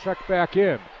Brown will check back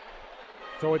in.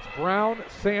 So it's Brown,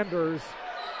 Sanders,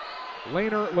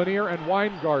 Lehner, Lanier, and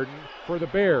Weingarten for the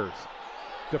Bears.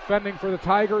 Defending for the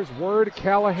Tigers, Word,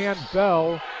 Callahan,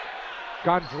 Bell,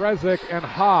 Gondrezic, and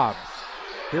Hobbs.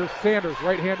 Here's Sanders,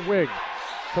 right-hand wing,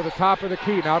 to the top of the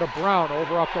key. Now to Brown,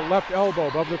 over off the left elbow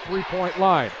above the three-point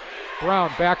line.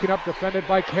 Brown backing up, defended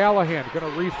by Callahan.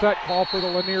 Going to reset, call for the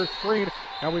Lanier screen.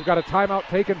 And we've got a timeout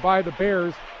taken by the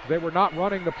Bears. They were not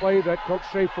running the play that Coach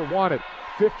Schaefer wanted.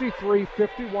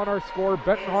 53-51 our score.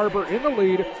 Benton Harbor in the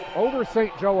lead over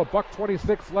St. Joe.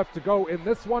 $1:26 left to go in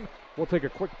this one. We'll take a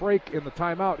quick break in the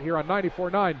timeout here on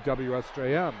 94.9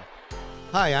 WSJM.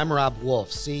 Hi, I'm Rob Wolf,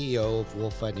 CEO of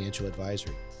Wolf Financial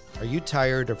Advisory. Are you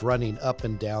tired of running up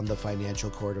and down the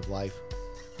financial court of life?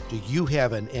 Do you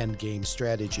have an end game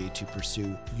strategy to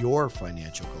pursue your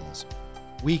financial goals?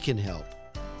 We can help.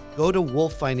 Go to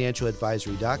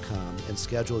wolffinancialadvisory.com and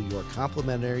schedule your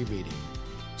complimentary meeting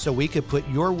so we could put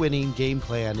your winning game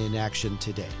plan in action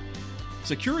today.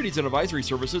 Securities and advisory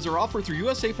services are offered through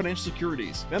USA Financial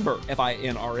Securities. Member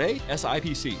FINRA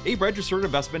SIPC, a registered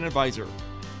investment advisor.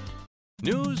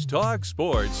 News Talk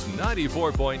Sports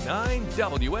 94.9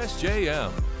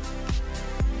 WSJM.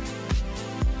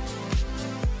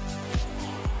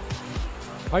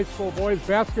 High school boys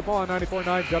basketball on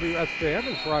 94.9 WSJM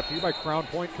is brought to you by Crown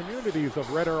Point Communities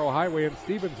of Red Arrow Highway in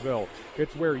Stevensville.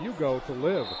 It's where you go to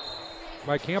live.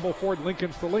 By Campbell Ford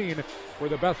Lincoln Saline, where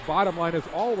the best bottom line is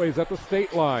always at the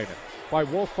state line. By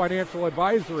Wolf Financial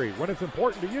Advisory. When it's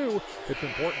important to you, it's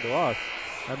important to us.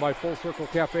 And by Full Circle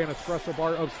Cafe and Espresso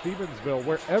Bar of Stevensville,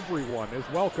 where everyone is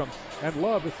welcome and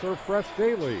love is served fresh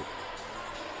daily.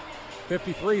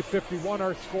 53-51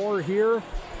 our score here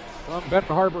from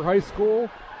Benton Harbor High School.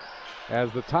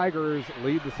 as the Tigers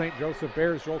lead the St. Joseph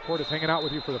Bears. Joel Court is hanging out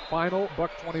with you for the final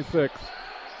 $1:26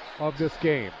 of this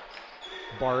game,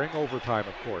 barring overtime,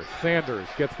 of course. Sanders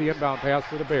gets the inbound pass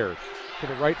for the Bears to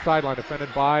the right sideline, defended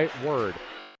by Word.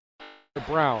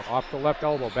 Brown off the left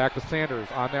elbow, back to Sanders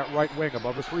on that right wing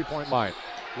above the three-point line.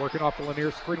 Working off the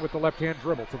Lanier screen with the left-hand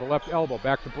dribble to the left elbow,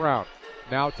 back to Brown.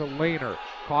 Now to Lehner,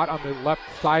 caught on the left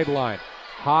sideline.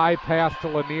 High pass to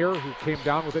Lanier, who came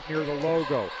down with it near the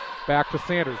logo. Back to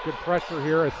Sanders. Good pressure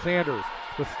here as Sanders,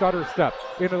 the stutter step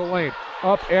into the lane.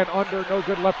 Up and under, no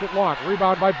good, left it long.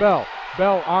 Rebound by Bell.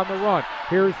 Bell on the run.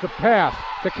 Here's the pass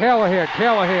to Callahan.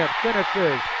 Callahan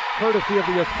finishes, courtesy of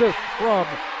the assist from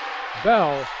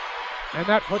Bell. And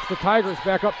that puts the Tigers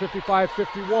back up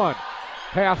 55-51.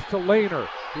 Pass to Lehner,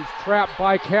 who's trapped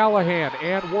by Callahan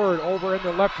and Word over in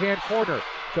the left-hand corner.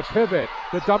 The pivot,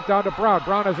 the dump down to Brown.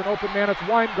 Brown has an open man, it's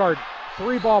Weingarten.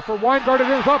 Three ball for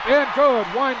Weingarten, it is up and good.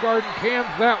 Weingarten cans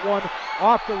that one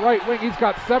off the right wing. He's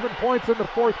got 7 points in the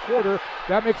fourth quarter.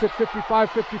 That makes it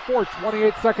 55-54,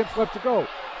 28 seconds left to go.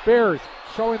 Bears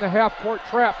showing the half-court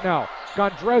trap now.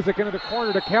 Gondrezic into the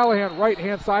corner to Callahan,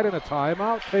 right-hand side, and a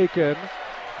timeout taken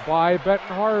by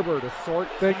Benton Harbor to sort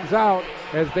things out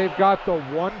as they've got the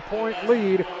 1-point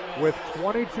lead with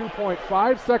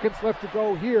 22.5 seconds left to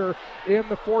go here in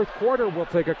the fourth quarter. We'll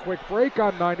take a quick break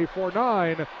on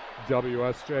 94.9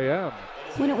 WSJM.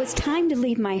 When it was time to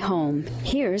leave my home,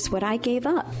 here's what I gave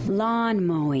up. Lawn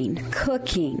mowing,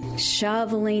 cooking,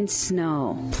 shoveling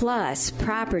snow, plus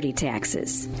property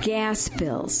taxes, gas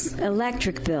bills,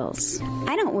 electric bills.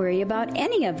 I don't worry about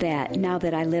any of that now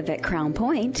that I live at Crown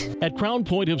Point. At Crown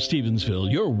Point of Stevensville,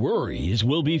 your worries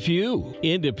will be few.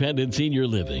 Independent senior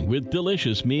living with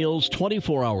delicious meals,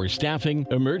 24-hour staffing,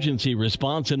 emergency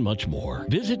response, and much more.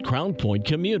 Visit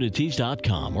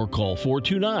crownpointcommunities.com or call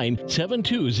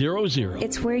 429-7200.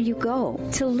 It's where you go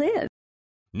to live.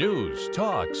 News,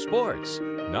 talk, sports.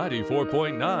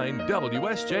 94.9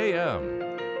 WSJM.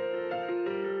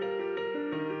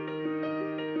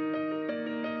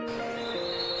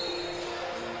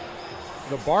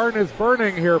 The barn is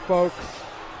burning here, folks.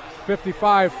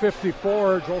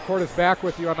 55-54. Joel Court is back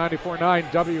with you on 94.9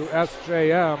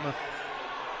 WSJM,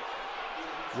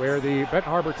 where the Benton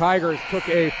Harbor Tigers took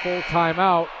a full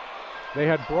timeout. They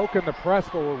had broken the press,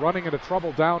 but were running into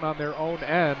trouble down on their own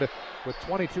end with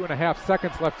 22.5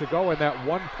 seconds left to go in that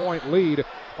 1-point lead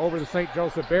over the St.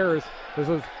 Joseph Bears. This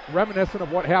is reminiscent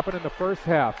of what happened in the first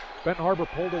half. Benton Harbor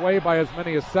pulled away by as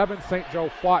many as 7. St. Joe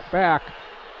fought back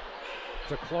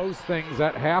to close things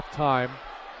at halftime.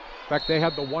 In fact, they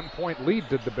had the 1-point lead,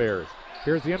 did the Bears.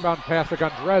 Here's the inbound pass to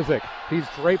Gondrezic. He's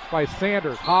draped by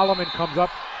Sanders. Holloman comes up,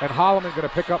 and Holloman going to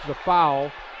pick up the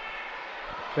foul.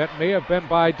 That may have been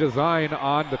by design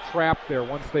on the trap there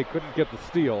once they couldn't get the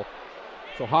steal.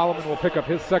 So Holloman will pick up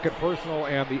his second personal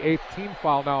and the 8th team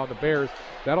foul now on the Bears.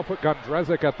 That'll put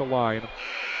Gondrezic at the line.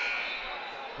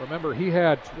 Remember, he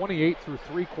had 28 through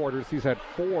 3 quarters. He's had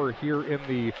 4 here in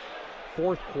the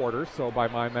fourth quarter. So by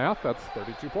my math, that's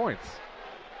 32 points.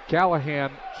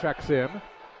 Callahan checks in.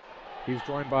 He's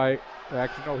joined by,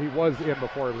 actually no, he was in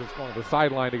before. He was going to the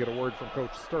sideline to get a word from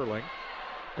Coach Sterling.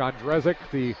 Gondrezic,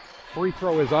 the free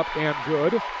throw is up and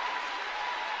good.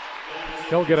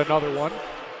 He'll get another one.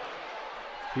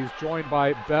 He's joined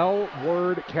by Bell,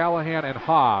 Word, Callahan, and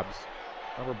Hobbs.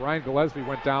 Remember, Brian Gillespie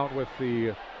went down with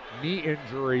the knee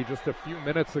injury just a few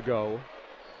minutes ago.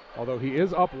 Although he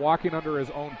is up walking under his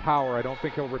own power, I don't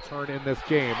think he'll return in this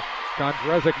game.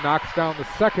 Gondrezic knocks down the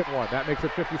second one. That makes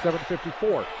it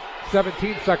 57-54.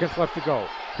 17 seconds left to go.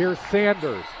 Here's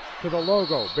Sanders to the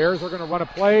logo. Bears are going to run a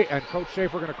play, and Coach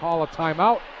Schaefer going to call a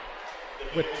timeout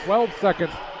with 12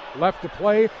 seconds left to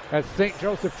play as St.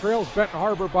 Joseph trails Benton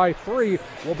Harbor by 3.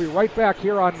 We'll be right back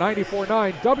here on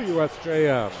 94.9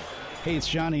 WSJM. Hey, it's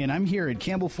Johnny, and I'm here at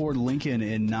Campbell Ford Lincoln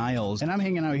in Niles, and I'm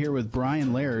hanging out here with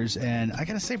Brian Lairs, and I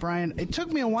gotta say, Brian, it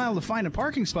took me a while to find a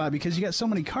parking spot because you got so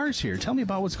many cars here. Tell me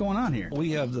about what's going on here.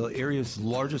 We have the area's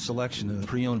largest selection of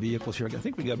pre-owned vehicles here. I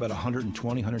think we got about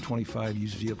 120, 125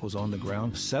 used vehicles on the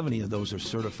ground. 70 of those are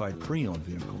certified pre-owned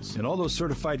vehicles. And all those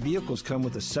certified vehicles come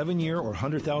with a 7-year or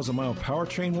 100,000-mile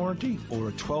powertrain warranty or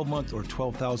a 12-month or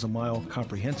 12,000-mile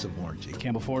comprehensive warranty.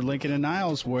 Campbell Ford Lincoln in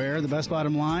Niles, where the best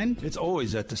bottom line? It's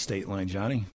always at the state line,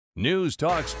 Johnny. News,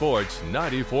 talk, sports,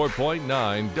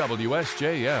 94.9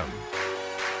 WSJM.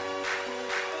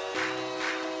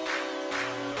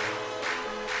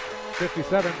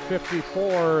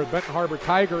 (57-54). Benton Harbor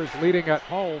Tigers leading at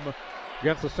home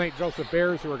against the St. Joseph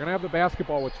Bears, who are going to have the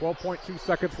basketball with 12.2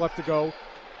 seconds left to go.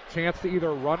 Chance to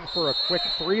either run for a quick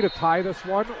 3 to tie this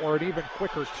one or an even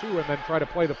quicker 2 and then try to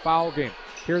play the foul game.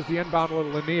 Here's the inbound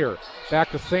with Lanier.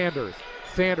 Back to Sanders.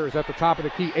 Sanders at the top of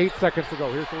the key, 8 seconds to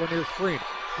go. Here's the linear screen.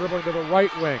 Dribbling to the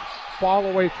right wing. Fall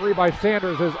away three by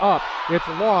Sanders is up. It's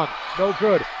long. No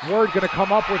good. Ward going to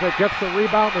come up with it. Gets the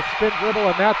rebound, the spin dribble,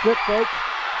 and that's it, folks.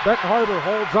 Benton Harbor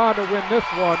holds on to win this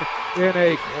one in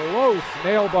a close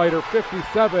nail-biter,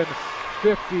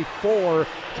 57-54.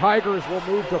 Tigers will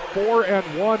move to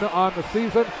 4-1 on the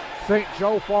season. St.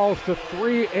 Joe falls to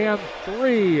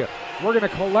 3-3. We're going to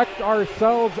collect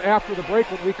ourselves after the break.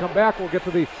 When we come back, we'll get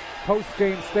to the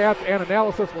post-game stats and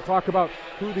analysis. We'll talk about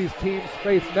who these teams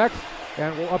face next,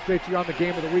 and we'll update you on the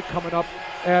game of the week coming up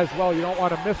as well. You don't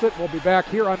want to miss it. We'll be back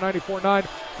here on 94.9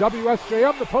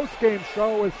 WSJM. The post-game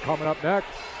show is coming up next.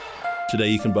 Today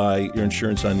you can buy your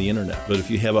insurance on the internet, but if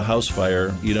you have a house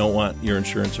fire, you don't want your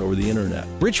insurance over the internet.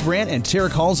 Rich Brandt and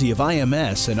Tarek Halsey of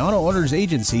IMS, an auto owners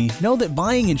agency, know that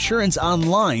buying insurance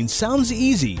online sounds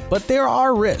easy, but there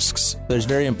are risks. There's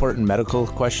very important medical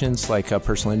questions like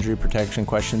personal injury protection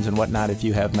questions and whatnot if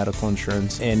you have medical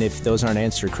insurance. And if those aren't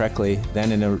answered correctly,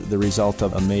 then in the result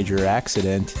of a major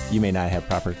accident, you may not have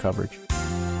proper coverage.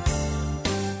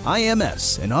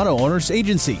 IMS, an auto owners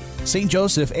agency, St.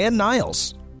 Joseph and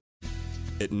Niles.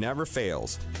 It never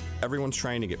fails. Everyone's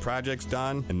trying to get projects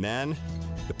done, and then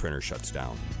the printer shuts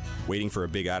down. Waiting for a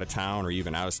big out-of-town or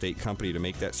even out-of-state company to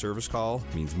make that service call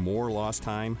means more lost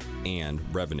time and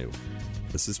revenue.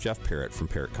 This is Jeff Parrott from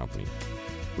Parrott Company.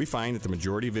 We find that the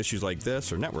majority of issues like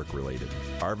this are network-related.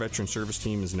 Our veteran service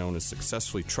team is known to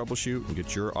successfully troubleshoot and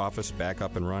get your office back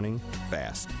up and running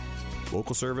fast.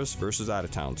 Local service versus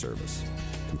out-of-town service.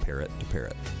 Compare it to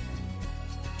Parrott.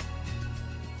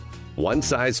 One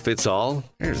size fits all?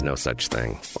 There's no such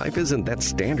thing. Life isn't that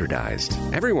standardized.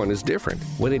 Everyone is different.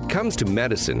 When it comes to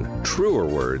medicine, truer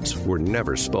words were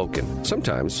never spoken.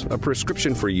 Sometimes a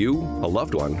prescription for you, a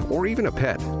loved one, or even a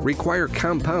pet require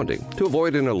compounding to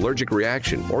avoid an allergic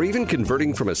reaction or even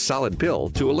converting from a solid pill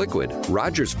to a liquid.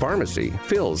 Rogers Pharmacy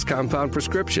fills compound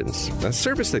prescriptions. A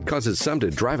service that causes some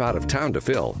to drive out of town to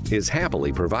fill is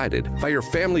happily provided by your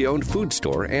family-owned food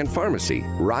store and pharmacy,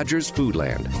 Rogers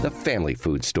Foodland, the family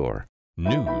food store.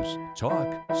 News,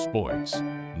 talk, sports.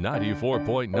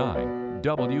 94.9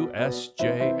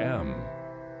 WSJM.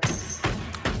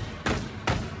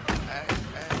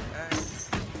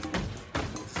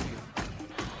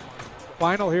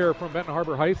 Final here from Benton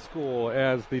Harbor High School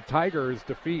as the Tigers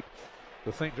defeat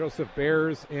the St. Joseph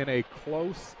Bears in a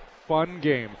close, fun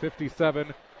game,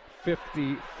 57-54.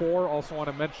 Also want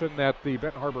to mention that the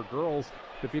Benton Harbor girls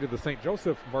defeated the St.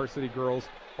 Joseph varsity girls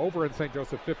over in St.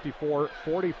 Joseph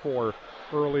 54-44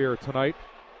 earlier tonight.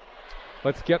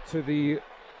 Let's get to the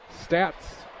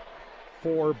stats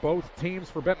for both teams.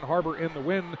 For Benton Harbor in the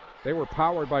win, they were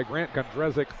powered by Grant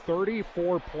Gondrezic.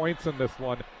 34 points in this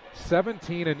one,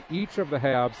 17 in each of the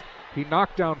halves. He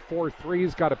knocked down 4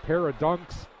 threes, got a pair of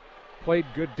dunks, played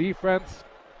good defense.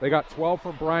 They got 12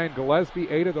 from Brian Gillespie.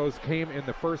 8 of those came in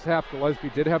the first half.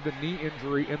 Gillespie did have the knee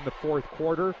injury in the fourth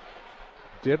quarter.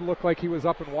 Did look like he was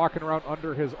up and walking around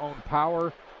under his own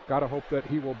power. Got to hope that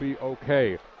he will be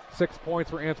okay. 6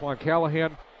 points for Antoine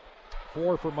Callahan,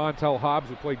 4 for Montel Hobbs,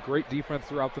 who played great defense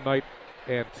throughout the night,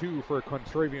 and 2 for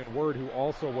Contravian Word, who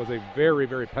also was a very,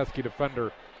 very pesky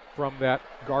defender from that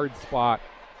guard spot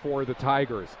for the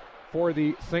Tigers. For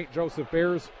the St. Joseph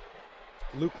Bears,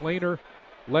 Luke Lehner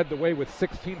led the way with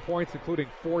 16 points, including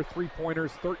 4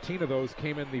 3-pointers. 13 of those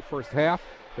came in the first half.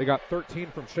 They got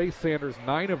 13 from Chase Sanders,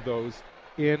 9 of those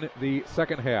in the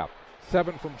second half.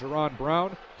 7 from Jerron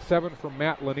Brown, 7 from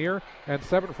Matt Lanier, and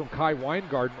 7 from Kai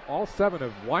Weingarten. All 7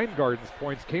 of Weingarten's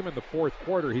points came in the fourth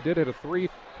quarter. He did hit a 3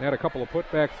 and had a couple of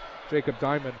putbacks. Jacob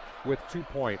Diamond with 2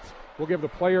 points. We'll give the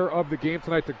player of the game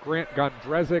tonight to Grant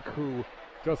Gondrezic, who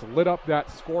just lit up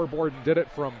that scoreboard and did it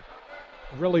from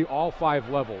really all 5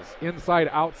 levels, inside,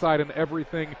 outside, and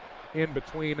everything in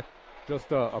between. Just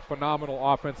a phenomenal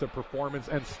offensive performance,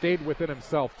 and stayed within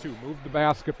himself too. Moved the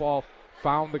basketball,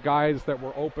 found the guys that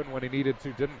were open when he needed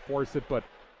to, didn't force it, but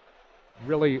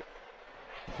really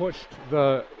pushed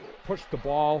the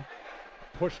ball,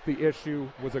 pushed the issue,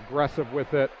 was aggressive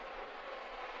with it.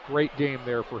 Great game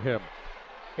there for him.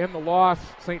 In the loss,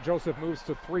 St. Joseph moves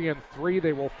to 3-3.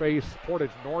 They will face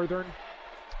Portage Northern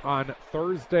on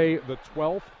Thursday the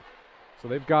 12th. So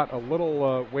they've got a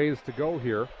little ways to go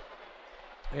here.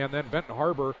 And then Benton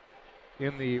Harbor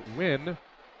in the win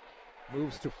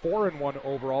moves to 4-1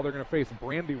 overall. They're going to face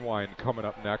Brandywine coming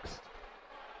up next.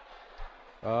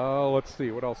 Let's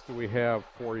see, what else do we have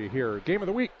for you here? Game of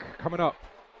the week coming up.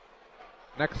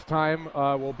 Next time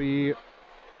will be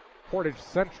Portage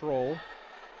Central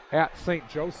at St.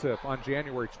 Joseph on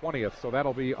January 20th. So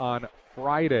that'll be on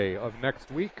Friday of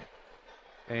next week.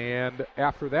 And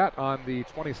after that, on the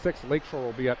 26th, Lakeshore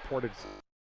will be at Portage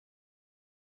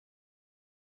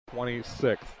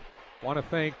 26th. Want to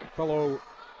thank fellow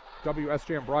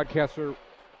WSJM broadcaster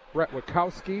Brett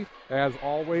Wachowski, as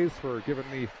always, for giving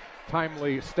me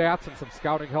timely stats and some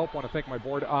scouting help. Want to thank my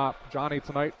board op, Johnny,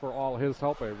 tonight for all his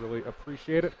help. I really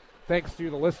appreciate it. Thanks to you,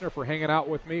 the listener, for hanging out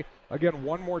with me. Again,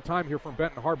 one more time here from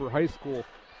Benton Harbor High School,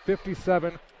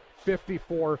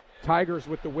 57-54. Tigers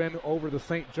with the win over the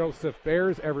St. Joseph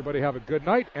Bears. Everybody have a good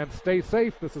night and stay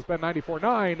safe. This has been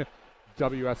 94.9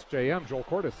 WSJM. Joel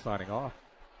Cordes signing off.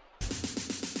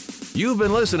 You've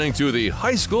been listening to the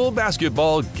High School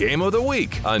Basketball Game of the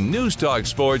Week on News Talk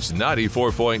Sports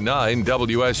 94.9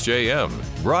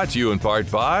 WSJM. Brought to you in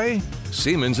part by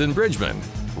Siemens and Bridgman,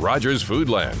 Rogers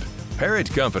Foodland,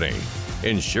 Parrott Company,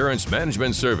 Insurance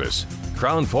Management Service,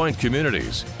 Crown Point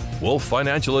Communities, Wolf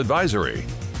Financial Advisory,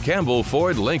 Campbell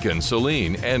Ford Lincoln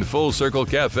Saline and Full Circle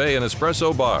Cafe and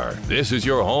Espresso Bar. This is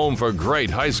your home for great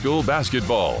high school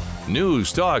basketball.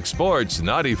 News Talk Sports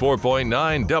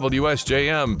 94.9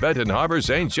 WSJM, Benton Harbor,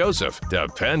 St. Joseph.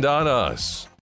 Depend on us.